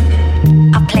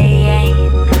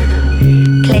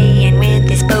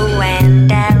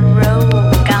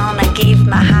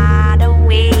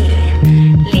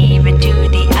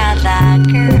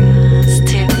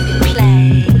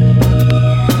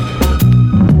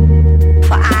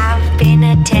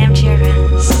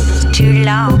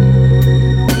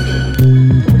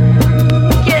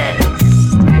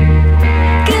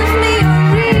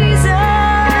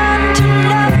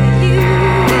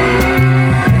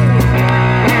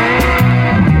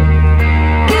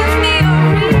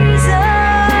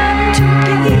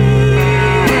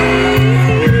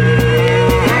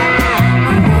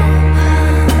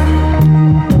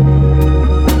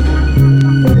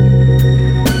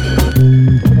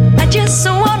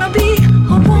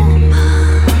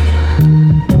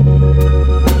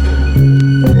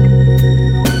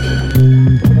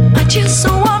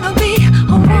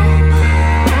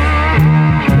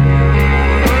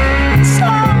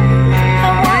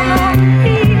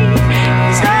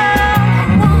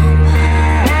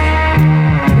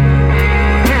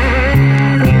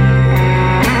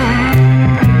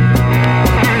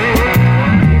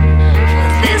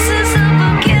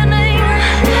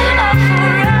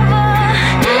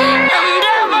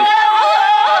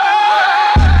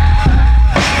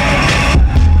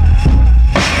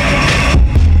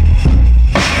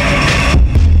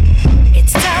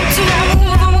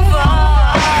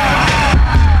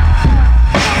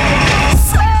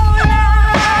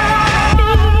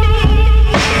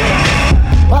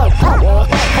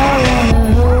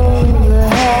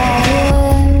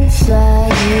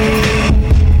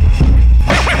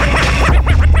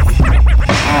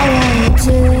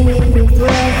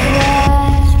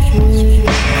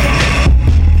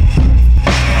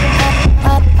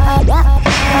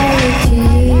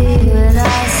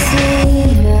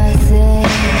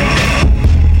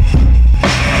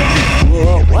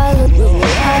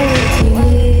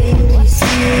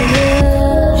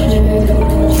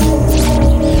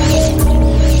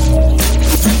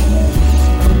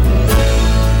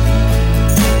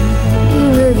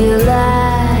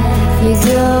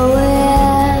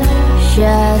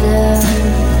 together.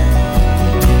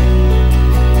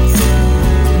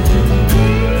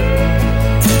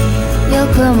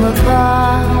 You'll come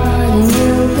apart and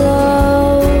you'll go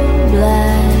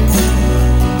black.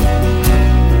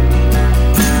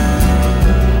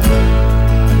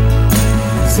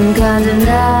 Some kind of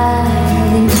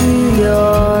night into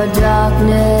your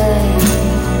darkness.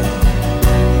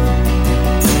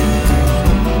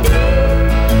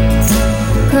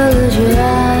 Close your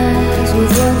eyes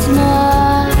with what's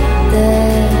not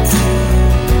there.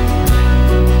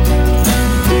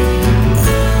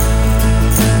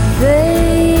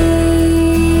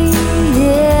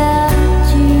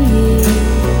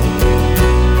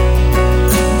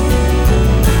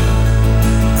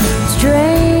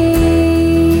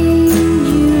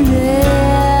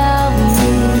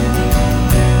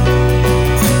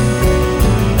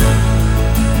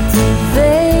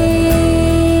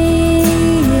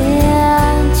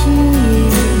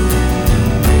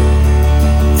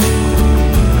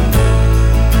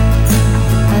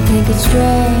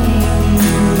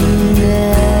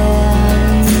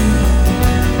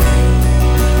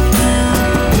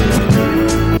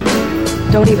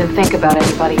 Don't even think about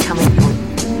anybody coming for you.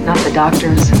 Not the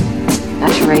doctors,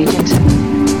 not your agent,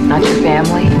 not your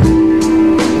family.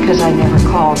 Because I never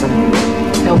call them.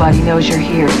 Nobody knows you're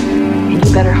here. And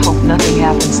you better hope nothing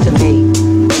happens to me.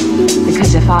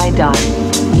 Because if I die,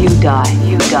 you die,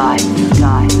 you die, you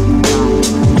die, you die.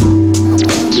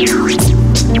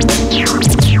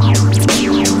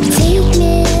 Take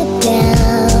me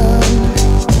down,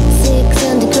 6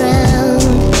 underground,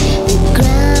 the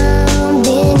ground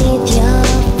beneath your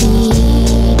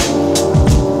feet.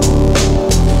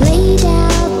 Laid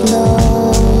out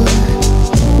low,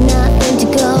 nothing to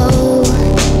go,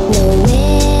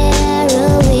 nowhere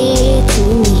away to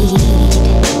meet.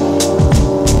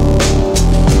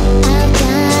 I've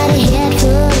got a head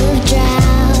full of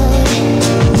drought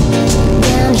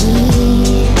down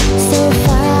here, so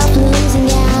far off losing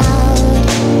out.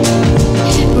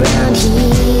 Round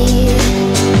here,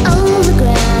 on the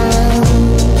ground,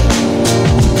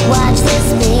 watch this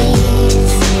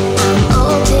space. I'm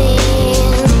open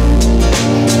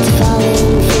to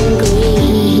falling from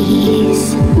grace.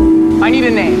 I need a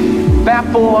name. Bat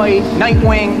Boy,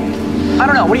 Nightwing. I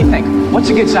don't know. What do you think? What's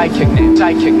a good sidekick name?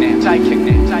 Sidekick name. Sidekick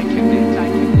name. Sidekick name.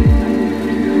 Sidekick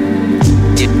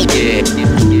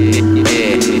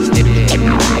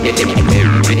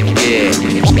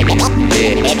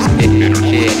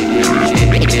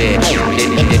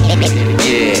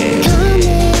Calm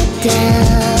it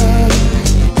down,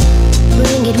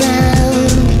 bring it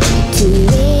round to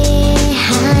way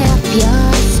high up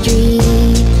your street.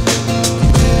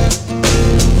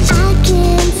 I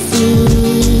can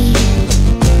see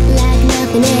like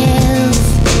nothing else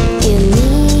in me.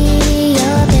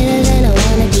 You're better than I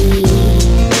wanna be.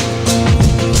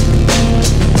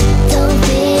 Don't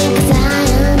think 'cause I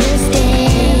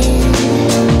understand.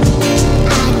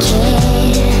 I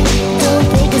care. Don't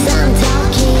think 'cause I'm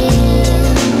talking.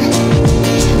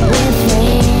 We're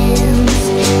friends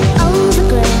on the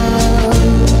ground.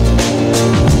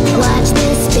 Watch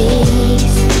this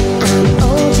space. I'm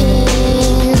open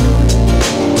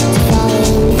to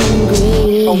falling from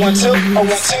grace.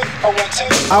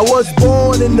 I was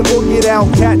born in the boogie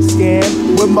down cat scan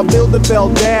when my building fell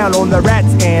down on the rat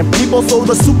scan. People so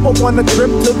the super want a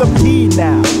trip to the P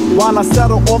now. While I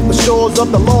settle off the shores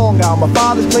of the Long Island, my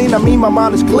father's clean, I mean my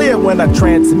mind is clear when I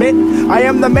transmit. I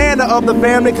am the man of the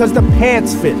family cause the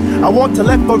pants fit. I want to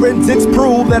let forensics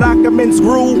prove that I can mince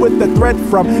groove with the threat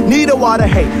from Needlewater.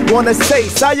 Hey, wanna say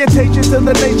salutations to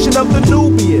the nation of the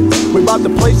Nubians. We about to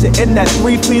place it in that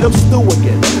 3 feet of stew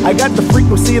again. I got the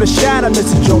frequency to shatter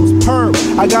Mrs. Jones' perm.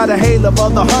 I got a hail of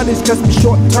other honeys, cause me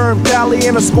short-term tally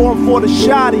and a scorn for the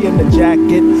shotty in the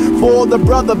jacket. For the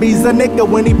brother be's a nigga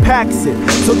when he packs it.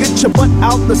 So get your butt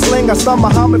out the sling. I saw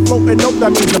Muhammad floating, nope,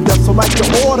 that means I'm deaf. So like your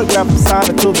autograph, I'm signed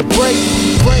until the break.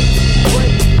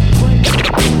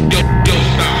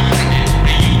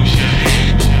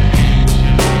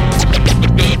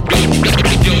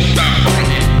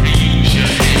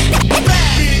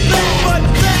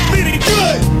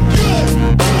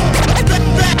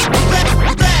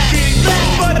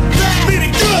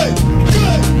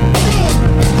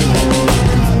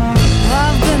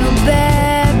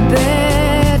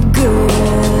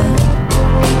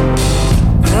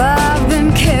 I've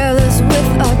been careless with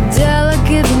a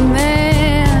delicate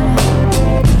man.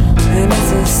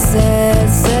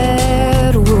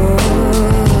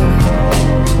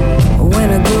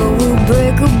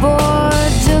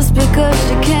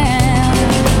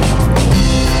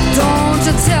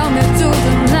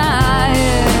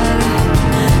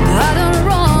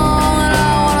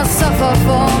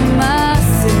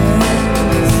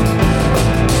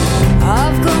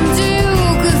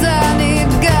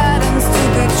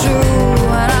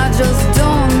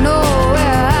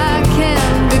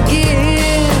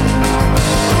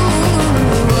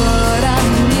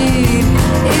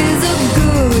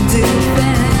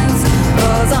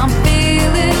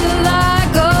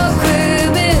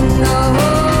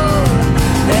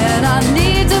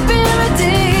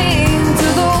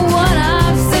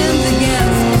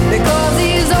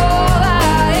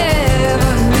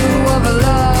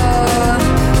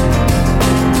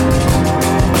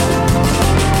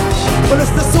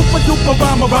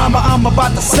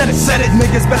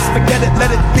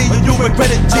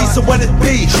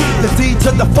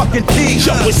 the fucking T.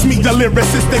 Yo, it's me, the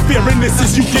lyricist, they fearing this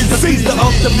as you can see. The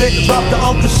ultimate, drop the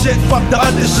other shit, fuck the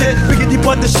other shit. Biggity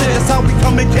but the shit, that's how we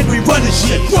come and kid, we run this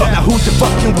shit. Now who's you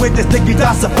fucking with this nigga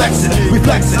that's affected? We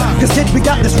flexing, cause kid, we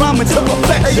got this rhyming to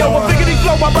perfection. Hey yo, a biggity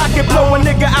flow, I rock it, blow a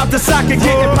nigga out the socket,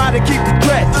 getting by to keep the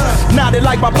threat. Now they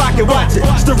like my pocket, watch it.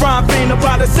 It's the rhyme fiend,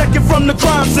 about a second from the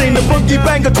crime scene. The boogie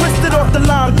banger twisted off the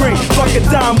lime green. Fucking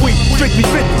dime week, strictly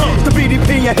 50. The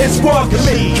BDP and his squad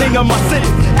commit. King of my city,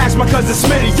 ask my cousin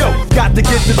Smitty, yo. Got to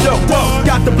get the dope,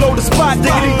 got to blow the spot.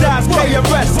 Diggity dies,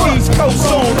 KRS, East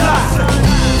Coast on live.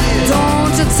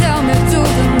 Don't you tell me to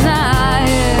deny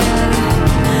it.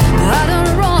 I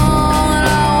done wrong and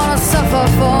I wanna suffer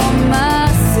for my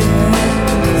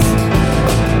sins.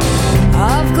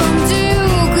 I've come to you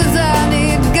cause I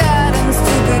need guidance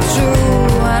to be true,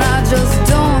 and I just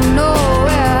don't know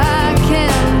where I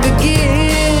can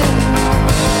begin.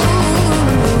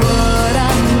 Ooh, what I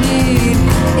need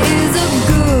is a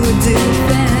good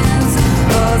defense,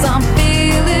 cause I'm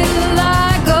feeling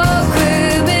like a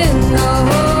criminal,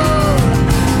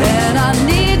 and I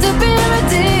need to be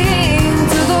redeemed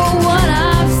to the one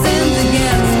I've sinned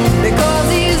against, because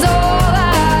he's all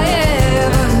I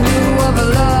ever knew of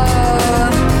love.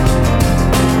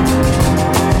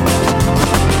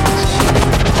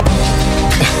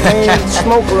 Man,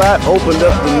 Smoke a Lot opened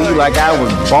up to me like I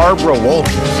was Barbara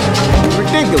Walters. It was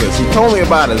ridiculous. He told me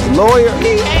about his lawyer.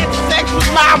 He had sex with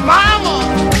my mama.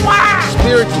 Why?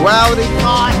 Spirituality.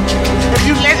 God, if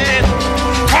you listen,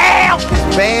 help! His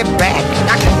bad back.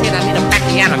 Doctor said I need a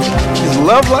bachianomy. His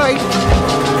love life.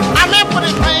 I'm in for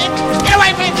this, man. Get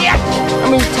away from me. I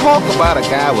mean, talk about a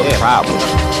guy with problems.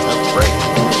 That's great.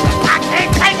 I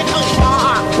can't take it too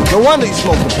far. No wonder he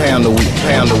smoked a pound a week,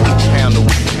 pound a week, pound a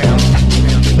week, pound a week.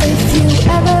 If you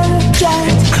ever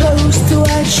get close to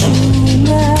a human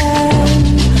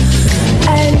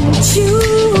and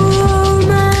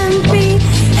human behavior,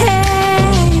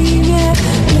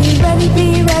 be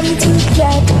ready to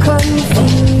get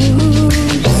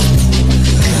confused.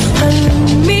 And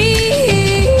me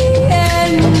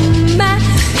and my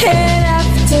head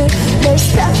after, there's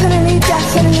definitely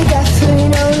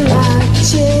no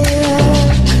logic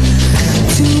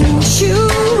to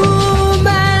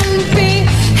human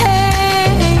behavior,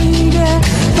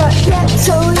 but yet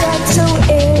so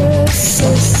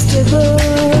irresistible.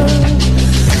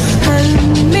 And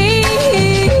me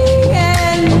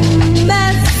and my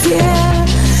fear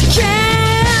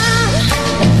can,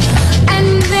 and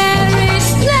there is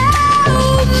no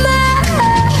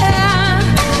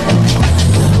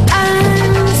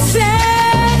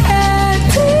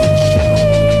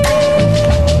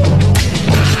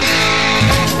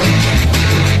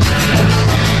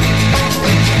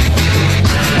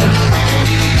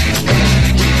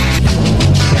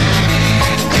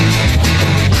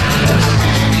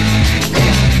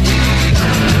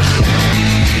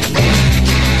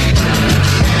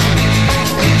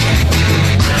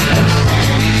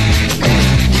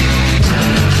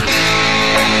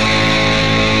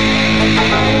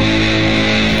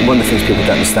One of the things people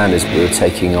don't understand is we were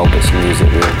taking old bits of music,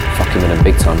 we were fucking with them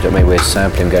big time. Do you know what I mean? We were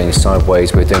sampling, going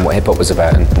sideways, we were doing what hip hop was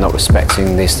about and not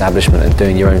respecting the establishment and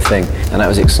doing your own thing. And that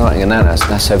was exciting, and now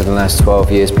that's over the last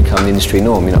 12 years become the industry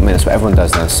norm, you know what I mean? That's what everyone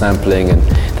does now, sampling and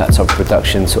that type of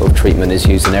production sort of treatment is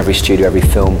used in every studio, every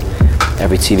film,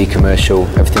 every TV commercial,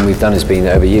 everything we've done has been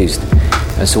overused.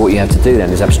 And so what you have to do then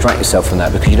is abstract yourself from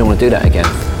that because you don't want to do that again.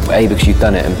 A, because you've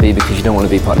done it, and B, because you don't want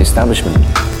to be part of the establishment.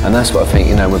 And that's what I think,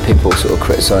 you know, when people sort of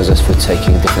criticise us for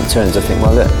taking different turns, I think,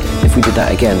 well, look, if we did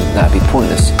that again, that'd be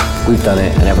pointless. We've done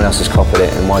it, and everyone else has copied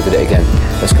it, and why did it again?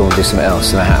 Let's go and do something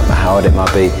else. No matter how hard it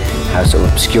might be, how sort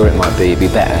of obscure it might be, it'd be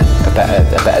better, a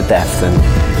better death than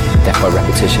death by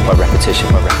repetition, by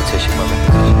repetition, by repetition, by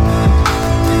repetition.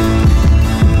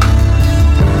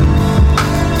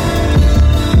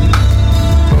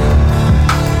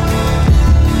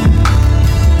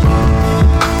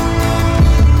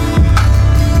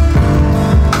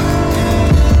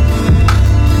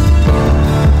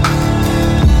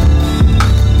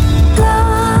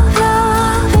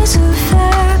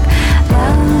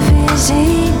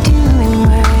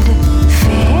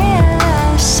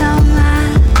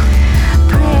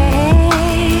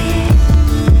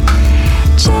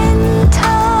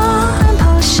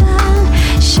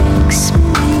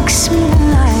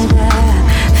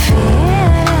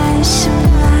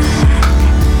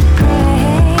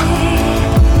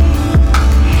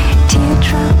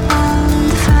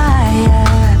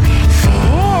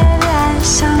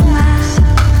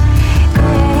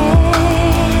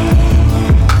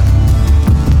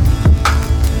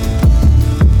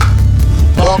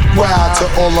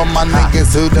 of my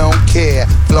niggas who don't care.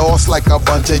 Floss like a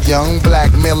bunch of young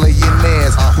black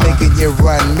millionaires. Making you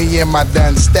run, me and my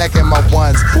done stacking my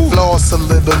ones. Floss a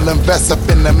little, invest up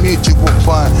in the mutual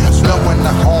fund. Blowing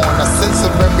the horn, a sense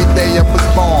of every day I was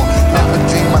born. Never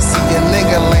dream I see a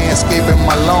nigga landscaping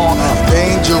my lawn.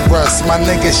 Dangerous, my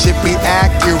nigga should be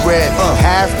accurate.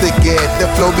 Have to get the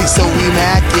flow be so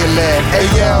immaculate. Hey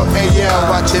yo,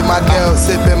 watching my dough,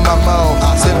 sipping my mo,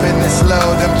 sipping it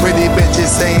slow. Them pretty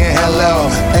bitches saying hello.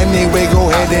 Anyway, go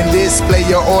ahead and display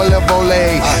your olive ole.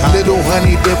 Little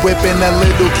honey dip whipping a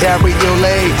little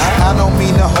cabriolet. I don't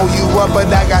mean to hold you up, but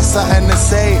I got something to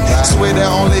say. Swear to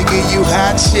only give you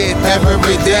hot shit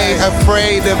every day.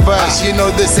 Afraid of us, you know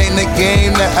this ain't a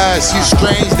game to us. You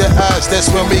strange to us, that's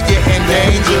when we getting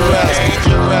dangerous.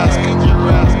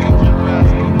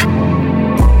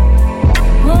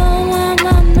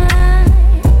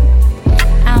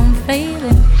 I'm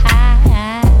feeling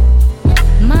high.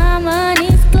 My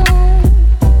money's gone.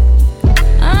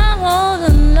 I'm all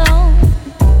alone.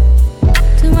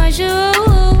 Too much to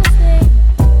say.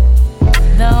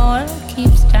 The world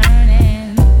keeps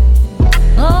turning.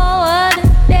 Oh, what a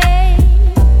day.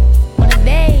 What a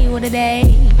day, what a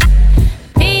day.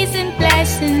 Peace and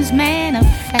blessings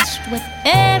manifest with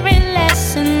every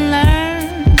lesson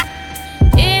learned.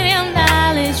 If your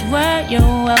knowledge were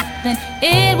your wealth, then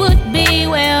it would be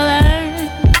well earned.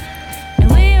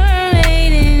 And we were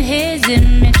made in His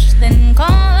image, then call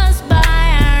us by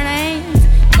our names.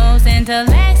 Most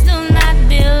intellects do not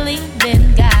believe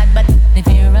in God, but they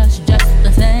fear us just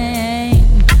the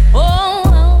same.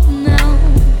 Oh, no,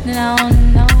 no,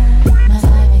 no. My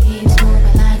life keeps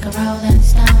moving like a rolling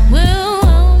stone.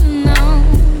 Oh, no,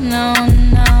 no,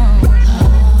 no.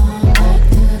 Oh, back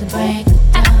to the break.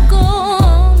 I go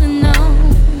on and on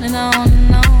and on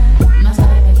and on. My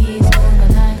life keeps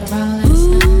moving like a rolling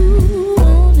stone.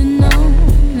 On and on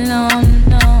and on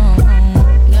and on.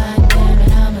 God damn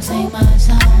it, I'ma sing my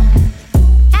song.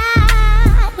 I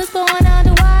was born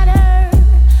underwater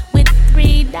with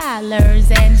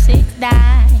 $3 and 6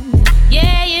 dimes.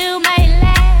 Yeah, you may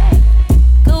laugh,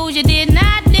 'cause you did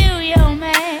not do your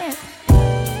math.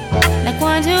 Like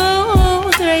 1,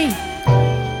 2, 3.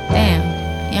 Damn,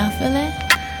 y'all feel it?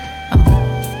 Oh.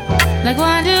 Like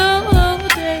 1, 2,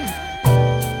 3.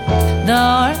 The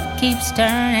earth keeps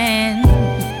turning.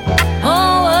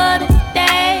 Oh, what a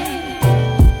day.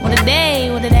 What a day,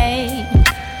 what a day.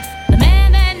 The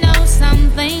man that knows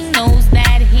something knows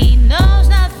that he knows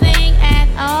nothing at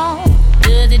all.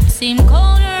 Does it seem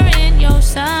colder in your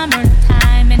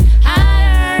summertime and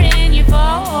hotter in your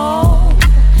fall?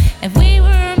 If we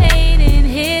were made in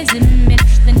His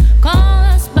image, then call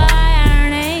us by our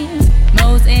names.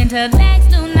 Most intellects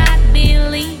do not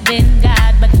believe in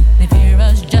God, but they fear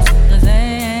us just the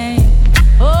same.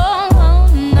 Oh,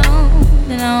 no,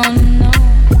 no, no.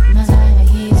 My life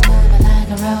keeps moving like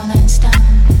a rolling stone.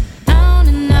 No,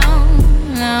 no,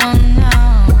 no, no.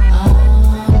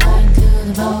 Oh, back to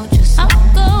the vulture song. I'll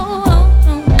go,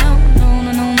 no, no, no,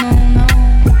 no, no, no.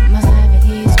 My life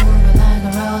keeps moving like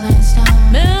a rolling stone.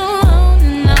 No,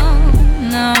 no,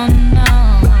 no, no.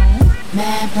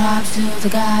 Mad props to the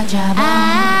God job. I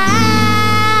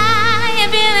am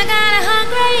feeling kinda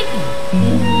hungry.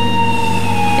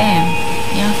 Damn,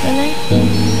 y'all feel it?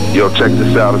 Yo, check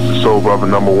this out. It's the Soul Brother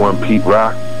 #1, Pete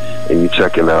Rock. And you're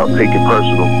checking out Take It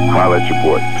Personal. Holla at your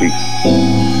boy. Peace.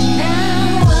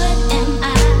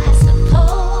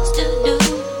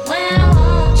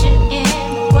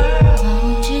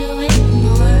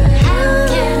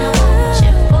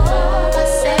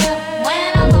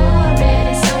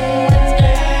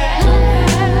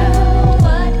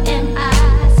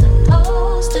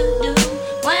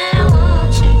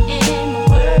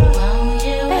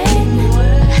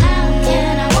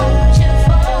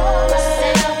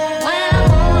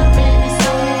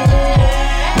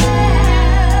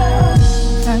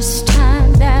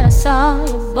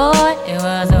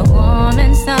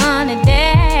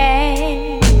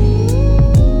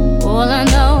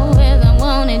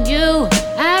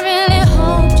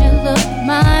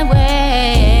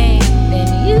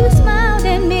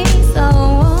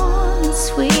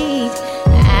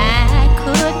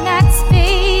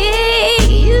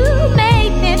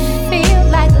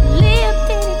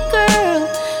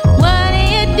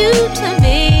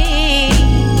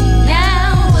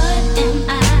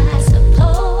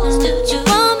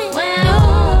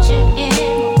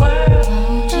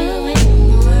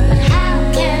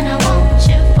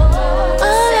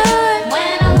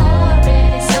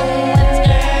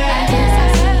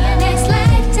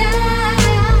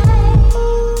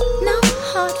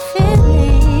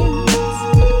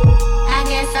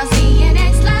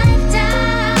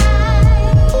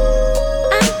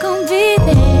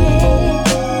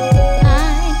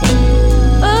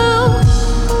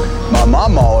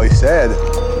 mom always said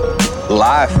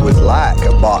life was like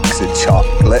a box of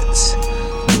chocolates.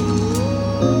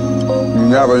 You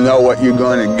never know what you're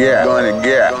gonna get. Like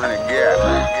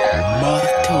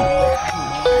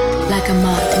a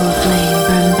moth to a flame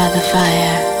burned by the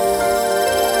fire.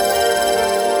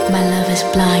 My love is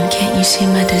blind, can't you see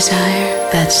my desire?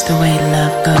 That's the way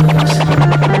love goes.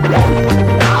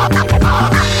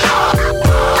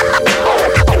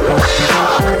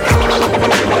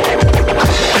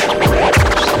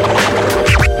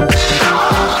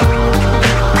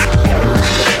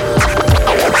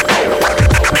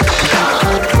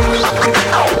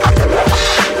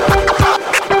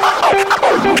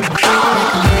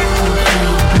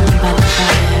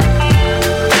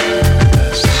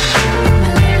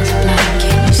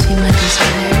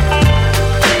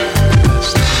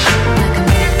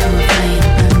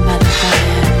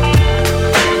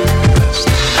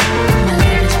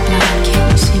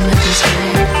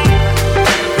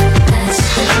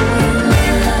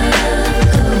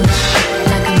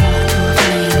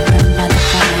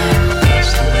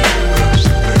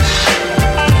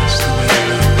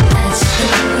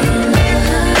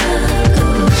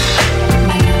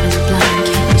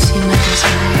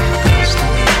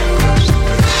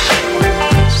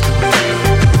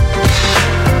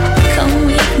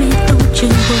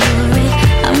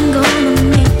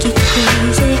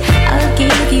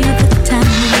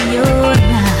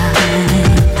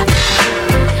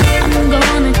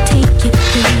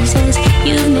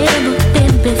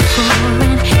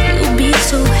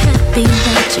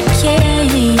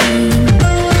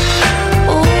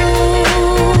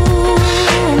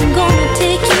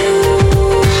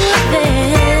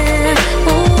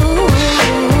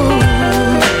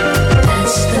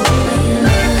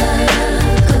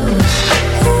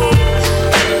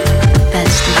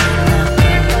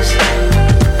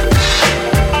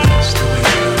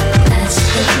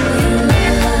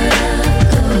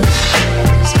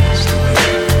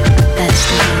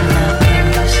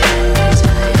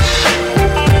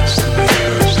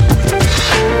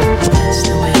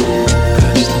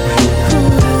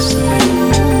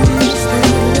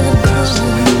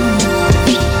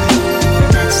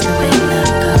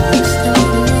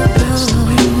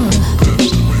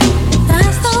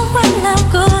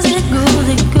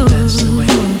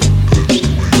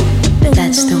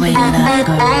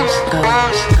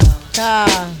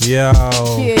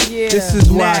 This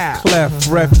is why Clef,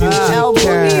 Refugee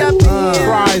Cat,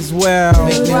 Criswell,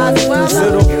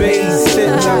 Little Bass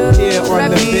sitting up here on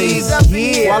the bass.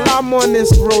 While I'm on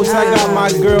this road, I got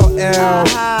my girl L.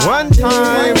 One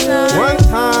time.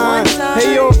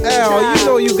 Hey yo L, you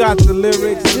know you got the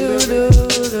lyrics.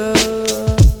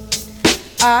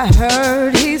 I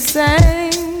heard he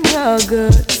sang a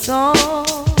good song.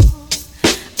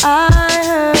 I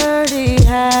heard he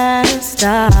had a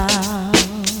style.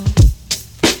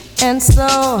 And so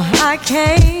I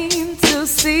came to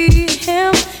see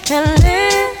him and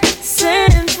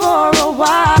listen for a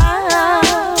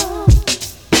while.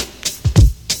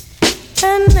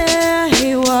 And there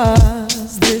he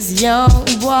was, this young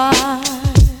boy,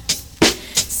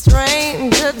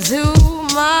 stranger to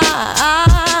my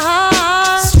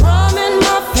eyes, strumming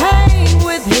my pain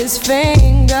with his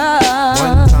fingers,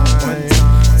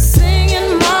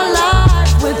 singing my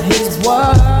life with his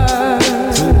words.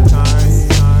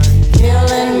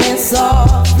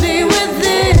 Softly with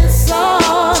this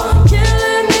song,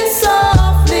 killing me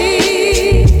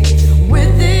softly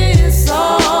with this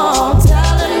song,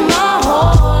 telling my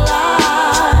whole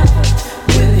life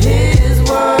with his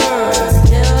words,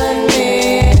 killing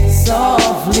me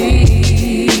softly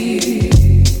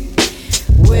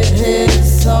with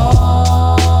his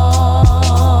song.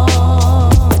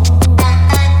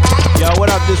 Yo, what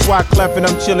up? This Wyclef and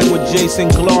I'm chilling with Jason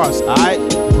Gloss, alright?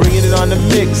 Bringing it on the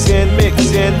mix and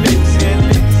mix and mix and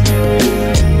mix and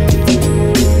mix.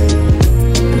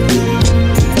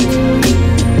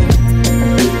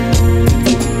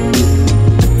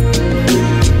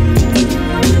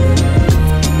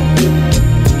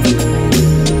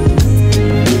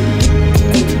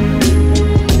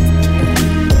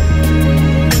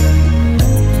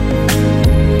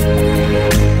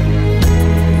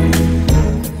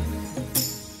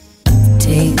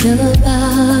 Take a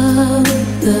bow,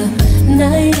 the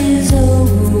night is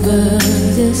over.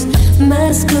 This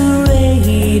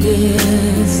masquerade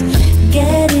is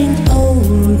getting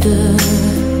older.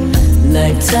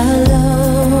 Lights are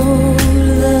low,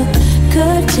 the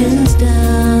curtains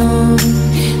down.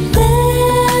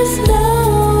 There's no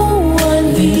one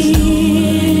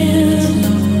here.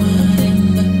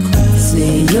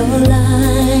 Say your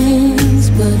lines,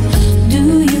 but do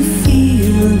you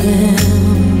feel them?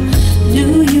 Do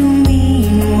you mean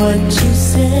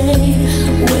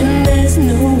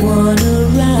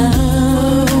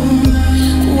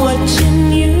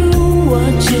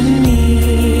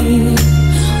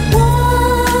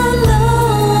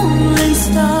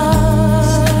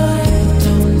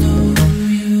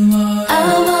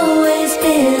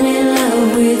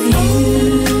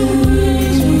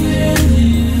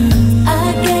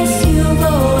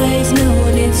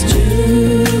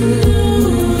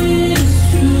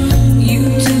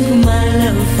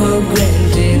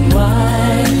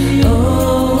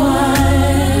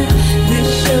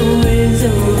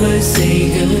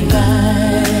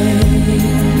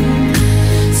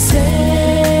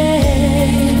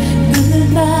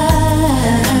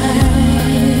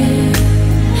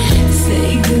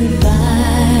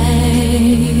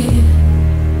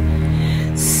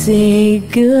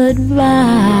goodbye.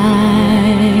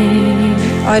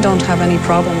 I don't have any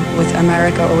problem with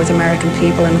America or with American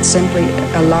people, and it's simply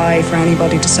a lie for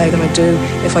anybody to say that I do.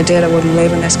 If I did, I wouldn't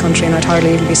live in this country and I'd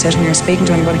hardly even be sitting here speaking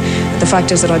to anybody. But the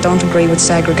fact is that I don't agree with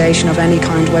segregation of any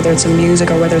kind, whether it's in music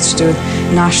or whether it's to do with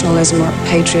nationalism or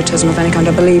patriotism of any kind.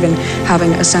 I believe in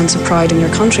having a sense of pride in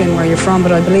your country and where you're from,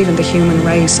 but I believe in the human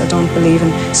race. I don't believe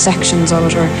in sections of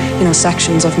it or, you know,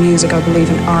 sections of music. I believe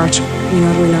in art, you know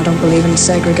what I mean? I don't believe in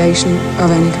segregation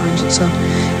of any kind. So,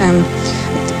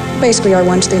 basically, I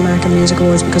went to the American Music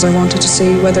Awards because I wanted to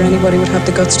see whether anybody would have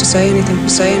the guts to say anything.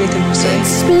 It's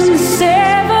been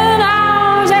 7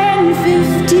 hours and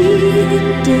 50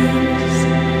 days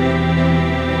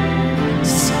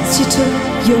since you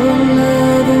took your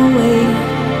love away.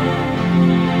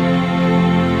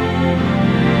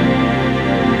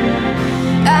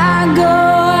 I go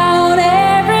out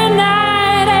every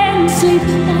night and sleep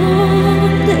all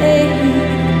day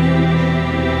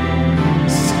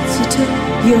since you took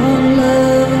your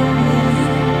love away.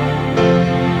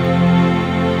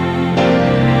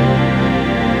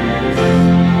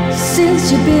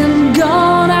 Since you've been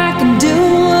gone, I can do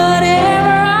whatever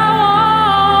I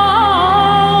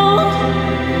want.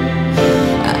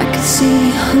 I can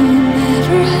see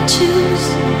whomever I choose.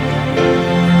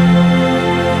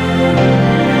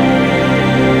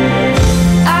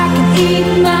 I can eat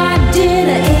my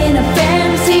dinner in a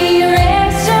fancy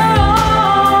restaurant,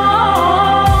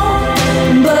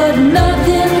 but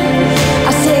nothing, I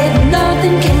said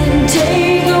nothing can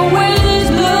take away this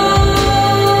blues,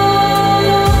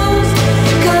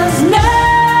 'cause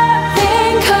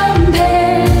nothing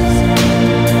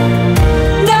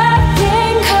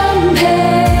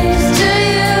compares to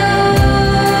you.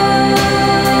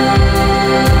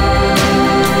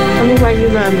 Tell me why you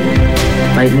love me.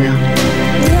 Right now.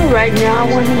 Yeah, right now I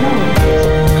want to know.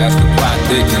 That's the plot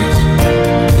thickens.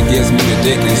 It gives me the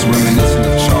Dickens, reminiscent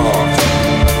of Charles.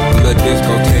 A little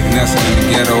discotheque nestled in the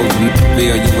ghettos in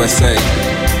Via, USA.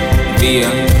 Via,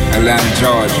 Atlanta,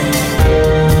 Georgia. A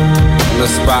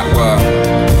little spot where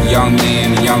young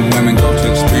men and young women go to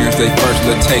experience their first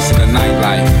little taste of the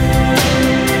nightlife.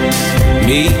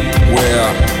 Me? Well,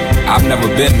 I've never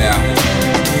been there.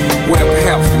 Well,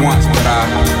 perhaps once, but I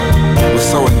was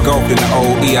so engulfed in the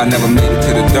OE, I never made it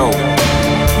to the door.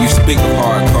 You speak of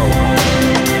hardcore,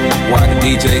 while the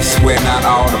DJ sweating out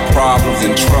all the problems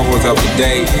and troubles of the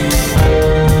day,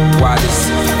 while this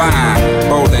fine,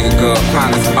 bow-legged girl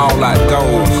ponders all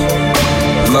outdoors,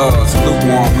 loves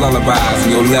lukewarm lullabies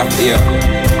in your left ear,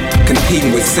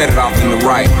 competing with set it off in the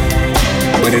right,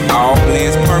 but it all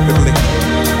blends perfectly.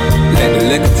 Let the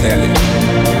liquor tell it.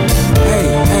 Hey,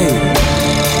 hey,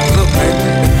 look, baby,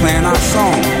 they're playing our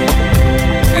song,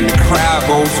 and the crowd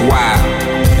goes wild,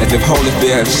 as if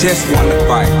Holyfield just won the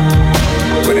fight.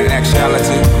 But in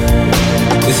actuality,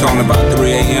 it's only about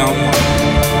 3 a.m.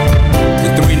 The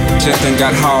 3 just done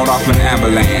got hauled off an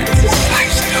ambulance.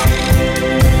 Slice it up.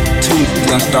 2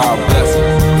 done start busting.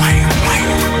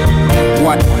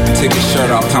 One took his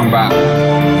shirt off, talking about,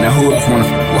 now who else wanna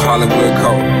with Hollywood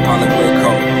Code? Hollywood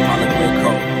Code, Hollywood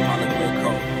Code, Hollywood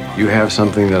Code. You have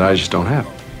something that I just don't have.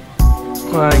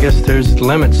 Well, I guess there's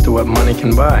limits to what money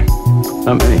can buy.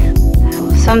 Not me.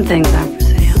 Some things aren't for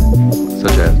sale,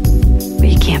 Such as? but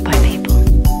you can't buy people.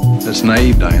 That's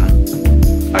naive, Diana.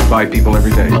 I buy people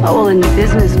every day. Oh, well, in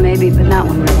business maybe, but not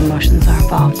when real emotions are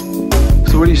involved.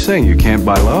 So what are you saying? You can't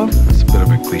buy love? That's a bit of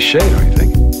a cliche, don't you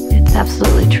think? It's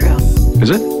absolutely true.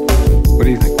 Is it? What do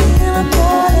you think?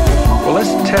 Well, let's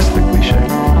test the cliche.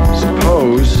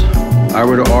 Suppose I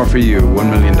were to offer you $1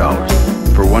 million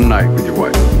for one night with your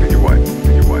wife.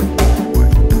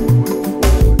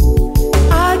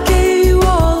 I gave you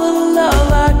all the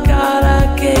love I got.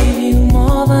 I gave you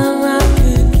more than I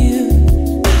could give.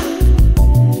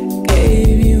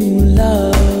 Gave you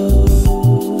love.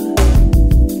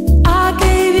 I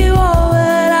gave you all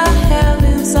that I have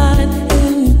inside,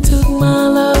 and you took my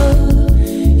love.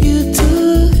 You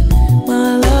took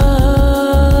my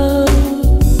love.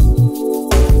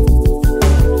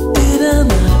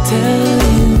 Didn't I tell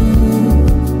you?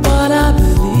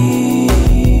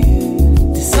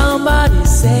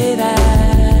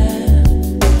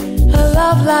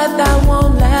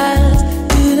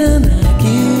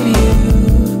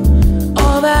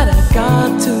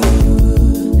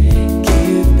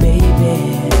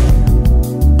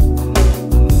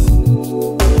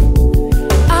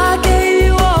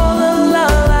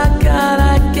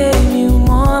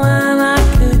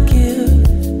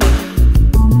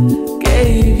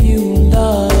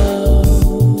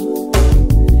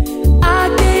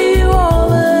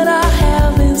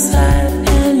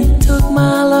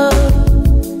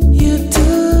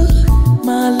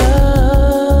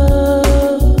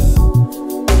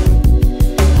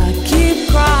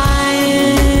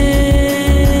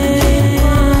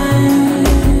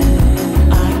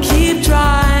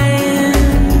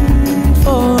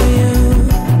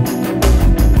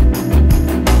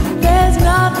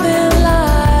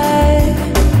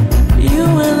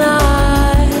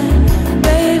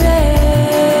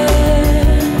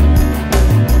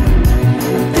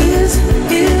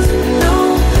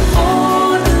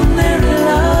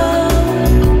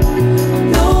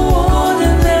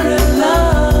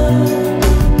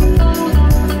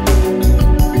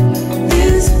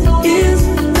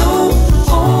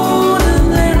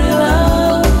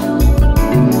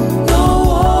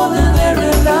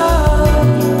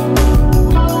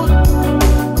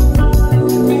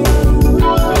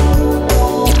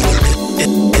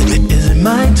 Is it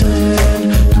my turn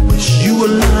to wish you were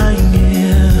lying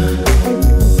here?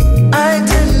 I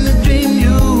tend to dream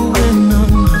you when I'm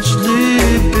not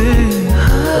sleeping.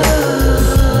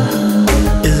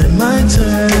 Is it my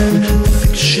turn to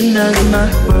fictionize my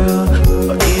world,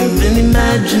 or even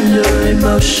imagine your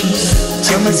emotions?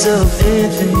 Tell myself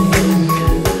anything.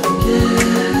 Yeah.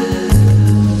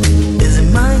 Is it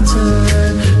my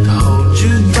turn to hold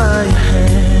you by your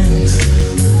hands?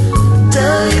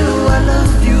 Tell you I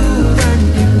love you and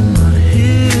you not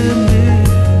hear me.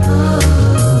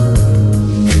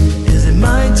 Is it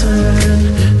my turn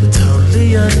to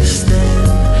totally understand,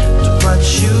 to watch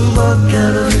you walk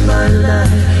out of my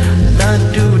life and not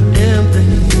do a damn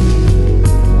thing?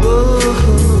 Whoa,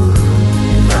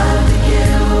 if I could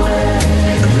get away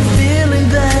of the feeling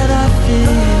that I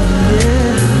feel,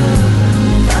 yeah.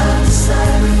 I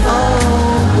decide,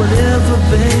 oh, whatever,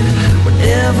 baby,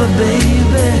 whatever, baby.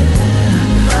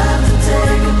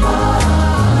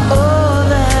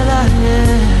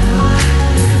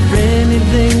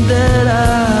 Anything that I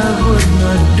would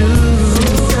not do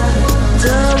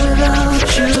without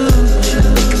you.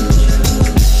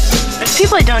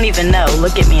 People I don't even know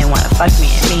look at me and want to fuck me.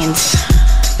 It means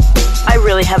I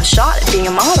really have a shot at being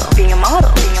a model.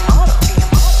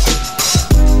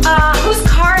 Whose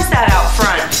car is that out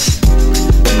front?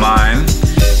 Mine.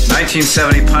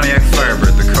 1970 Pontiac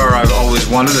Firebird, the car I've always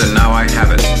wanted, and now I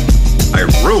have it. I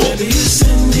rule.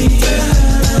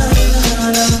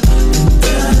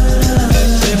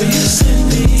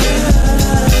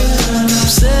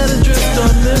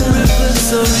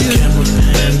 Camera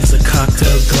pans, a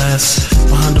cocktail glass,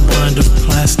 behind a blind of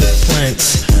plastic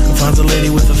planks. I find a lady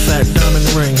with a fat diamond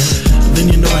ring.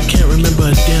 Then you know I can't remember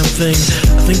a damn thing.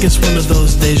 I think it's one of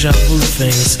those deja vu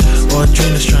things, or a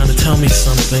dream is trying to tell me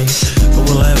something. But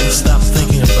will I ever stop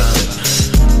thinking about it?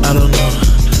 I don't know,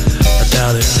 I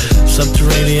doubt it.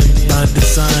 Subterranean by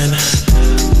design.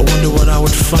 I wonder what I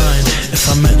would find if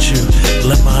I met you.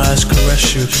 Let my eyes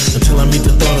caress you until I meet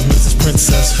the thought of Mrs.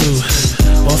 Princess who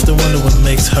often wonder what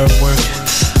makes her work.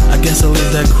 I guess I'll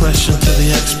leave that question to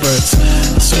the experts,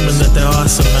 assuming that there are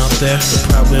some out there, but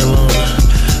probably alone,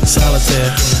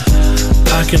 solitaire.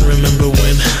 I can remember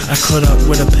when I caught up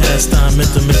with a pastime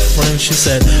intimate friend. She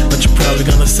said, but you're probably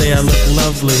gonna say I look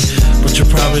lovely, but you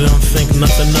probably don't think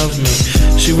nothing of me.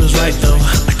 She was right though,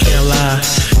 I can't lie.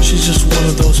 She's just one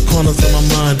of those corners of my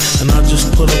mind, and I'll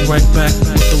just put her right back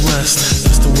with the rest.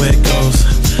 That's the way it goes,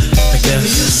 I guess.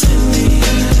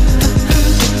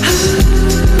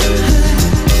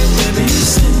 Baby, you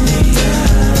send me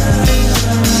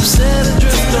I'm set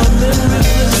adrift on memory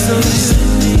bliss, so you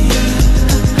send me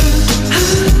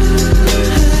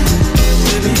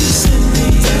baby, you send me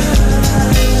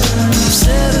I'm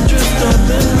set adrift on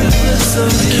memory bliss, so you.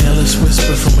 A careless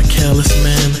whisper from a careless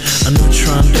man, a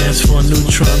neutron dance for a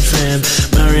neutron fan.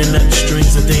 Marionette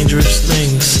strings are dangerous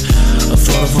things. A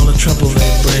thought of all the trouble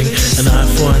they bring. An eye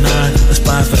for an eye, a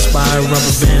spy for spy.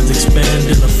 Rubber bands expand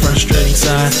in a frustrating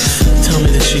sigh. Tell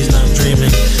me that she's not dreaming.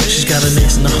 She's got an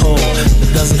ace in the hole that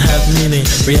doesn't have meaning.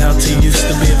 Reality used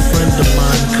to be a friend of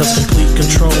mine, cause complete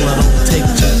control I don't take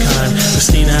too kind.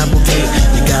 Christina Applegate,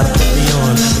 you gotta put me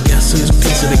on. But guess whose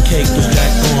piece of the cake was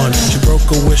Jack on? She broke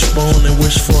a wishbone and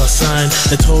wished for a sign.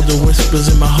 They told the whispers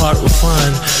in my heart were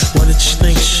fine. What did she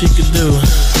think she could do?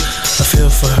 I feel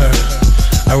for her,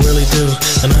 I really do.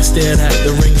 And I stared at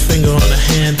the ring finger on her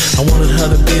hand. I wanted her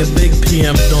to be a big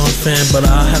PM Dawn fan, but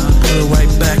I'll have to put her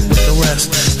right back with the rest.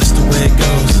 That's the way it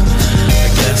goes, I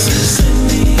guess.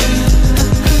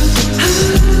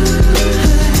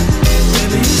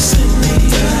 Baby, you send me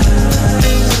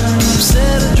I'm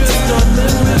set adrift on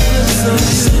memory bliss, so you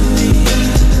send me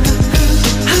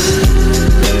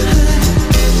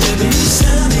baby, you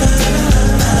send me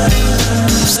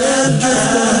I'm set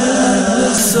adrift on memory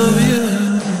bliss of you.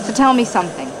 So tell me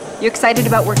something. You excited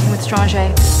about working with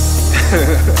Stranger?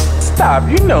 Stop,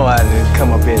 you know I didn't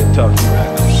come up here to talk to you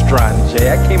about no Stranger.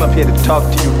 I came up here to talk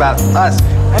to you about us.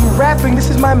 I'm rapping, this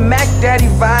is my Mac Daddy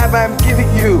vibe I'm giving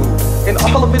you. In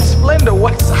all of its splendor,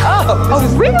 what's up? Oh,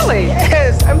 really?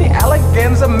 Yes, I'm the Alec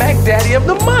Genza Mac Daddy of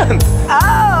the month.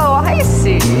 Oh, I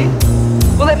see.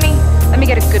 Well, let me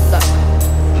get a good look.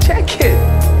 Check it.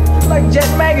 It's like Jet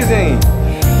Magazine.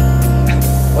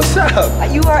 What's up?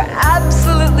 You are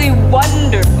absolutely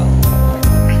wonderful.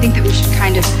 I think that we should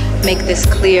kind of make this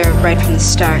clear right from the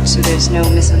start so there's no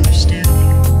misunderstanding.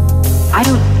 I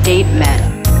don't date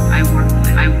men. I work with.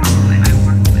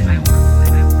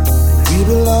 We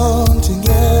belong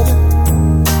together,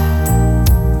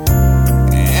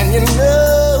 and you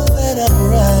know that I'm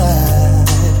right.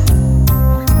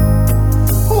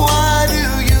 Why do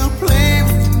you play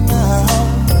with my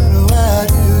heart? Why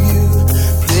do you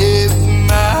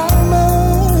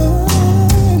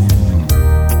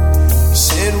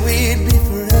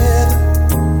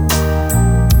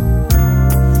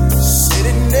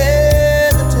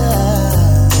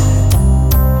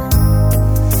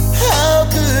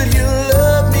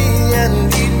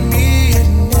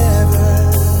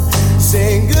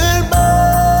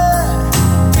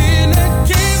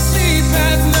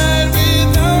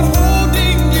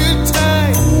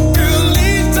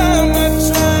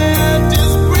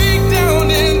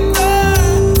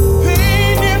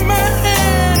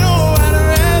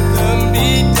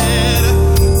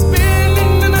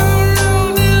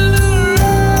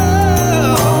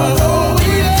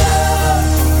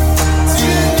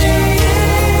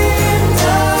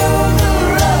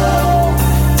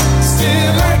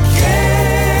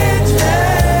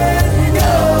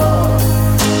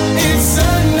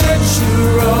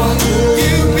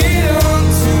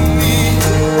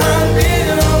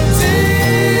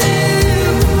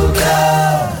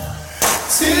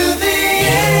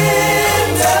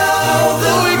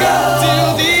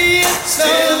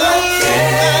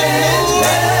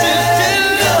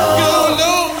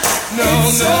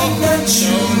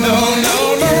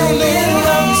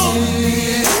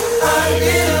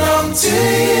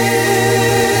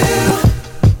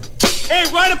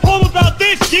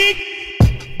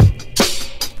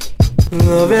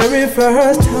The very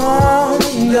first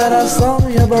time that I saw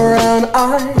your brown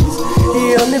eyes,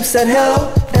 your lips said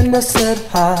hello and I said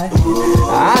hi.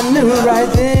 I knew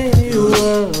right then you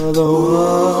were the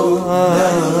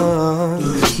one.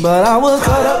 But I was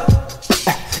caught up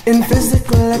in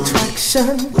physical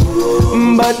attraction,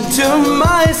 but to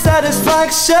my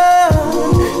satisfaction,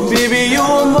 baby, you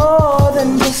were more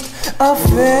than just a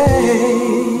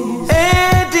face.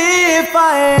 And if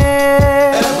I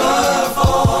ever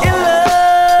fall in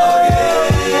love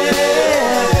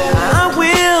again, I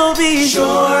will be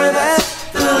sure that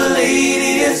the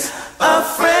lady is a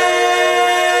friend.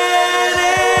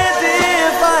 And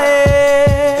if I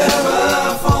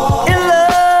ever fall in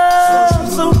love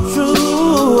so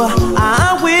true, I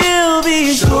will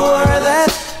be sure that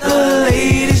the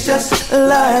lady's just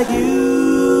like you.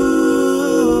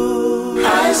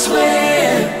 I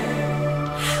swear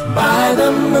by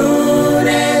the moon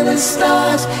and the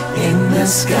stars in the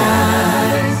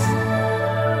skies,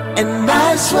 and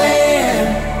I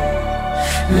swear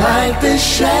like the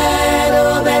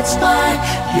shadow that's by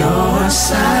your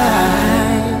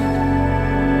side.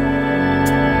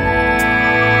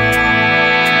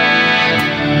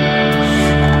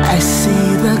 I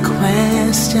see the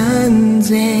questions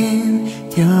in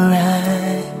your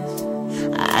eyes.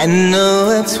 I know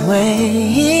it's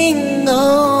weighing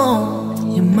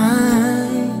on your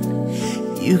mind.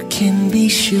 You can be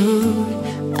sure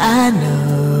I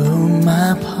know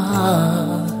my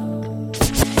part,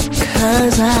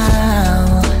 'cause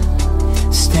I'll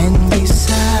stand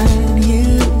beside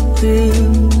you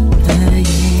through the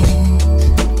years.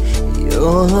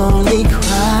 You'll only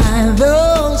cry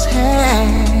those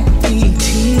happy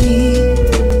tears,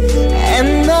 and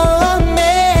though I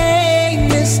make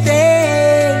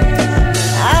mistakes,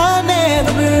 I'll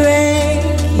never break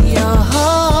your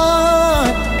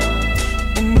heart.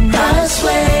 And I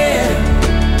swear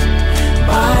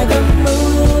by the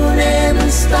moon and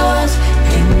the stars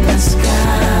in the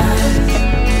sky,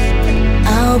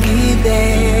 I'll be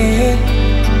there.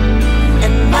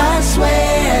 And I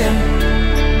swear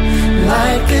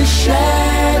like a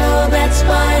shadow that's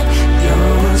by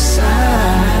your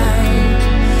side,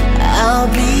 I'll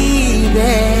be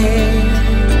there.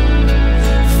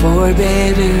 For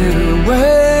better or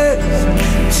worse,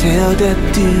 till death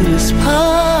do us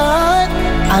part,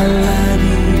 I love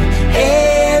you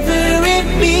every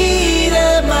beat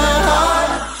of my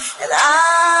heart. And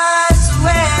I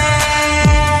swear,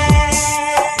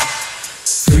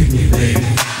 freak me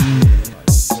baby,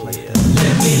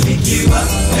 let me lick you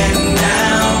up and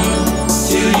down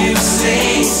till you say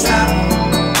stop.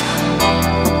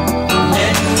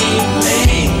 Let me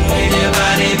play with your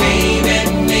body, baby,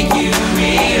 make you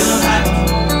real hot.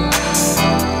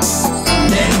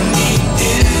 Let me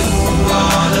do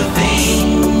all the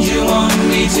things you want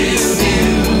me to do.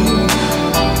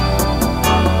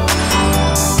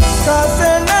 'Cause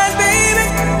tonight, baby,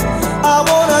 I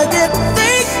wanna get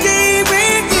freaky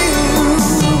with you.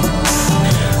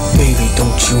 Baby,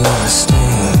 don't you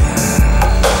understand?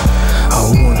 I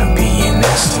wanna be an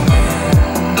estimate.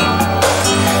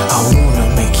 I wanna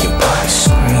make your body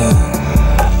scream.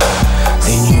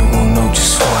 Then you will know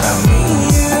just what I mean.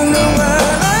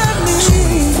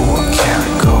 24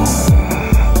 karat gold.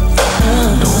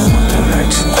 Don't want the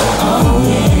night to go.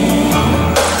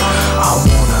 I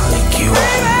wanna lick you up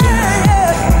and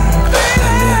down,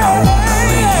 and then I wanna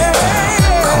lay you down.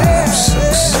 Come on,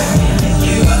 sexy.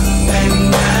 You up and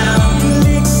down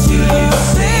till you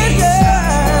say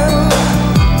down.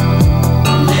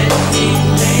 Let me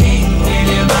play with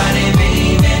your body,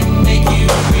 baby, make you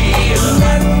real.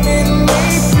 Let me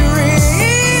make you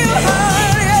real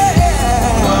hard,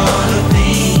 yeah. All the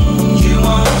things you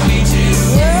want me to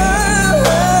do.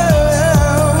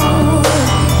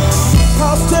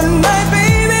 'Cause tonight,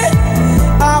 baby,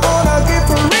 I wanna get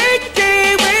freaky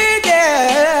with you.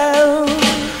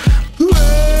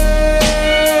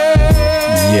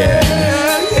 Yeah,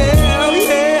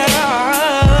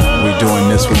 we're doing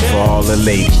this one for all the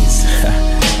ladies.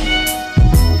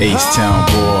 H-Town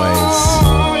boys,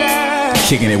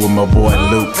 kicking it with my boy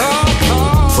Luke.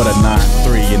 For the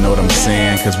 9-3, you know what I'm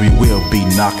saying? 'Cause we will be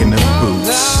knocking the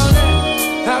boots.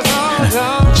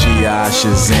 G.I.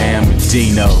 Shazam,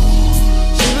 Dino.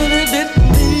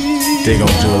 They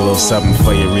gon' do a little something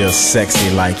for you real sexy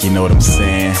like, you know what I'm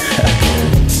saying?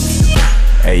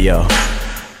 Hey yo,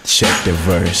 check the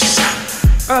verse.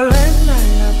 Last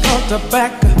night I thought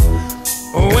back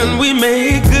when we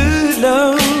made good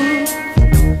love,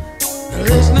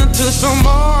 listening to some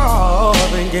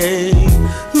Marvin Gaye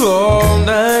all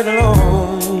night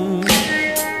long.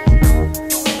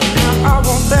 Now I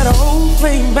want that old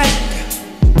thing back,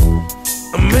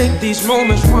 make these this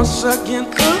moment's once again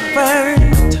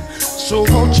perfect. So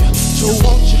won't you,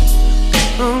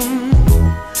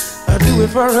 I do it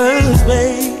for us,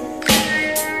 babe.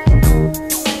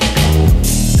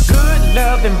 Good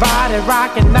loving, body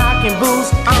rocking, knocking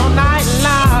boots all night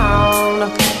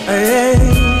long. Hey.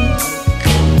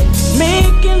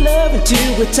 Making love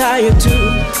until we're tired to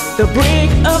the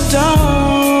break of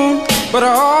dawn. But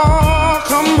oh,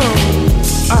 come on,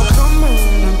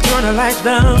 turn the lights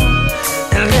down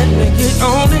and let me get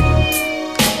on it.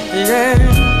 Yeah.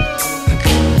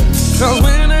 'Cause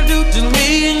when I do just me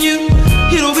and you,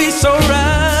 it'll be so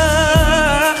right.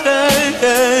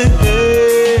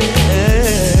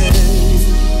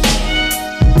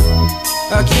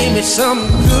 Give me some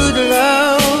good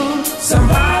love.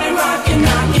 Somebody rockin',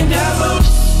 knockin' devil.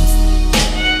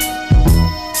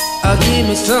 Give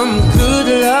me some good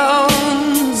love.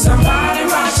 Somebody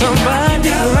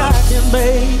rockin',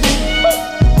 baby.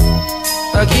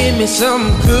 Give me some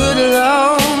good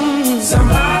love.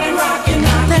 Somebody rockin',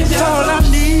 that's all I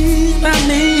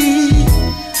need.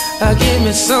 Give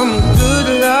me some good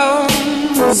love.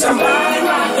 Somebody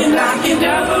rockin', knockin'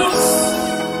 devil.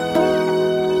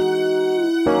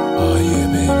 Oh yeah,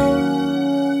 baby.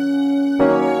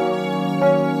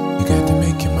 You got to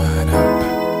make your mind up.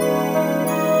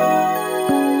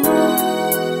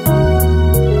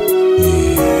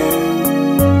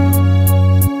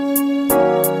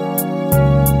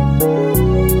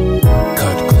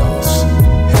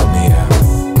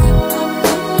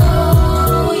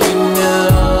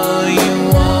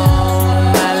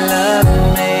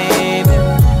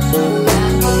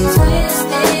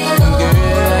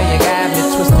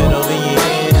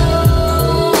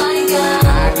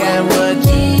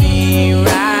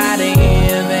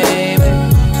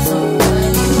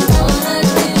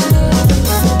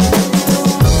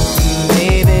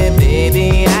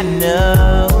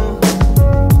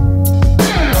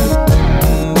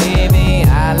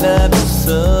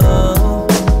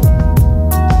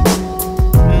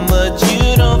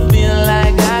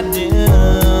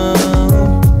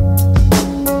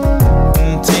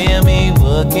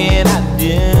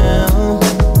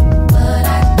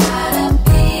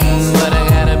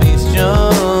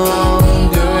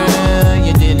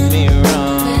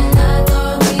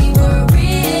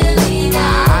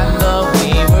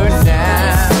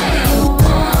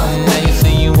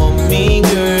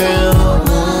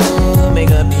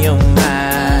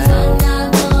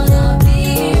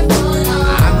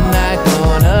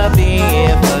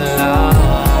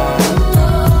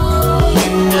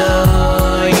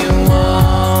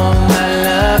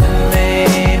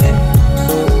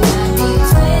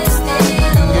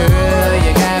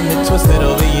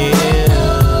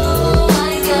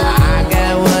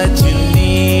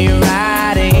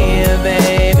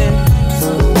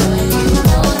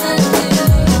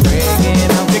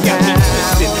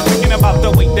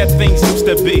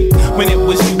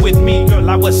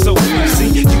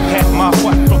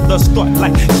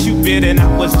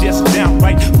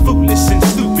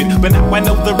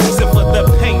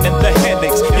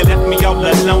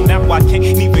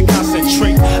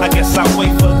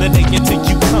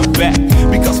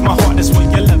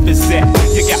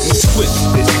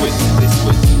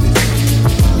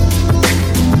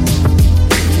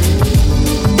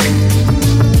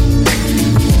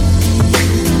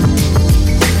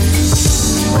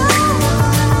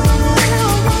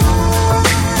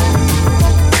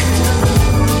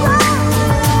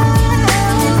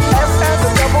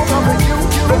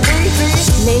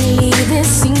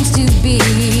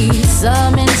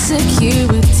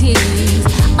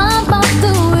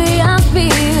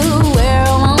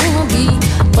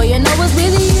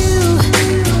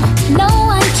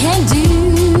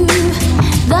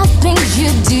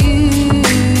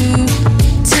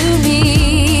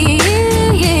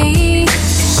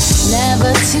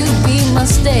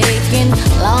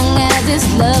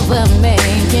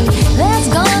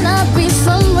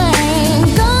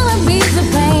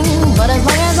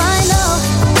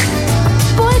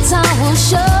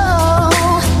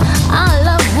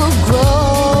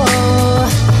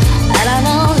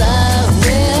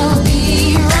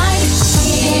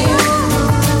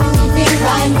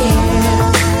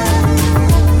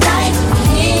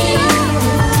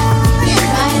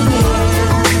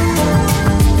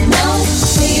 No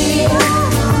fear,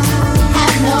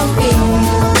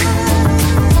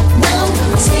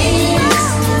 no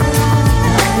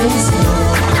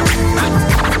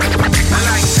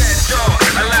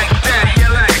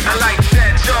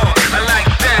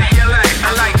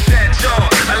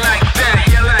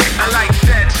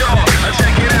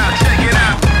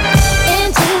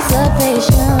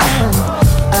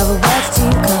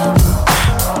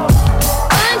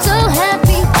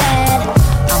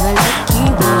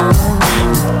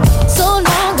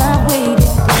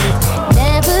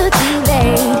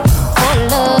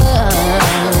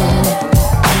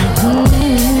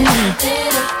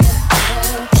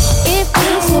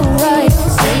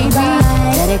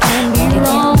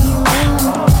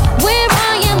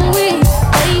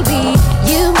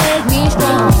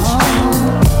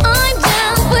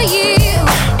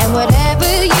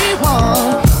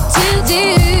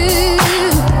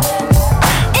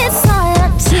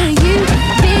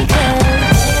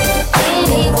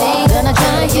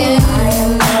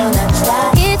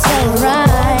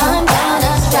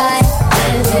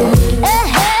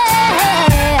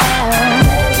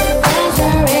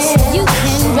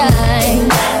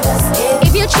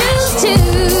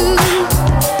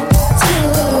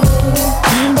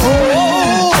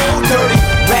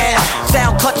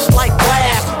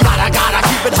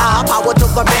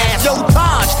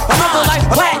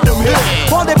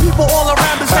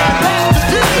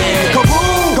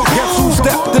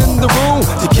the room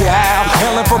to cow.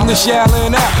 Hailing from the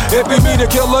Shaolin out. It be me, the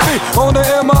killer bee, on the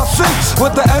MRC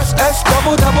with the SS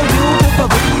double to the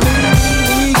B.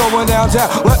 Going downtown,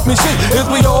 let me see, is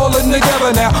we all in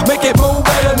together now? Make it move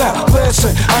better now.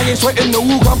 Listen, I ain't sweating no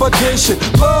competition.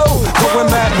 Low, going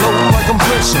mad low like I'm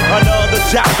fishing. Another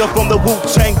chapter from the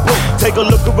Wu-Tang book. Take a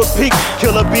look at repeat.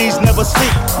 Killer bees never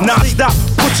sleep. Non-stop,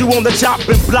 put you on the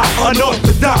chopping block.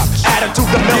 Unorthodox, attitude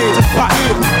to melting pot.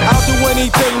 I'll do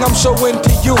anything, I'm so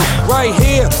into you. Right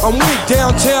here, I'm weak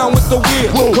downtown with the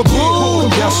wheel.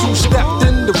 Kaboom! Guess who stepped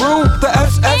in the room? The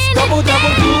SS double to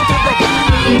the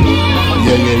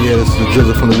Yeah, this is the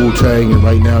Jizzle from the Wu-Tang, and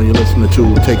right now you're listening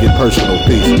to Take It Personal.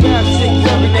 Peace.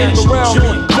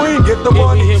 Get the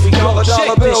money, here we go.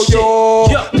 Check this shit. Yo,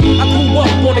 I grew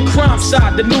up on the crime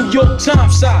side, the New York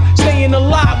Times side. Staying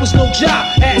alive was no job,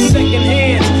 had second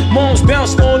hands. Moms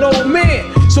bounced on old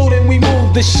man. So then we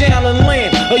moved to Shaolin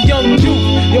Land, a young youth,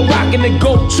 you're rocking the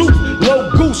go-to,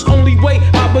 low goose. Only way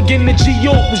I begin to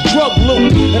G-York was drug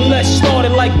loot. And let's start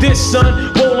it like this,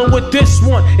 son, rolling with this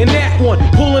one and that one,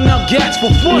 pulling out gats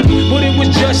for fun. But it was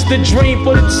just a dream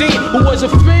for the team who was a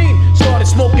fiend. Started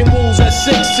smoking wools at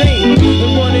 16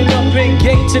 and running up in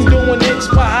gates and doing hits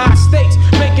by high stakes,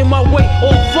 making my way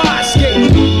on fire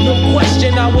skates. No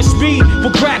question I was speed for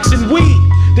cracks and weed.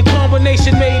 The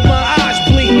combination made my eyes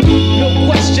bleed. No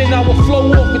question I would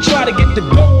flow off and try to get the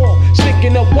dough off,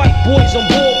 sticking up white boys on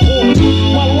ballboards.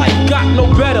 My life got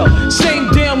no better,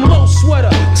 same damn low sweater.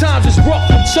 Times is rough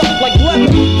and tough like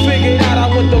leather. Figured out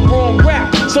I went the wrong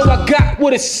route, so I got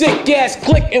with a sick ass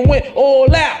click and went all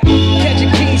out.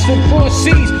 Catching keys from cross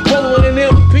seas, rolling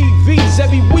in MPVs.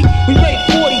 Every week we made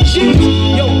 40 G's.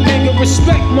 Yo, nigga,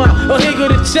 respect my a nigga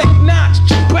to check notch.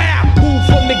 Bow, move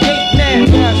from the gate now.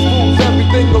 Cash moves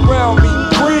everything around me.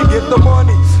 Green, get the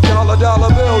money. Dollar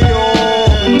bill, yo.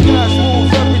 Cash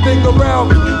moves everything around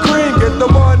me. Green, get the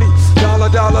money.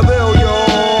 Dollar bill, yo.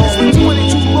 It's been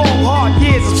 22 long, hard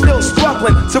years. I'm still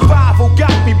struggling. Survival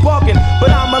got me bugging, but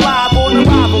I'm alive on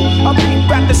arrival. I'm beating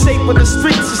back the shape of the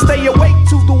streets to stay awake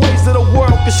to the ways of the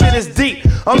world, cause shit is deep.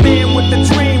 A man with a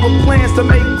dream, with plans to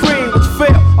make cream, which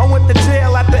failed. I went to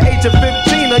jail at the age of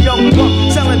 15, a young buck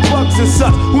selling drugs and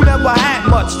such, who never had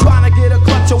much, trying to get a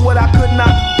clutch of what I could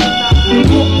not.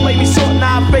 Court play me short,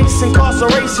 now I face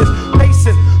incarceration,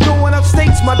 pacing, going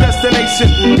upstate's my destination.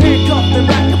 Handcuffed in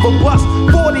back of a bus,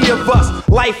 40 of us.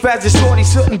 Life as a shorty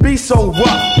shouldn't be so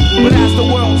rough, but as the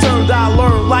world turned, I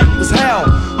learned life was hell.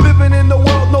 Living in the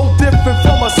world no different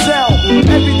from a cell.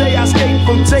 Every day I escape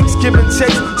from takes, giving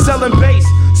chase, selling bass,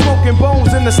 smoking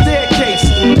bones in the staircase.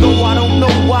 Though I don't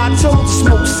know why I chose to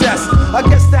smoke cess. I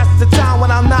guess that's the time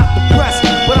when I'm not depressed,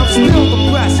 but I'm still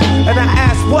depressed. And I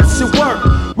ask, what's your work?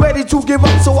 Ready to give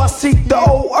up, so I seek the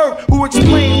old earth, who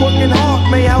explain working hard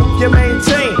may help you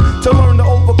maintain, to learn to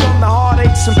overcome the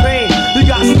heartaches and pain. You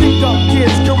got stick up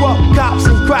kids, corrupt cops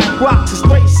and crack rocks and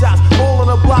stray shots, all on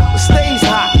the block that stays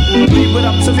hot. Leave it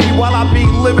up to me while I be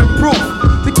living proof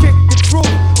to kick the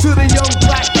truth to the young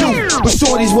black youth. But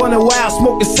shorties running wild,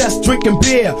 smoking cess, drinking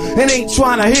beer, and ain't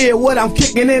trying to hear what I'm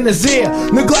kicking in his ear.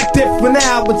 Neglected for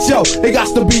now, but yo, they got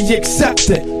to be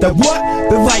accepted. The what?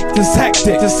 The life is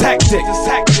hectic, it's hectic, it's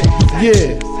hectic.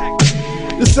 Yeah,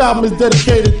 this album is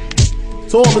dedicated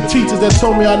to all the teachers that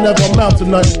told me I never amount to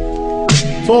nothing.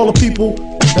 To all the people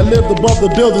that lived above the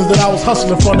buildings that I was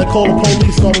hustling from, that called the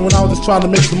police on me when I was just trying to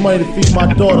make some money to feed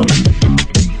my daughter.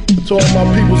 To all my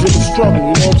peoples in the struggle, you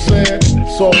know what I'm saying?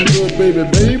 It's all good, baby.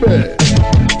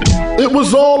 It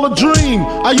was all a dream.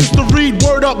 I used to read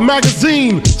Word Up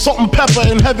magazine, Salt and Pepper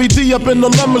and Heavy D up in the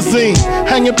limousine,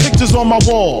 hanging pictures on my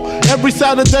wall. Every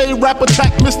Saturday, Rap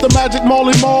Attack, Mr. Magic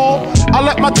Molly Mall. I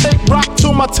let my tape rock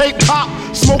till my tape pop,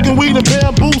 smoking weed and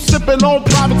bamboo, sipping on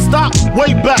private stock.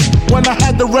 Way back when I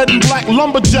had the red and black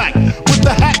lumberjack with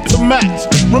the hat to match.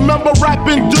 Remember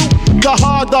rapping Duke? The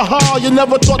hard, you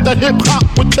never thought that hip-hop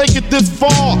would take it this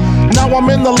far. Now I'm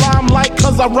in the limelight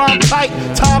cause I rhyme tight.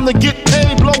 Time to get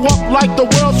paid, blow up like the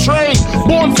world trade.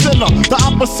 Born sinner, the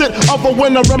opposite of a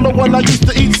winner. Remember when I used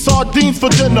to eat sardines for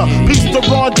dinner? Peace to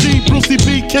Ron G, Brucey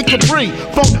B, Kid Capri,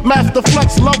 Funk Master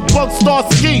Flex, Love Bug, Star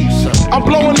Ski. I'm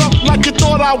blowing up like you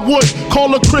thought I would.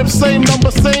 Call a crib, same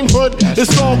number, same hood.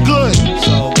 It's all good.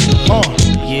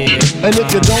 Yeah. And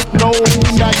if you don't know,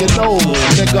 now you know,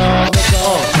 nigga.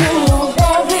 You know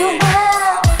very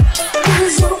well who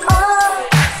you are.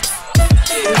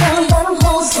 Don't let them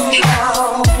hold you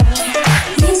down.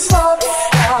 He's for the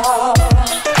star.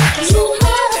 You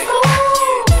have to go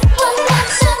when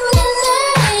that's your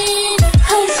name,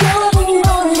 'cause you're the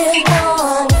only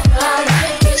one. I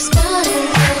think it's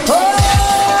time.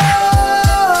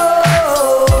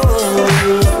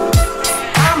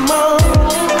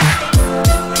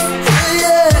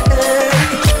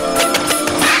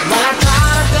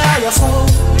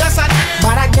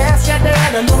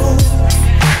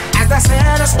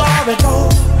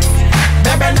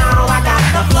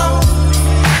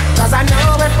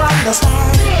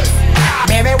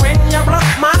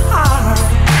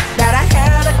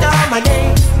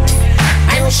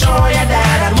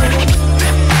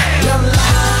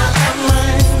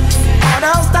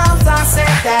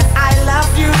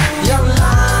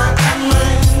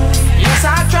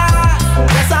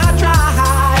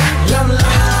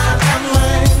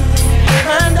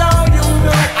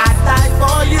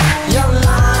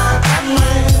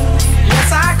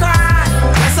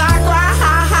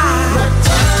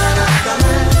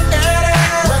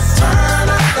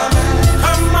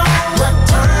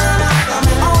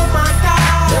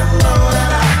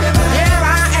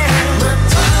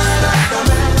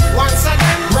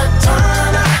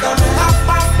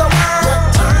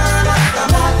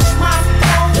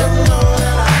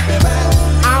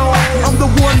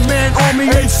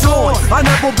 I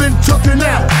never been tooken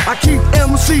out. I keep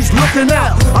MCs looking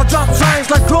out. I drop signs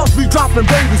like Crosby dropping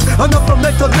babies. Enough to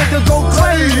make a nigga go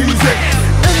crazy.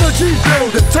 Energy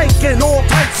building, taking all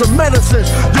types of medicines.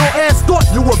 Your ass thought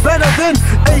you were better than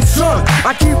a son.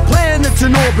 I keep planets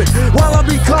in orbit while I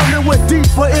be coming with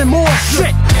deeper and more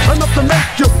shit. Enough to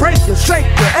make you break and shake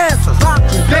your asses.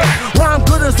 Oxygen, rhyme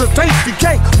good as a tasty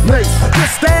cake. Mate,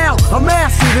 this style, I'm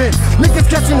acid in. Niggas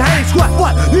catching haze,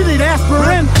 what? You need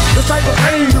aspirin? The type of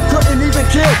pain you couldn't even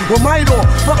kill with Midor.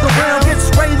 Fuck around, get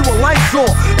sprayed with a Lysol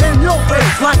in your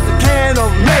face like the can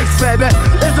of mace, baby.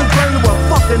 Isn't burning with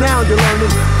fucking now you're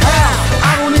learning how.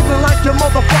 I don't even like your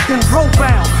motherfucking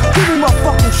profile. Give me my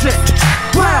fucking shit.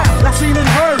 Wow, that's seen and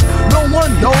heard. No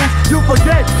one knows, you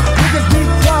forget. Niggas be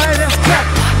quiet as crap.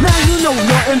 Now you know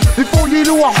nothing before you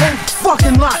do a whole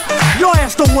fucking lot. Your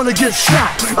ass don't wanna get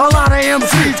shot. A lot of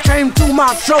MCs came to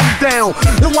my showdown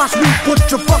and watch me put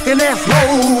your fucking ass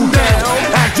low down.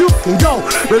 And you can go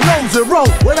below zero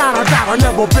without a doubt. I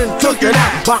never been taken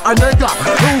out by a nigga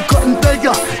who couldn't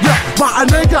figure. Yeah, by a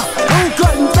nigga who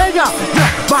couldn't figure. Yeah,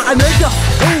 by a nigga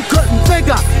who couldn't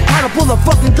figure how to pull a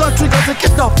fucking gun trigger to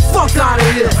get the fuck out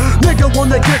of here. Nigga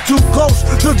wanna get too close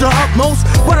to the utmost,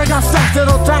 but I got shots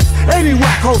that'll attack any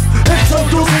whack host.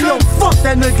 Introducing yo, fuck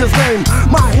that nigga's name.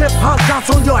 My hip hop shots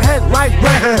on your head like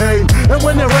rain. And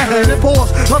when they're red, it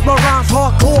pours, cause my rhymes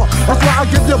hardcore. That's why I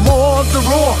give you more of the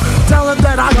raw talent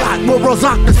that I got. Will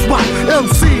rock the spot.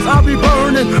 MCs, I'll be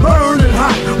burning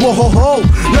hot. Whoa ho ho,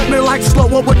 let me like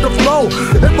slower with the flow.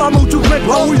 If I move too quick,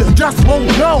 oh, you just won't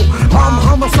know. I'm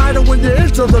homicidal when you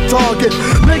enter the target.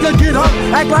 Nigga, get up,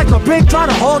 act like a pig, try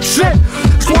to hog shit.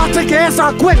 So I take your ass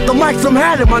out quick, the mic's I'm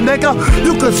had it, my nigga.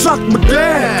 You can suck my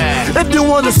dick. If you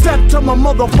wanna step to my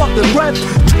motherfucking rep,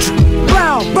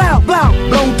 bow,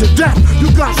 blown to death.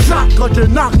 You got shot cause you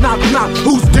knock.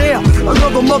 Who's there?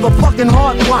 Another motherfucking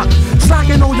hard block.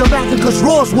 Slacking on your back cause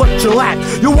raw's what you lack.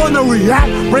 You wanna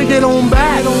react? Bring it on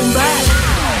back.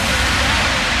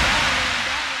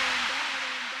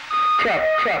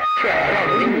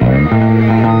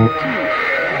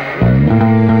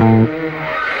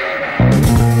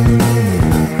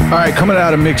 Alright, coming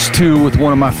out of mix 2 with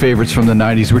one of my favorites from the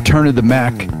 90s, Return of the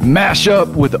Mac,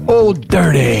 mashup with Old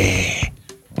Dirty.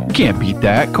 Can't beat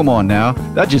that. Come on now.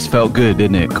 That just felt good,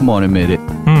 didn't it? Come on, admit it.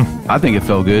 I think it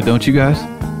felt good, don't you guys?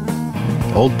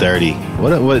 Old Dirty.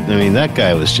 What? I mean, that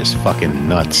guy was just fucking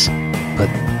nuts. But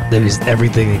there was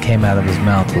everything that came out of his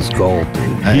mouth was gold,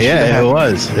 dude. It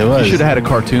was. He should have had a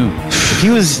cartoon. If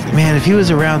he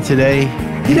was around today,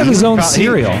 he'd have his own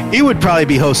cereal. He would probably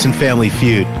be hosting Family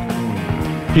Feud.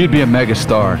 He'd be a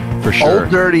megastar for sure. Old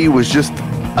Dirty was just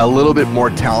a little bit more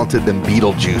talented than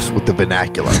Beetlejuice with the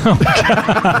vernacular.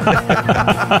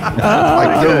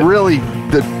 Like they're really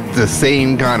the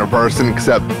same kind of person,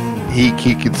 except he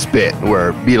could spit.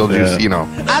 Where Beetlejuice, you know.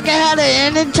 I can have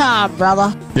it any time,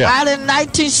 brother. Yeah. I had it in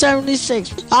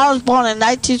 1976. I was born in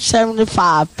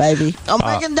 1975, baby. I'm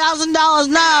making $1,000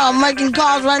 now. I'm making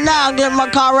cars right now. I'm getting my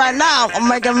car right now. I'm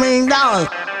making $1 million.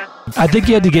 I think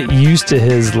you had to get used to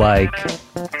his, like,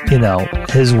 you know,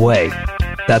 his way.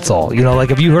 That's all. You know,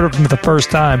 like if you heard it from the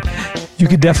first time, you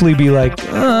could definitely be like,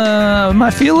 am I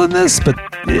feeling this? But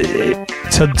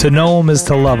to know him is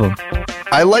to love him.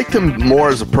 I liked him more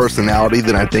as a personality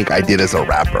than I think I did as a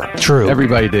rapper. True.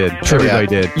 Everybody did. Everybody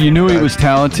did. You knew he was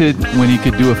talented when he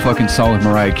could do a fucking song with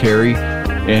Mariah Carey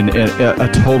and a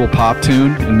total pop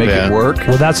tune and make it work.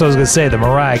 Well, that's what I was going to say. The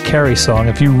Mariah Carey song,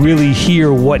 if you really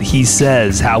hear what he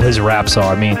says, how his raps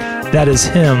are, I mean, that is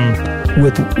him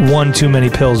with one too many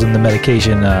pills in the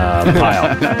medication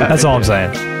pile. That's all I'm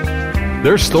saying.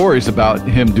 There's stories about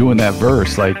him doing that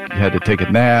verse, like he had to take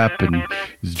a nap and he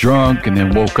was drunk and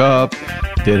then woke up,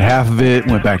 did half of it,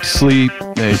 went back to sleep.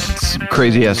 It's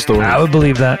crazy ass story. I would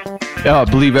believe that. Yeah, I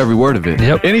believe every word of it.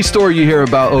 Yep. Any story you hear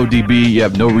about ODB, you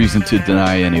have no reason to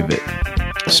deny any of it.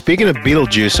 Speaking of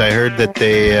Beetlejuice, I heard that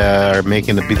they are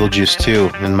making a Beetlejuice 2,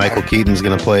 and Michael Keaton's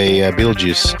going to play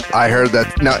Beetlejuice. I heard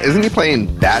that. Now, isn't he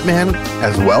playing Batman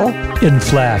as well? In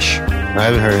Flash. I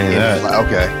haven't heard any of that.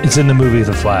 Okay. It's in the movie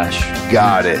The Flash.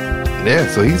 Got it. Yeah,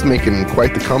 so he's making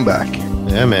quite the comeback.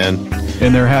 Yeah, man.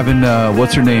 And they're having,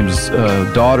 what's her name's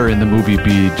daughter in the movie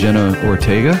be Jenna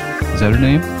Ortega? Is that her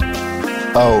name?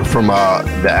 Oh, from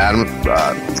the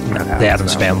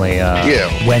Addams Family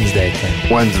Wednesday thing.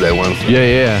 Wednesday.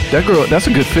 Yeah. That girl, that's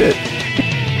a good fit.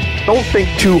 Don't think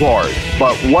too hard,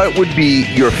 but what would be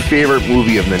your favorite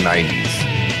movie of the 90s?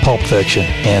 Pulp Fiction,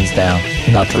 hands down.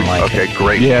 Nothing like it. Okay,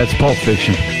 great. Yeah, it's Pulp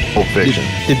Fiction. Pulp Fiction.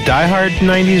 Did Die Hard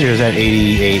 90s, or is that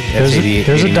 88? That's 88.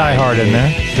 There's a Die Hard in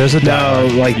there. There's a Die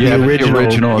Hard. No, like the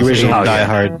original Die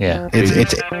Hard. Yeah. It's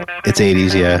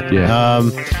 80s, yeah.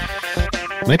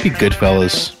 Might be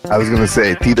Goodfellas. I was gonna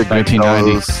say it's either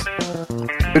 1990.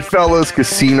 Goodfellas,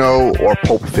 Casino, or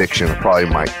Pulp Fiction are probably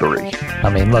my three. I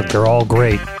mean, look, they're all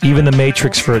great. Even The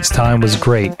Matrix for its time was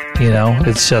great. You know,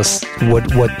 it's just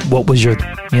what was your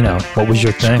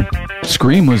thing?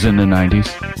 Scream was in the 90s.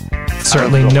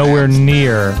 Certainly nowhere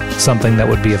near something that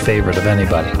would be a favorite of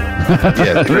anybody.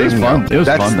 Yeah, It was fun. It was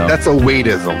fun, though. That's a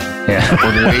Wadeism. Yeah.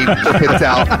 When Wade spits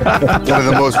out one of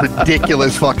the most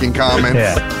ridiculous fucking comments.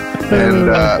 Yeah.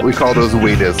 And we call those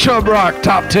Wadeism. Chub Rock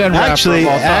top 10 rapper Actually, of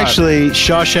all time.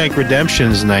 Shawshank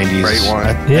Redemption's 90s. Great one.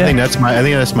 I think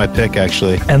that's my pick.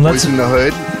 Actually, And let's Boys in the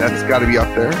Hood, that's got to be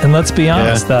up there. and let's be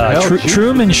honest, Hell,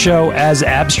 Truman Show, as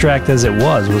abstract as it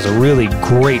was a really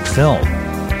great film.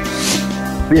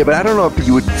 Yeah, but I don't know if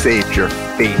you would say it's your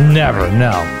favorite. Never, no.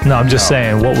 I'm just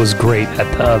saying what was great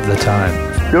of the time.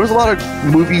 There was a lot of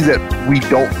movies that we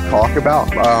don't talk about.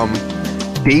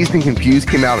 Dazed and Confused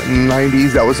came out in the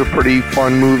 90s. That was a pretty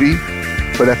fun movie,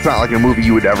 but that's not like a movie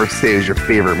you would ever say is your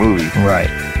favorite movie. Right.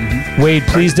 Wade,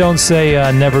 please don't say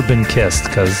Never Been Kissed,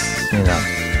 because, you know.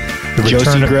 The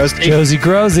Josie Grosey? Josie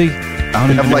Grosey. I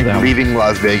don't even I'm know like that one. Leaving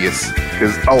Las Vegas.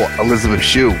 Because, Elizabeth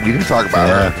Shue. We didn't talk about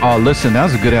her. Oh, listen, that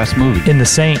was a good-ass movie. In the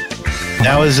Saint.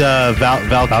 that was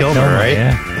Val Kilmer, right?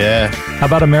 Yeah. How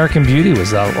about American Beauty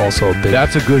was also a big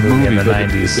That's a good movie in the but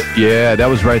 90s. Yeah, that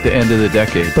was right at the end of the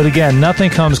decade. But again, nothing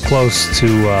comes close to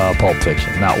Pulp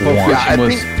Fiction. Not one. Yeah, I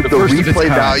was think the the first of its replay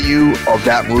kind. value of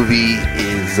that movie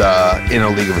is in a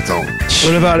league of its own.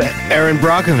 What about Aaron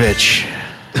Brockovich?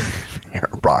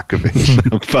 Aaron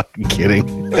Brockovich. I'm fucking kidding.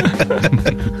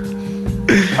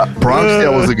 Bronx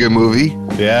Tale was a good movie.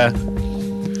 Yeah.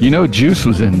 You know, Juice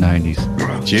was in the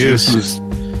 90s. Juice.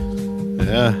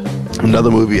 Yeah.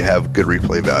 Another movie to have good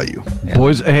replay value.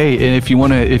 Boys, hey, and if you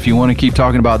wanna keep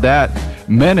talking about that,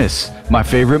 Menace, my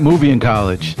favorite movie in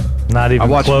college. Not even I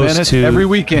watch close Menace to every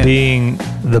weekend. being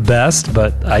the best,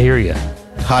 but I hear you.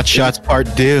 Hot Shots Part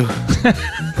 2.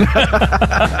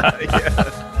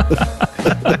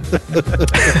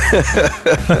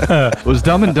 Was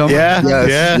Dumb and Dumber? Yeah.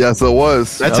 Yes, it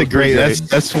was. That's a great.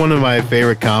 That's one of my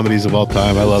favorite comedies of all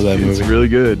time. I love that movie. It's really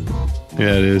good.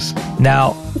 Yeah, it is.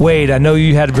 Now, Wade, I know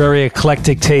you had very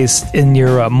eclectic taste in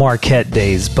your Marquette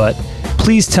days, but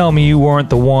please tell me you weren't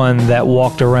the one that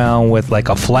walked around with like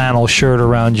a flannel shirt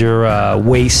around your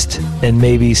waist and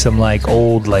maybe some like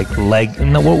old like leg.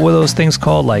 No, what were those things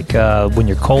called? Like when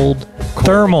you're cold?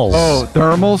 Thermals. Oh,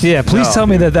 thermals? Yeah, please No. tell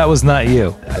me that was not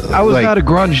you. I was Like- not a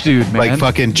grunge dude, man. Like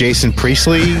fucking Jason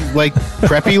Priestley, like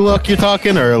preppy look you're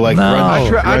talking, or like No.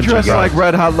 I dress like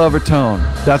Red Hot Lover Tone.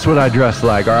 That's what I dress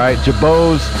like, all right?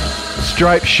 Jabos,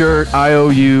 striped shirt,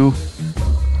 IOU.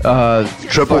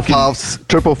 Triple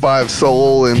five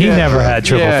soul. And He never had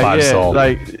triple five soul.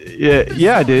 Like,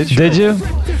 yeah, I did. Did you?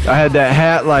 I had that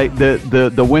hat, like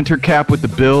the winter cap with the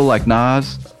bill, like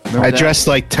Nas. Remember I that? dressed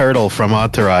like Turtle from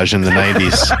Entourage in the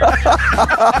 90s.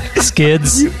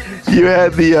 Skids. You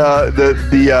had the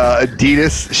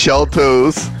Adidas shell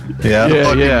toes. Yeah.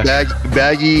 Yeah.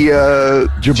 Baggy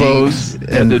Jabos jeans.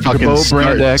 and the fucking Jabot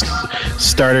brand X.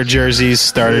 starter jerseys,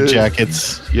 starter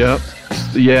jackets. Yep.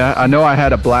 Yeah, I know I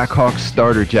had a Blackhawks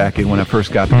starter jacket when I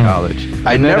first got to college. And then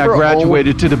I never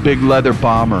graduated to the big leather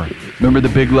bomber. Remember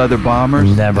the big leather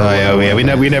bombers? Never. Oh yeah, we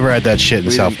never had that shit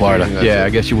in South Florida. Yeah, I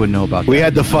guess you wouldn't know about that. We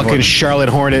had the fucking Charlotte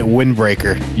Hornet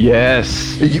windbreaker.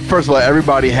 Yes. First of all,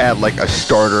 everybody had like a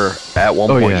starter at one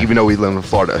point, yeah. even though we lived in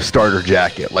Florida, a starter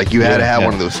jacket. Like you had to have Yeah.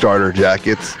 one of those starter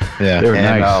jackets. Yeah. They were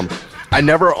And nice. I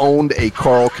never owned a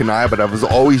Carl Kanai, but I was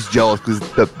always jealous because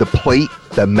the plate,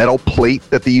 the metal plate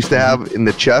that they used to have in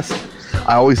the chest,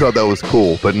 I always thought that was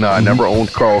cool. But no, I never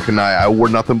owned Carl Kanai. I wore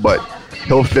nothing but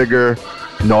Hilfiger,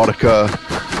 Nautica,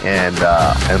 and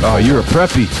Oh, you're a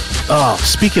preppy. Oh,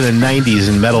 speaking of 90s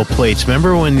and metal plates,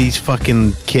 remember when these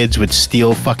fucking kids would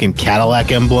steal fucking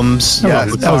Cadillac emblems? Yes,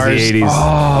 off the That was cars? the 80s.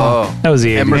 Oh, That was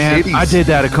the 80s. And man, Mercedes. I did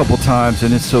that a couple times,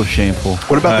 and it's so shameful.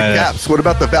 What about the yeah. caps? What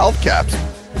about the valve caps?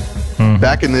 Mm-hmm.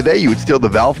 Back in the day, you would steal the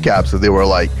valve caps if they were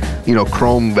like,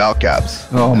 chrome valve caps.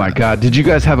 Oh my God! Did you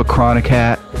guys have a Chronic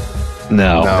hat?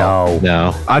 No.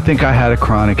 I think I had a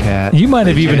Chronic hat. You might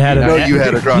have even had No, a. you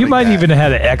had a You Chronic might hat. even have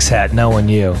had an X hat, knowing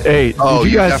you. Hey, Oh,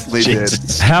 did you you guys? definitely did.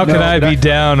 Jesus. How can No, I be that-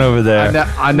 down over there?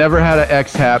 I never had an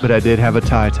X hat, but I did have a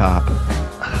tie top.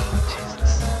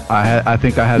 I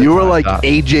think I had. You a were tie like top.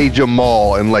 AJ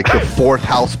Jamal in like the fourth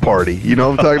house party. You know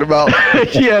what I'm talking about?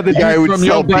 Yeah, the guy dude would from sell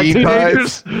Young Black bean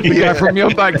Teenagers. pies. The guy from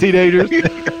Young Black Teenagers.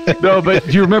 No, but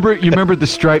do you remember the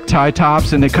striped tie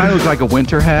tops, and they kind of look like a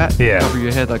winter hat. Yeah. Cover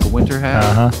your head like a winter hat.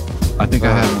 Uh huh. I think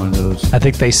I had one of those. I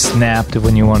think they snapped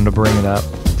when you wanted to bring it up.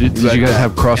 Did you guys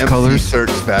have cross colors? Search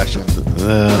fashion.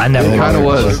 I never kind of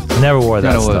was. Never wore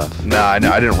that Kinda was. stuff. Nah, I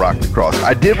didn't rock the cross.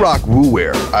 I did rock Woo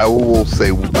Wear. I will say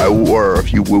I wore a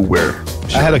few Woo Wear.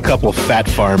 I had a couple of Fat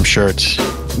Farm shirts.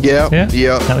 Yeah. Had a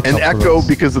And couple of Echo, those.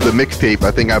 because of the mixtape,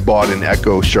 I think I bought an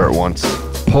Echo shirt once.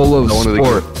 Polo One of the-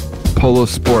 Sport. Polo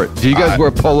Sport. Do you guys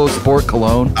wear Polo Sport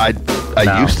cologne? I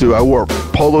used to. I wore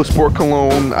Polo Sport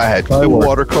cologne. I had Cool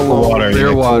Water cologne.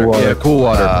 Clear water. Yeah, cool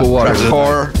water. Cool water.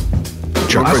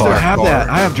 Drakkar. I still have that.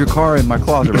 I have Drakkar in my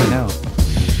closet right now.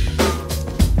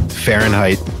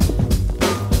 Fahrenheit.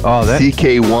 Oh, that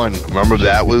CK1. Remember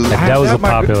that was? That was a my-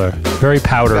 popular. Very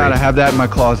powdery. God, I have that in my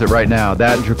closet right now.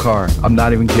 That and Drakkar. I'm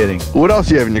not even kidding. What else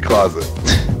do you have in your closet?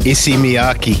 Issey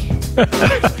Miyake.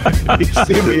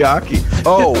 Miyake.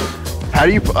 Oh, how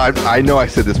do you? I know I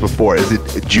said this before. Is it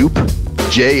Joop?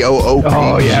 Joop.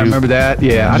 Oh yeah, Joop. remember that?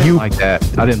 Yeah, I didn't like that.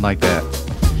 I didn't like that.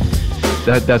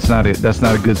 That's not it. That's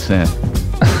not a good scent.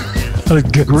 A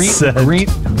good scent.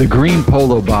 The green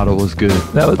Polo bottle was good.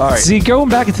 That was, All right. See, going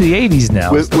back into the 80s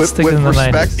now. With Let's stick in the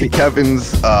respect 90s. to Kevin's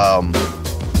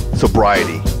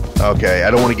sobriety, okay,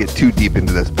 I don't want to get too deep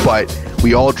into this, but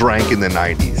we all drank in the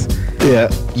 90s. Yeah.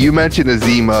 You mentioned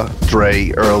Azima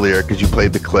Dre earlier because you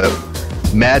played the clip.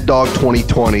 Mad Dog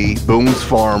 2020, Boone's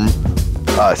Farm,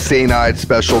 St. Ides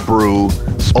Special Brew,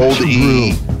 Old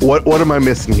E. What am I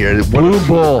missing here? What Blue are the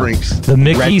Bull. drinks? The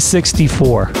Mickey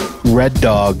 64. Red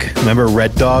Dog. Remember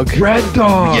Red Dog? Red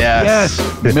Dog. Yes.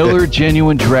 Miller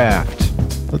Genuine Draft.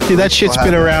 Dude, that shit's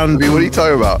been around. I mean, what are you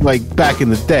talking about? Like back in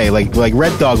the day, like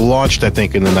Red Dog launched, I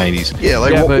think, in the 90s. Yeah,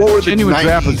 like Yeah, what but were the Genuine 90s?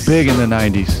 Draft was big in the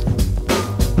 90s.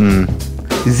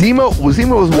 Zima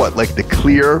was what, like the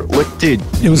clear liquid? Dude,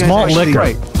 It was You guys malt actually- liquor.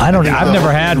 right. I've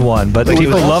never had one, but Like,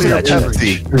 people it was love also that shit.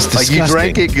 Pepsi. It was Like you disgusting.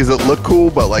 drank it because it looked cool,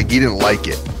 but like you didn't like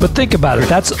it. But think about it.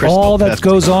 That's Crystal all that Pepsi.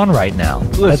 goes on right now.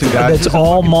 Listen, guys, that's this is a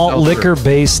all fucking malt seltzer. liquor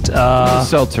based.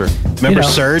 Seltzer. Remember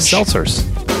Surge? Seltzers.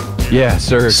 Yeah,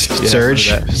 Surge. Yeah, Surge?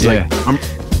 remember that. It's Yeah. like,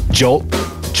 Jolt.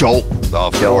 Jolt.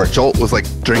 Oh, Jolt was like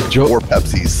drink Jolt. 4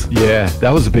 Pepsis. Yeah,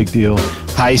 that was a big deal.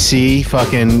 High C,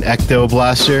 fucking Ecto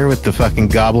Blaster with the fucking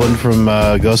goblin from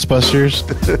Ghostbusters.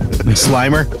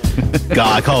 Slimer.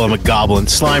 God, I call him a goblin.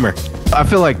 Slimer. I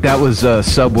feel like that was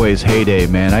Subway's heyday,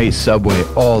 man. I ate Subway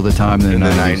all the time in the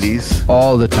 90s.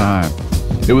 All the time.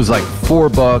 It was like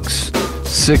 $4,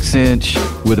 6-inch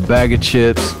with a bag of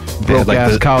chips. Broke like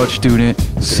ass the- college student.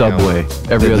 Subway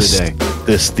every other day.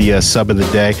 The sub of the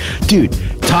day. Dude,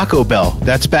 Taco Bell.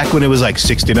 That's back when it was like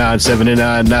 69,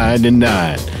 79,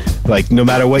 99. Like no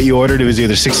matter what you ordered, it was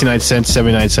either 69 cents,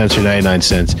 79 cents, or 99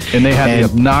 cents. And they had the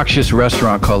obnoxious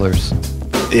restaurant colors.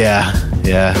 Yeah.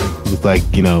 With like,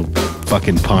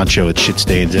 fucking poncho with shit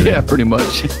stains in Yeah, it. pretty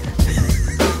much.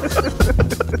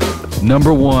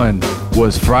 Number one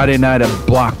was Friday night at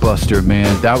Blockbuster,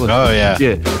 man. That was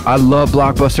shit. I love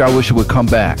Blockbuster. I wish it would come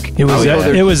back. It was I would go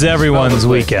there it was to smell everyone's the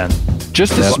place. weekend.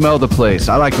 Just to smell the place.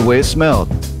 I like the way it smelled.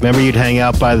 Remember you'd hang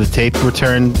out by the tape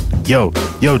return? Yo,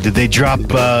 did they drop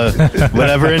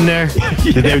whatever in there?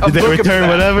 Did they I'm looking return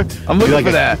for that. whatever? I'm looking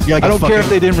for that. I don't care if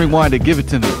they didn't rewind it. Give it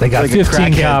to me. They got Like a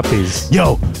 15 crackhead. copies.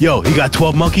 Yo, you got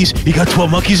 12 monkeys? You got 12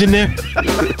 monkeys in there?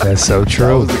 That's so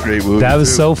true. That was a great movie. That was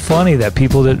too. so funny that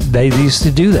they used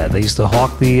to do that. They used to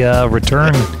hawk the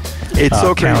return. It's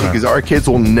so crazy counter. because our kids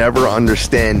will never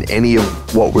understand any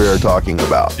of what we are talking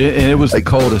about. And it was the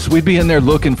coldest. We'd be in there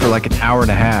looking for like an hour and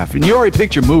a half. And you already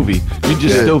picked your movie. You'd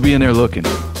just Yeah. still be in there looking.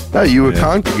 No, you would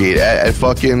congregate at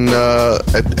fucking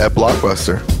at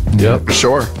Blockbuster. Yep. For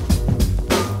sure.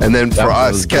 And then That for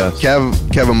was us, the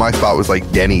best. Kevin, my spot was like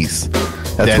Denny's.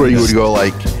 That's where you Denny's. would go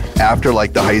like after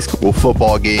like the high school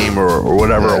football game or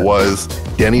whatever it was.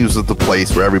 Denny's was the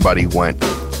place where everybody went.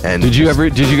 And Did you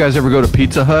guys ever go to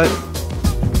Pizza Hut?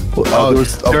 there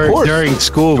was, of course. During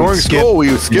school, During school, we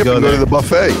would skip and go to the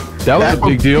buffet. That was Back a when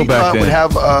big deal Pizza back Hut then. would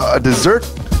have a dessert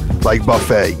like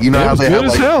buffet. You know It how was they good have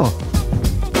as like hell.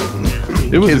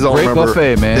 It was kids a don't great remember-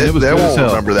 buffet, man. They, It was they good as won't hell.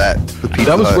 remember that. The Pizza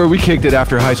That was Hut. where we kicked it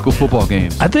after high school football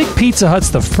games. I think Pizza Hut's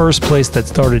the first place that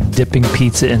started dipping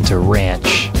pizza into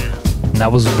ranch. And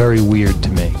that was very weird to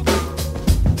me.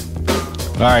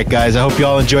 All right, guys. I hope you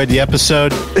all enjoyed the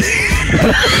episode.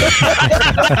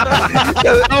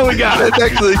 Oh, we got it. That's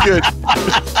actually good.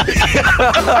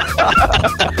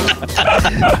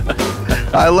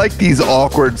 I like these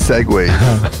awkward segues.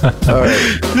 All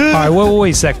right. All right,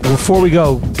 wait a sec. Before we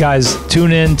go, guys,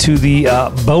 tune in to the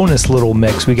bonus little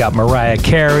mix. We got Mariah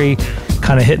Carey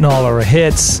kind of hitting all our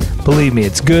hits. Believe me,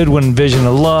 it's good when Vision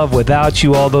of Love, Without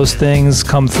You, all those things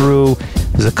come through.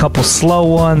 There's a couple slow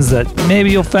ones that maybe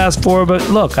you'll fast forward, but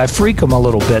look, I freak them a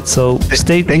little bit, so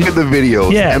stay... Think of the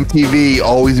videos. Yeah. MTV,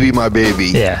 Always Be My Baby.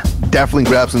 Yeah. definitely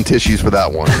grab some tissues for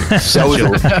that one.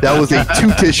 That was a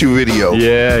 2-tissue video.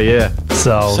 Yeah.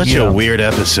 So such a weird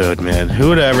episode, man. Who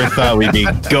would have ever thought we'd be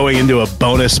going into a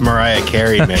bonus Mariah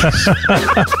Carey mix?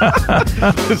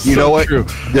 You know what? True.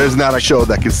 There's not a show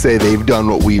that could say they've done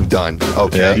what we've done.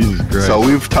 Okay, so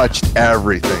we've touched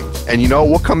everything. And you know,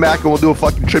 we'll come back and we'll do a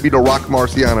fucking tribute to Rock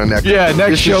Marciano next. Yeah,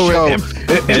 next show.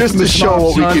 Just to show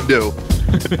what we can do.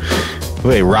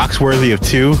 Wait, Rock's worthy of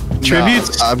 2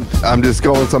 tributes? I'm just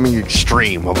going something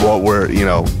extreme of what what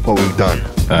we've done.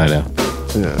 I know.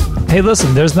 Yeah. Hey,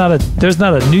 listen, there's not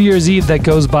a New Year's Eve that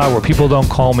goes by where people don't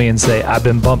call me and say, I've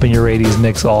been bumping your 80s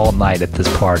mix all night at this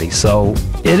party. So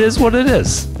it is what it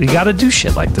is. You got to do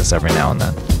shit like this every now and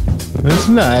then. That's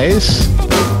nice.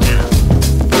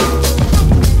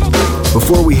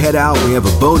 Before we head out, we have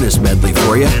a bonus medley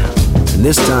for you. And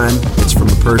this time, it's from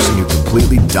a person who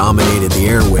completely dominated the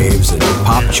airwaves and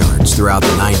pop charts throughout the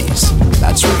 90s.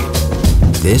 That's right.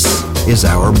 This is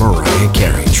our Mariah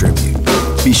Carey tribute.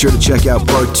 Be sure to check out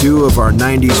part 2 of our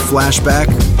 90s flashback,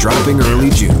 dropping early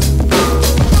June.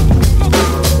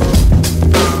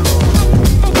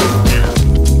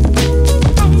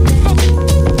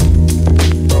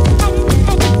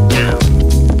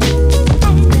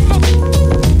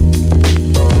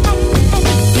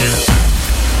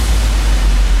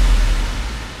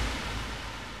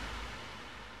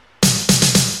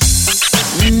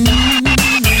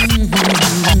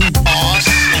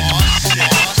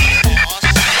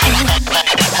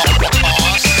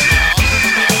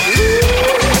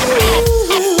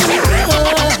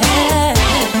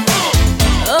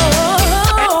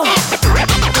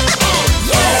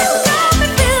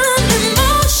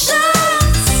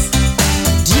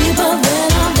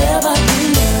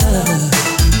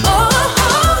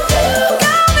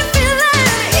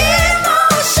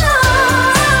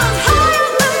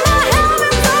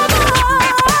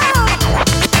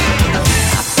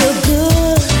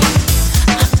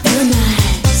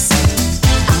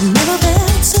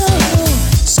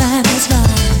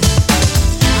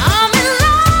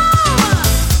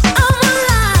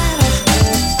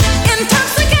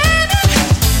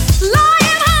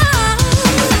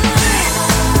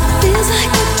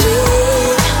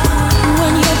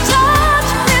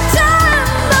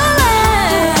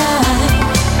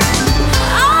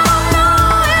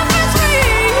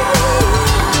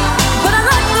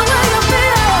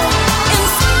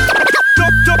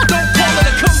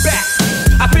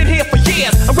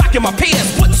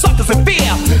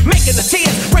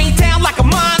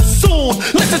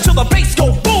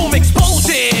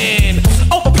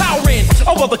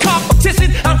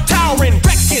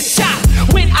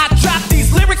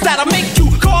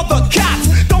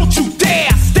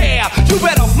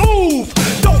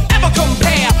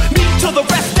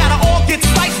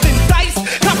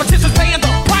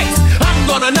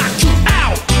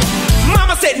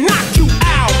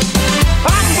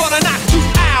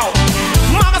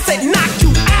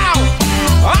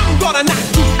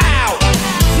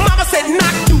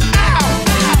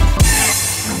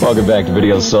 Welcome back to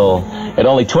Video Soul. At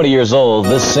only 20 years old,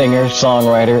 this singer,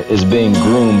 songwriter is being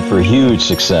groomed for huge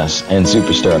success and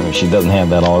superstardom. She doesn't have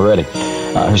that already.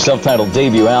 Her self-titled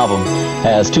debut album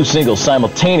has 2 singles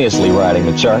simultaneously riding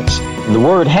the charts. The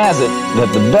word has it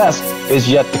that the best is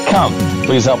yet to come.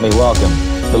 Please help me welcome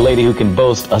the lady who can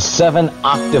boast a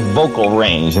 7-octave vocal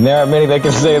range, and there aren't many that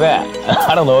can say that.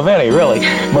 I don't know of any, really.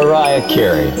 Mariah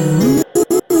Carey.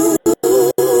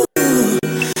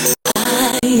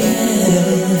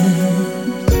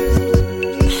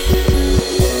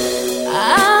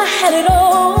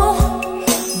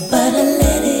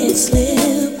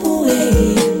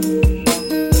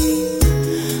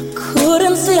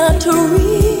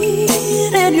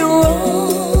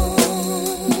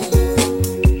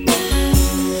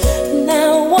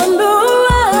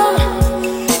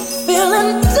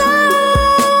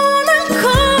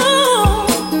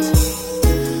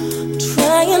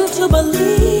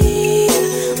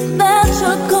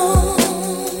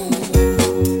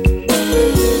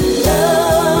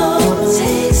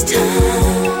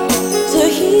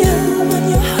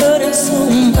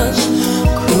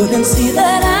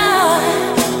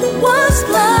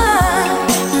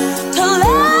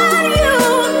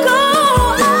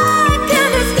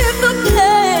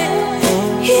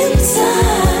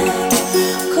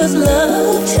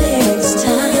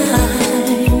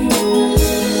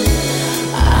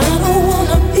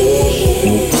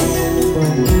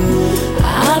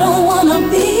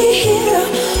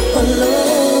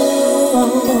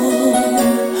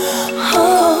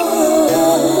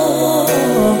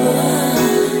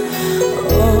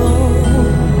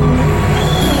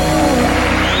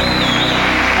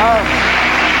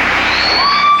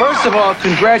 First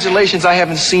congratulations. I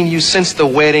haven't seen you since the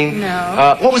wedding.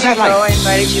 No. What was that like? Oh, I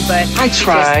invited you, but I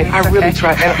tried. I really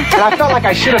tried. And I felt like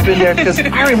I should have been there because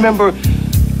I remember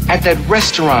at that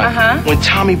restaurant when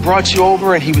Tommy brought you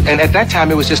over, and at that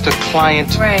time it was just a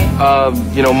client,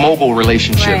 mobile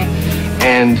relationship. Right.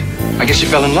 And I guess you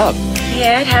fell in love.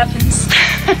 Yeah, it happens.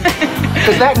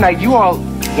 Because that night you all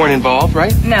weren't involved,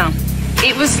 right? No.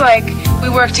 It was like we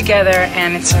worked together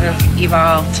and it sort of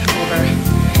evolved over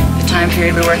the time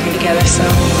period we were working together, so.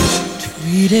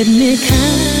 Treated me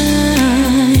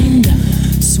kind,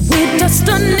 sweet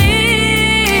destiny,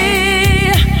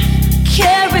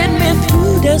 carried me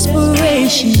through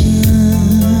desperation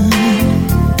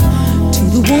to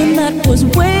the one that was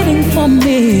waiting for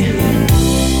me.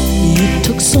 It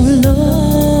took so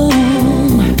long,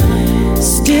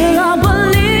 still I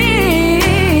believed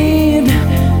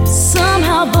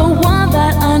somehow the one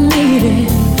that I needed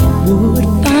would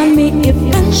find me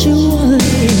eventually.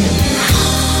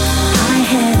 I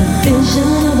had a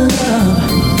vision of love,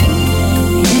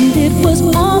 and it was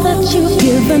all that you've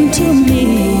given to me.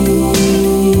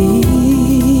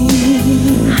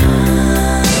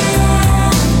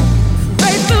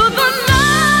 Right through the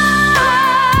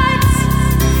nights,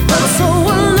 but so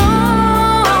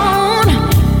alone,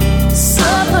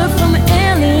 suffered from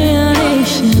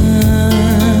alienation,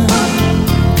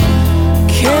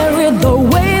 carried the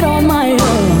weight on my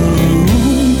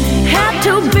own, had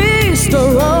to be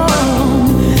strong.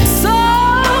 So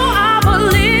I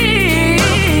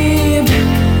believed,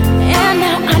 and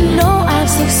now I know I've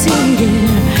succeeded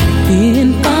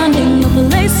in finding a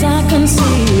place I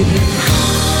conceived.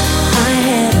 I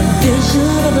had a vision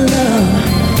of love,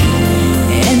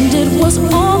 and it was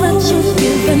all that you've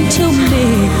given to me.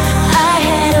 I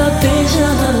had a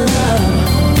vision of love,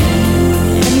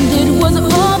 and it was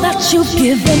all that you've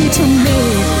given to me.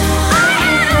 I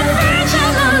had a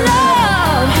vision of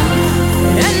love,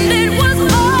 and it was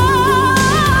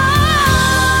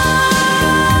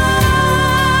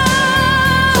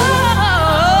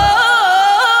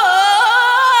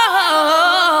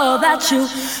all that you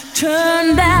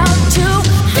turned out to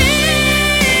be.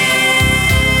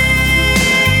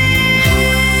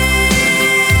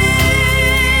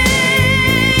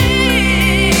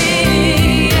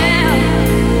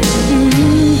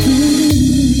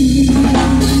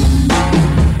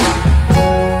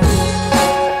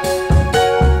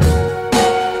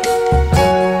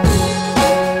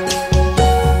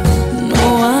 No,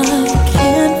 I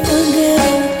can't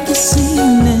forget this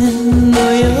evening,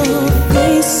 or your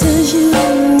face as you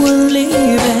were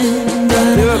leaving.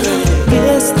 But I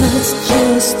guess that's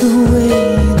just the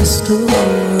way the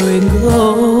story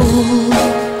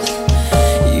goes.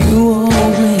 You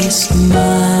always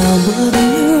smile, but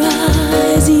in your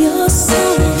eyes you're so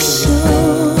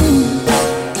sure.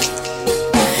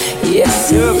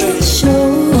 Yes, it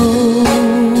shows.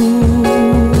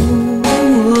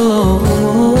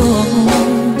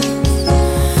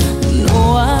 No,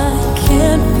 I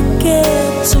can't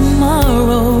forget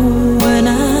tomorrow when I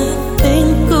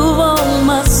think of all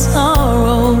my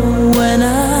sorrow. When I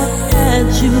had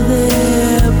you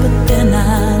there, but then I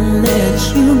let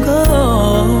you go.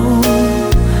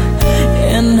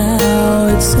 And now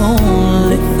it's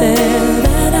only fair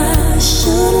that I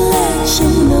should let you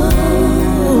know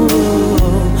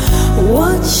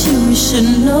what you should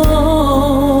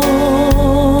know.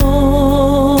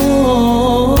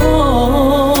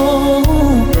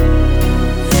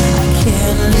 I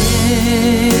can't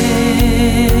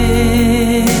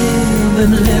live,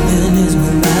 and living is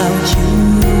without you.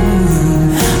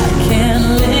 I can't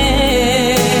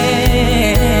live,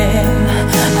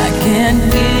 I can't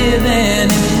give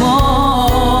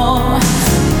anymore.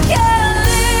 Can't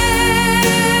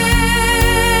live,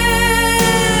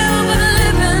 but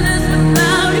living is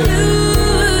without you.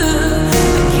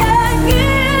 I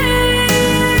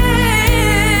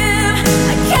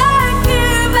can't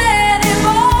give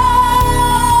anymore.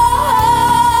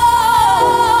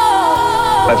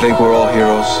 I think we're all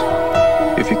heroes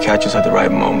if you catch us at the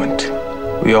right moment.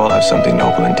 We all have something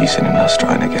noble and decent in us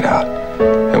trying to get out,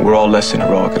 and we're all less than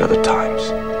heroic at other times.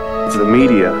 It's the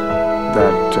media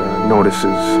that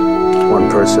notices one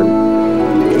person,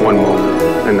 one moment,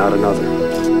 and not another.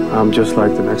 I'm just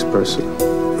like the next person,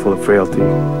 full of frailty,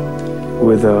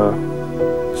 with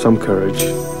some courage,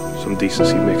 some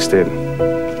decency mixed in.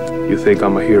 You think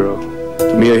I'm a hero.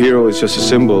 To me, a hero is just a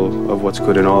symbol of what's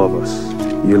good in all of us.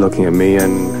 You're looking at me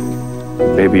and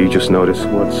maybe you just notice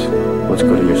what's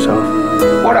good in yourself.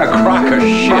 What a crock of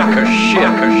shit.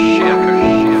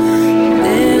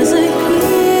 There's a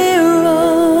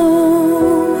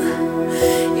hero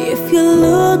if you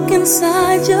look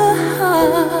inside your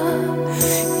heart.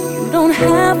 You don't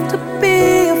have to be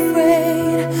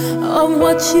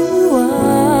what you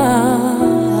are,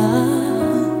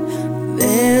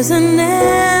 there's an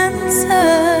answer.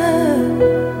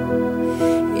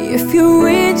 If you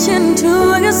reach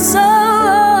into your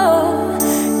soul,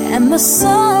 and the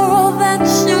sorrow that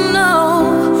you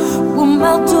know will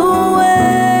melt away,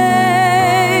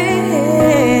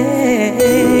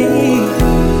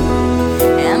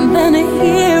 and then a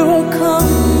hero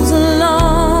comes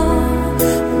along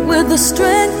with the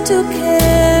strength to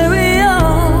carry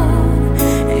on,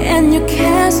 and you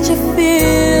cast your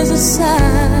fears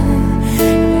aside,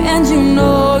 and you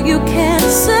know you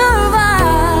can't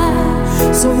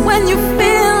survive. So when you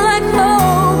feel like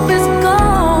hope is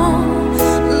gone,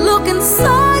 look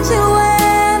inside you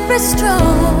and be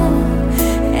strong,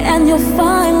 and you'll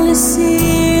finally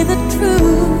see the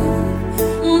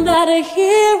truth, that a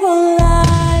hero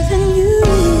lies in you.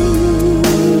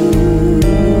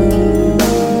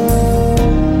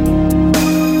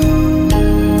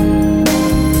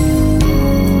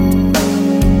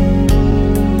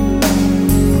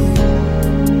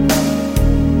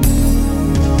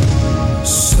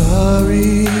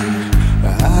 Sorry,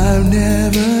 I've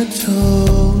never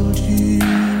told you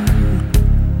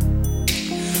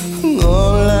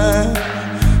all I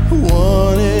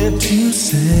wanted to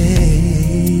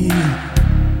say,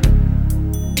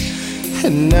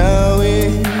 and now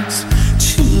it's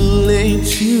too late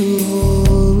to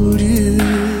hold you,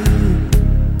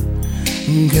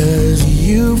 'cause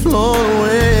you've flown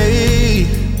away,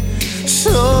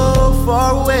 so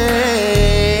far away.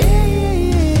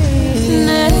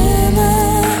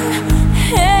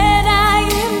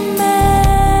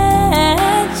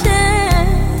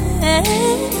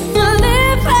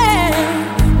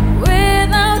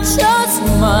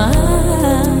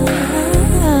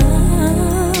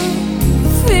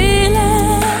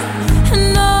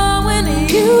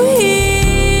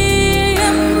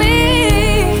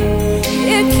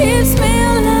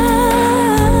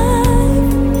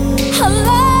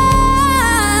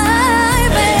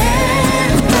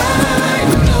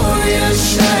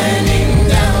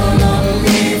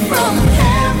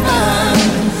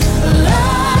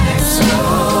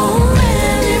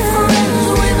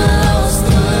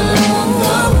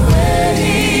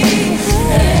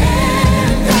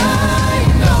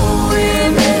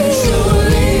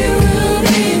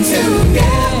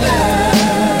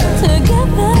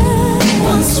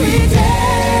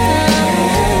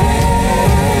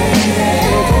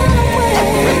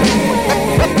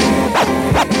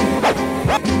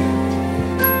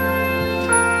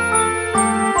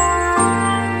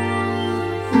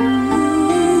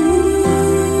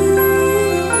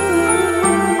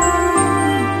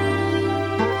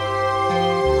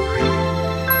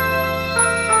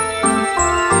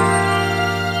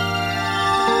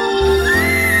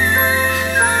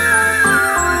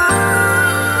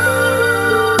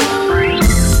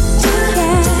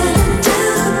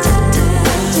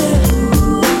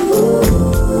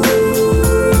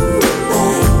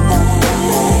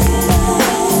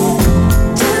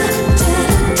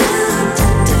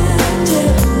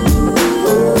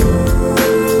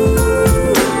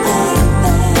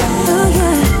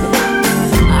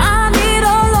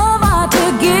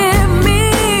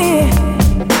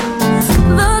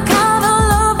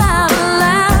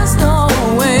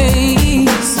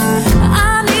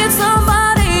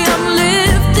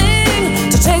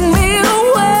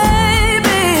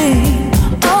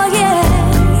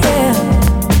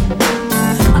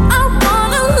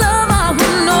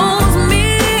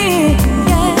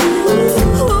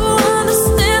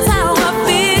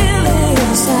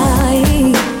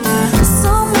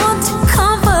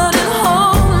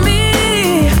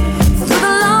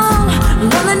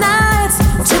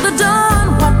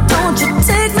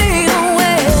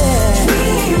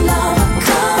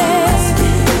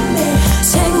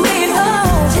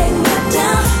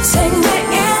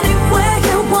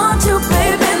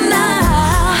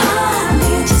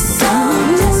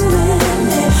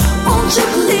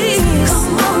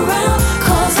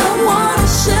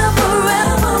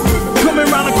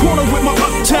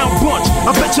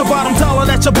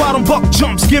 Your bottom buck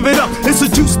jumps, give it up. It's a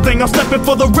juice thing. I'm stepping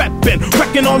for the reppin',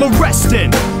 wrecking all the restin'.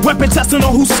 Weapon testing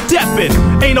on who's steppin'.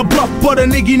 Ain't a bluff, but a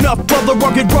nigga enough for the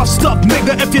rugged rough stuff.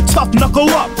 Nigga, if you're tough, knuckle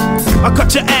up. I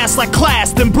cut your ass like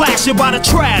class, then blast you by the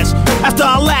trash. After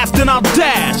I laugh, then I'll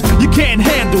dash. You can't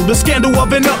handle the scandal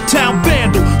of an uptown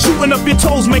vandal, shooting up your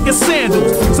toes, making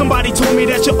sandals. Somebody told me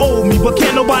that you owe me, but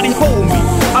can't nobody hold me.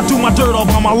 I do my dirt all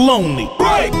by my lonely.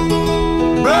 Break,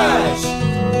 bash,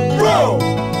 roll,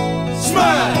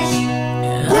 smash.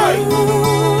 Break,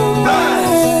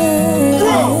 bash,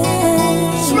 roll,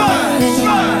 smash,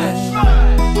 smash,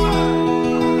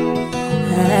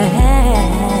 smash.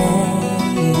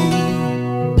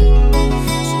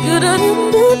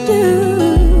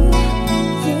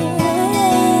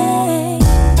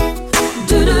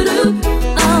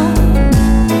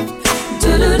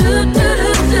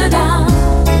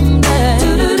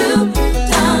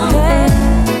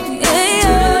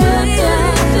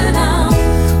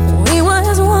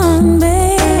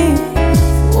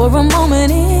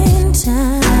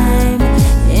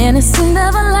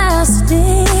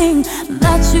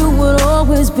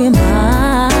 always be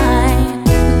mine.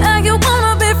 Now you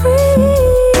wanna be free,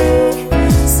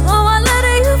 so I let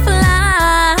you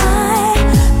fly.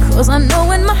 'Cause I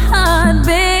know in my heart,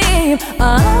 babe,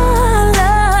 our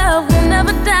love will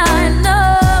never die.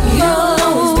 No, you'll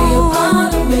always be a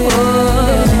part of me.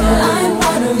 I'm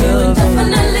part of you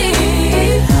indefinitely.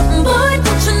 Boy,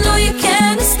 don't you know you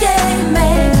can't escape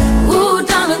me? Ooh,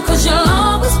 darling, 'cause you'll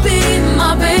always be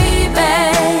my baby.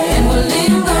 And we'll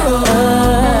linger on.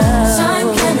 Time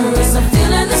can erase the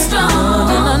feeling that's strong.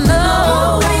 And I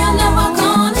know you're never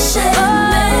gonna shake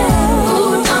me.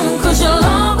 Ooh, darling, 'cause you'll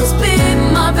always be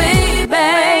my baby.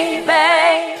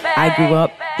 I grew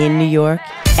up in New York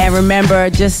and remember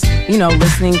just,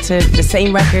 listening to the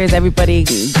same records everybody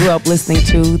grew up listening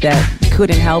to that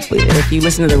couldn't help it. If you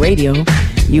listen to the radio,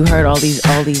 you heard all these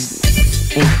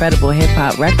incredible hip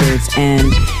hop records,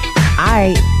 and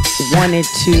I wanted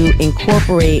to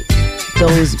incorporate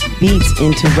those beats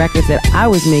into records that I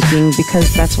was making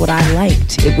because that's what I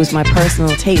liked. It was my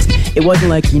personal taste. It wasn't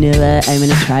like, I'm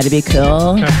gonna try to be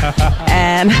cool.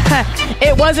 And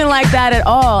it wasn't like that at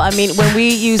all. I mean, when we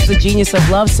used the Genius of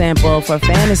Love sample for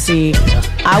Fantasy,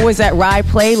 I was at Rye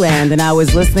Playland and I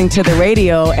was listening to the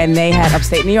radio, and they had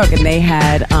Upstate New York, and they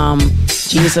had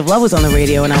Genius of Love was on the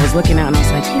radio, and I was looking out and I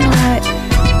was like, you know what?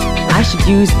 I should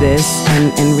use this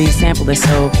and resample this.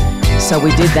 So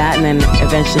we did that, and then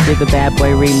eventually did the Bad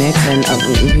Boy remix, and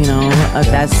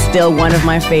that's still one of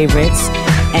my favorites.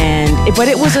 But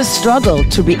it was a struggle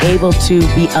to be able to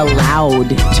be allowed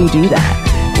to do that.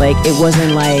 Like, it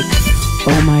wasn't like,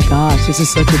 oh my gosh, this is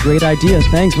such a great idea.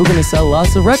 Thanks, we're gonna sell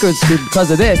lots of records because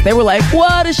of this. They were like,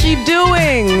 what is she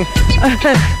doing?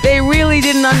 They really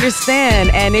didn't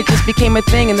understand, and it just became a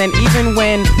thing. And then even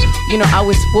when, I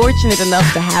was fortunate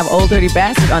enough to have Old Dirty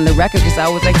Bastard on the record because I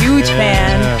was a huge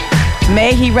fan.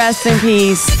 May he rest in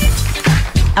peace.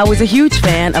 I was a huge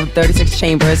fan of 36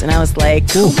 Chambers, and I was like,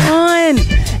 come on.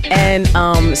 And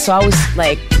so I was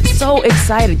like so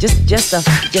excited, just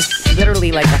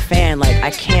literally like a fan. Like,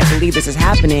 I can't believe this is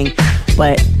happening.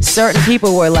 But certain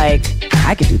people were like,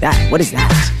 I could do that. What is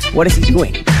that? What is he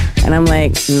doing? And I'm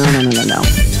like, no.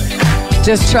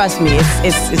 Just trust me.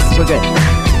 We're good.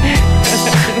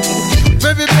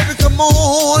 Baby, come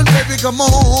on. Baby, come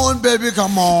on. Baby,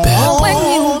 come on. When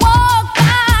you walk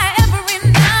by every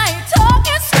night,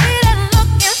 talking sweet and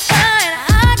looking fine,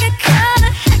 I get kinda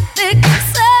hectic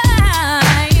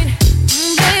inside.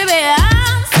 Baby,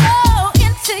 I'm so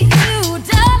into you,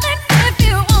 darling. If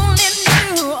you only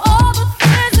knew all the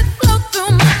things that flow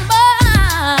through my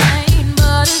mind,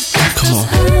 but it's just a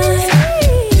sign.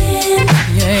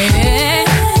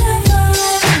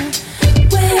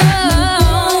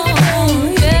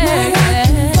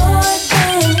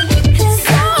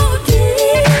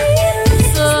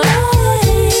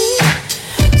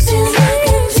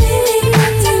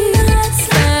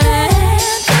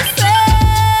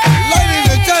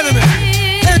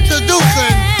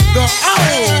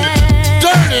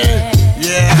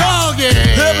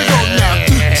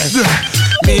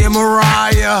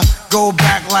 Mariah, go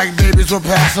back like babies with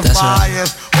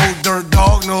pacifiers. Old dirt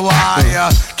dog, no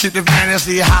liar. Keep the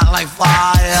fantasy hot like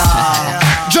fire.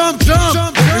 Jump,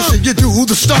 let me see you do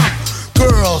the stomp.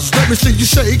 Girls, let me see you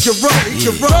shake your rump.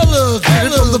 Brothers, get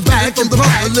it from the back and the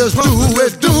front. Let's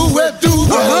do it.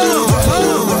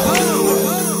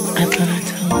 I thought I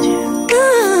told you.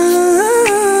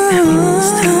 Every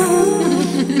last time.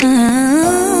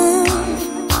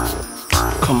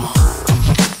 Come on.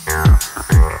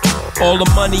 All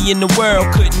the money in the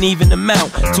world couldn't even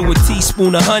amount to a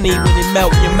teaspoon of honey when it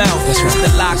melt in your mouth. It's the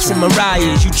Locks and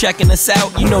Mariah's. You checking us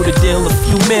out? You know the deal. A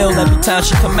few mil every time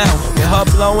she come out. With her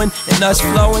blowing and us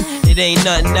flowing, it ain't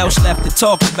nothing else left to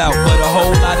talk about but a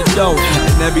whole lot of dough.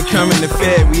 And every coming to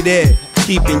Fed, we there.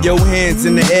 Keeping your hands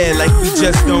in the air like we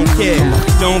just don't care.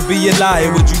 Don't be a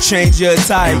liar, would you change your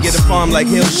attire? Get a farm like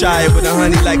Hillshire with a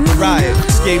honey like Mariah.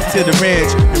 Escape to the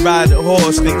ranch and ride a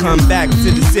horse, then come back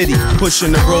to the city,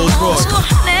 pushing the Rolls Royce.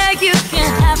 Now you can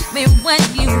have me when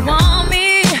you want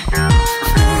me.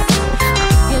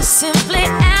 You simply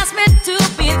ask me to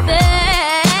be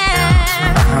there.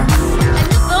 And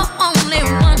you're the only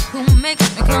one who makes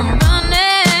me come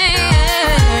running.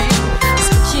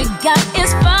 So what you got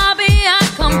is far beyond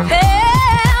compare.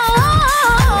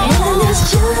 And it's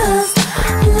just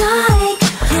like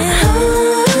honey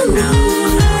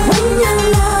when your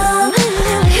love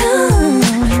comes.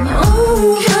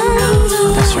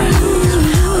 That's right.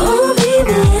 Oh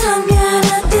baby, I've got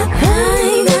a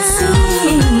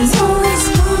dependency. Always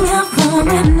looking out for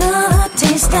another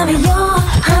taste of your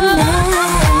honey.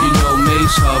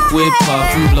 Huff with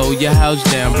puff and blow your house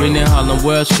down, bringing Harlem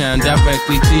world sound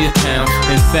directly to your town.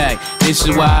 In fact, This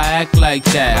is why I act like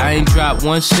that. I ain't dropped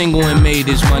one single and made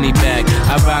his money back.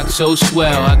 I rock so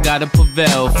swell, I gotta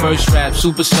prevail. First rap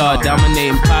superstar,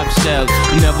 dominating pop sales.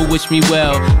 You never wish me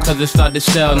well, cause it start to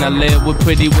sell. Now live with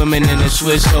pretty women in a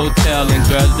Swiss hotel. And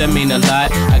girls that mean a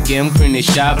lot, I get them cream, they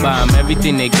shot by them.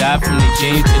 Everything they got, from the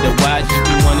jeans to the watch.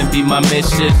 If you wanna be my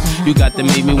missus, you got to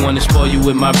make me wanna spoil you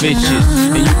with my riches.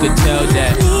 And you could tell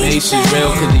that Mace is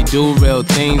real, cause he do real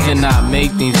things and I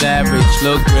make things average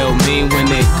look real mean.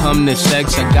 When it come to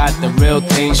sex, I got the real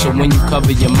thing. So when you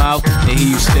cover your mouth, they hear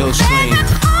you still scream.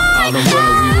 All the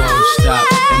world, we won't stop.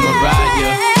 And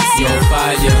Mariah, you on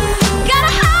fire.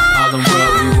 All the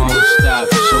world, we won't stop.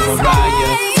 So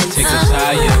Mariah, take us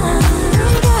higher.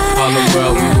 All the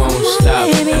world, we won't stop.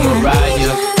 And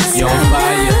Mariah, you on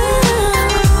fire.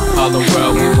 All the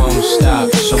world, we won't stop.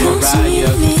 So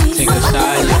Mariah, take us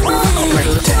higher.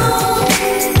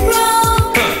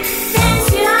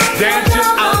 Dancing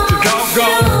out the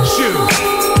doggone shoe.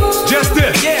 Just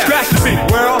this, yeah. Scratch the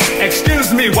beat, world.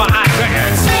 Excuse me while I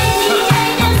dance.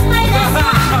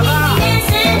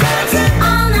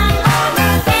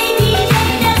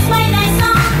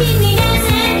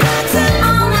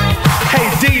 Hey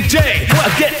DJ,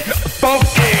 get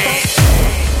funky.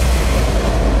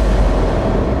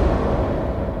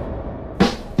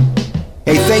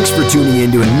 Hey, thanks for tuning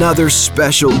in to another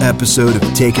special episode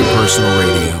of Take It Personal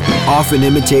Radio. Often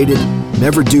imitated,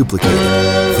 never duplicated.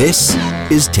 This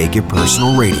is Take It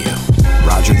Personal Radio.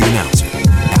 Roger the announcer.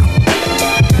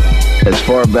 As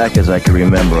far back as I can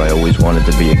remember, I always wanted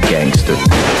to be a gangster.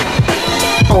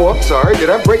 Oh, I'm sorry. Did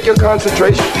I break your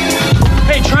concentration?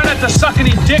 Hey, try not to suck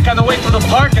any dick on the way to the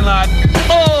parking lot.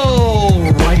 Oh,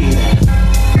 righty then.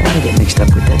 I don't get mixed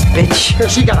up with that bitch.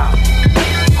 She got a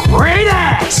great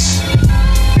ass.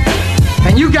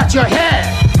 And you got your head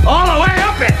all the way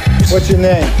up it. What's your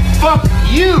name? Fuck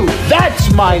you.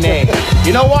 That's my name.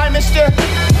 You know why, mister?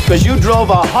 Because you drove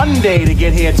a Hyundai to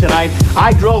get here tonight.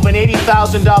 I drove an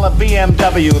 $80,000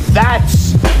 BMW.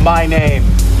 That's my name.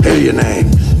 Here are your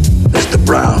names. Mr.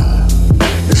 Brown,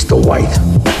 Mr. White,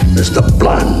 Mr.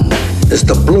 Blonde,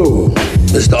 Mr. Blue,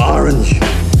 Mr. Orange,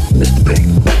 Mr. Pink.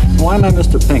 Why am I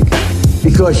Mr. Pink?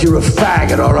 Because you're a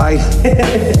faggot, all right?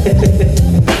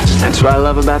 That's what I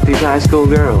love about these high school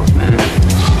girls, man.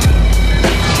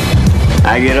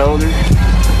 I get older,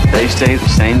 they stay the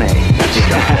same age.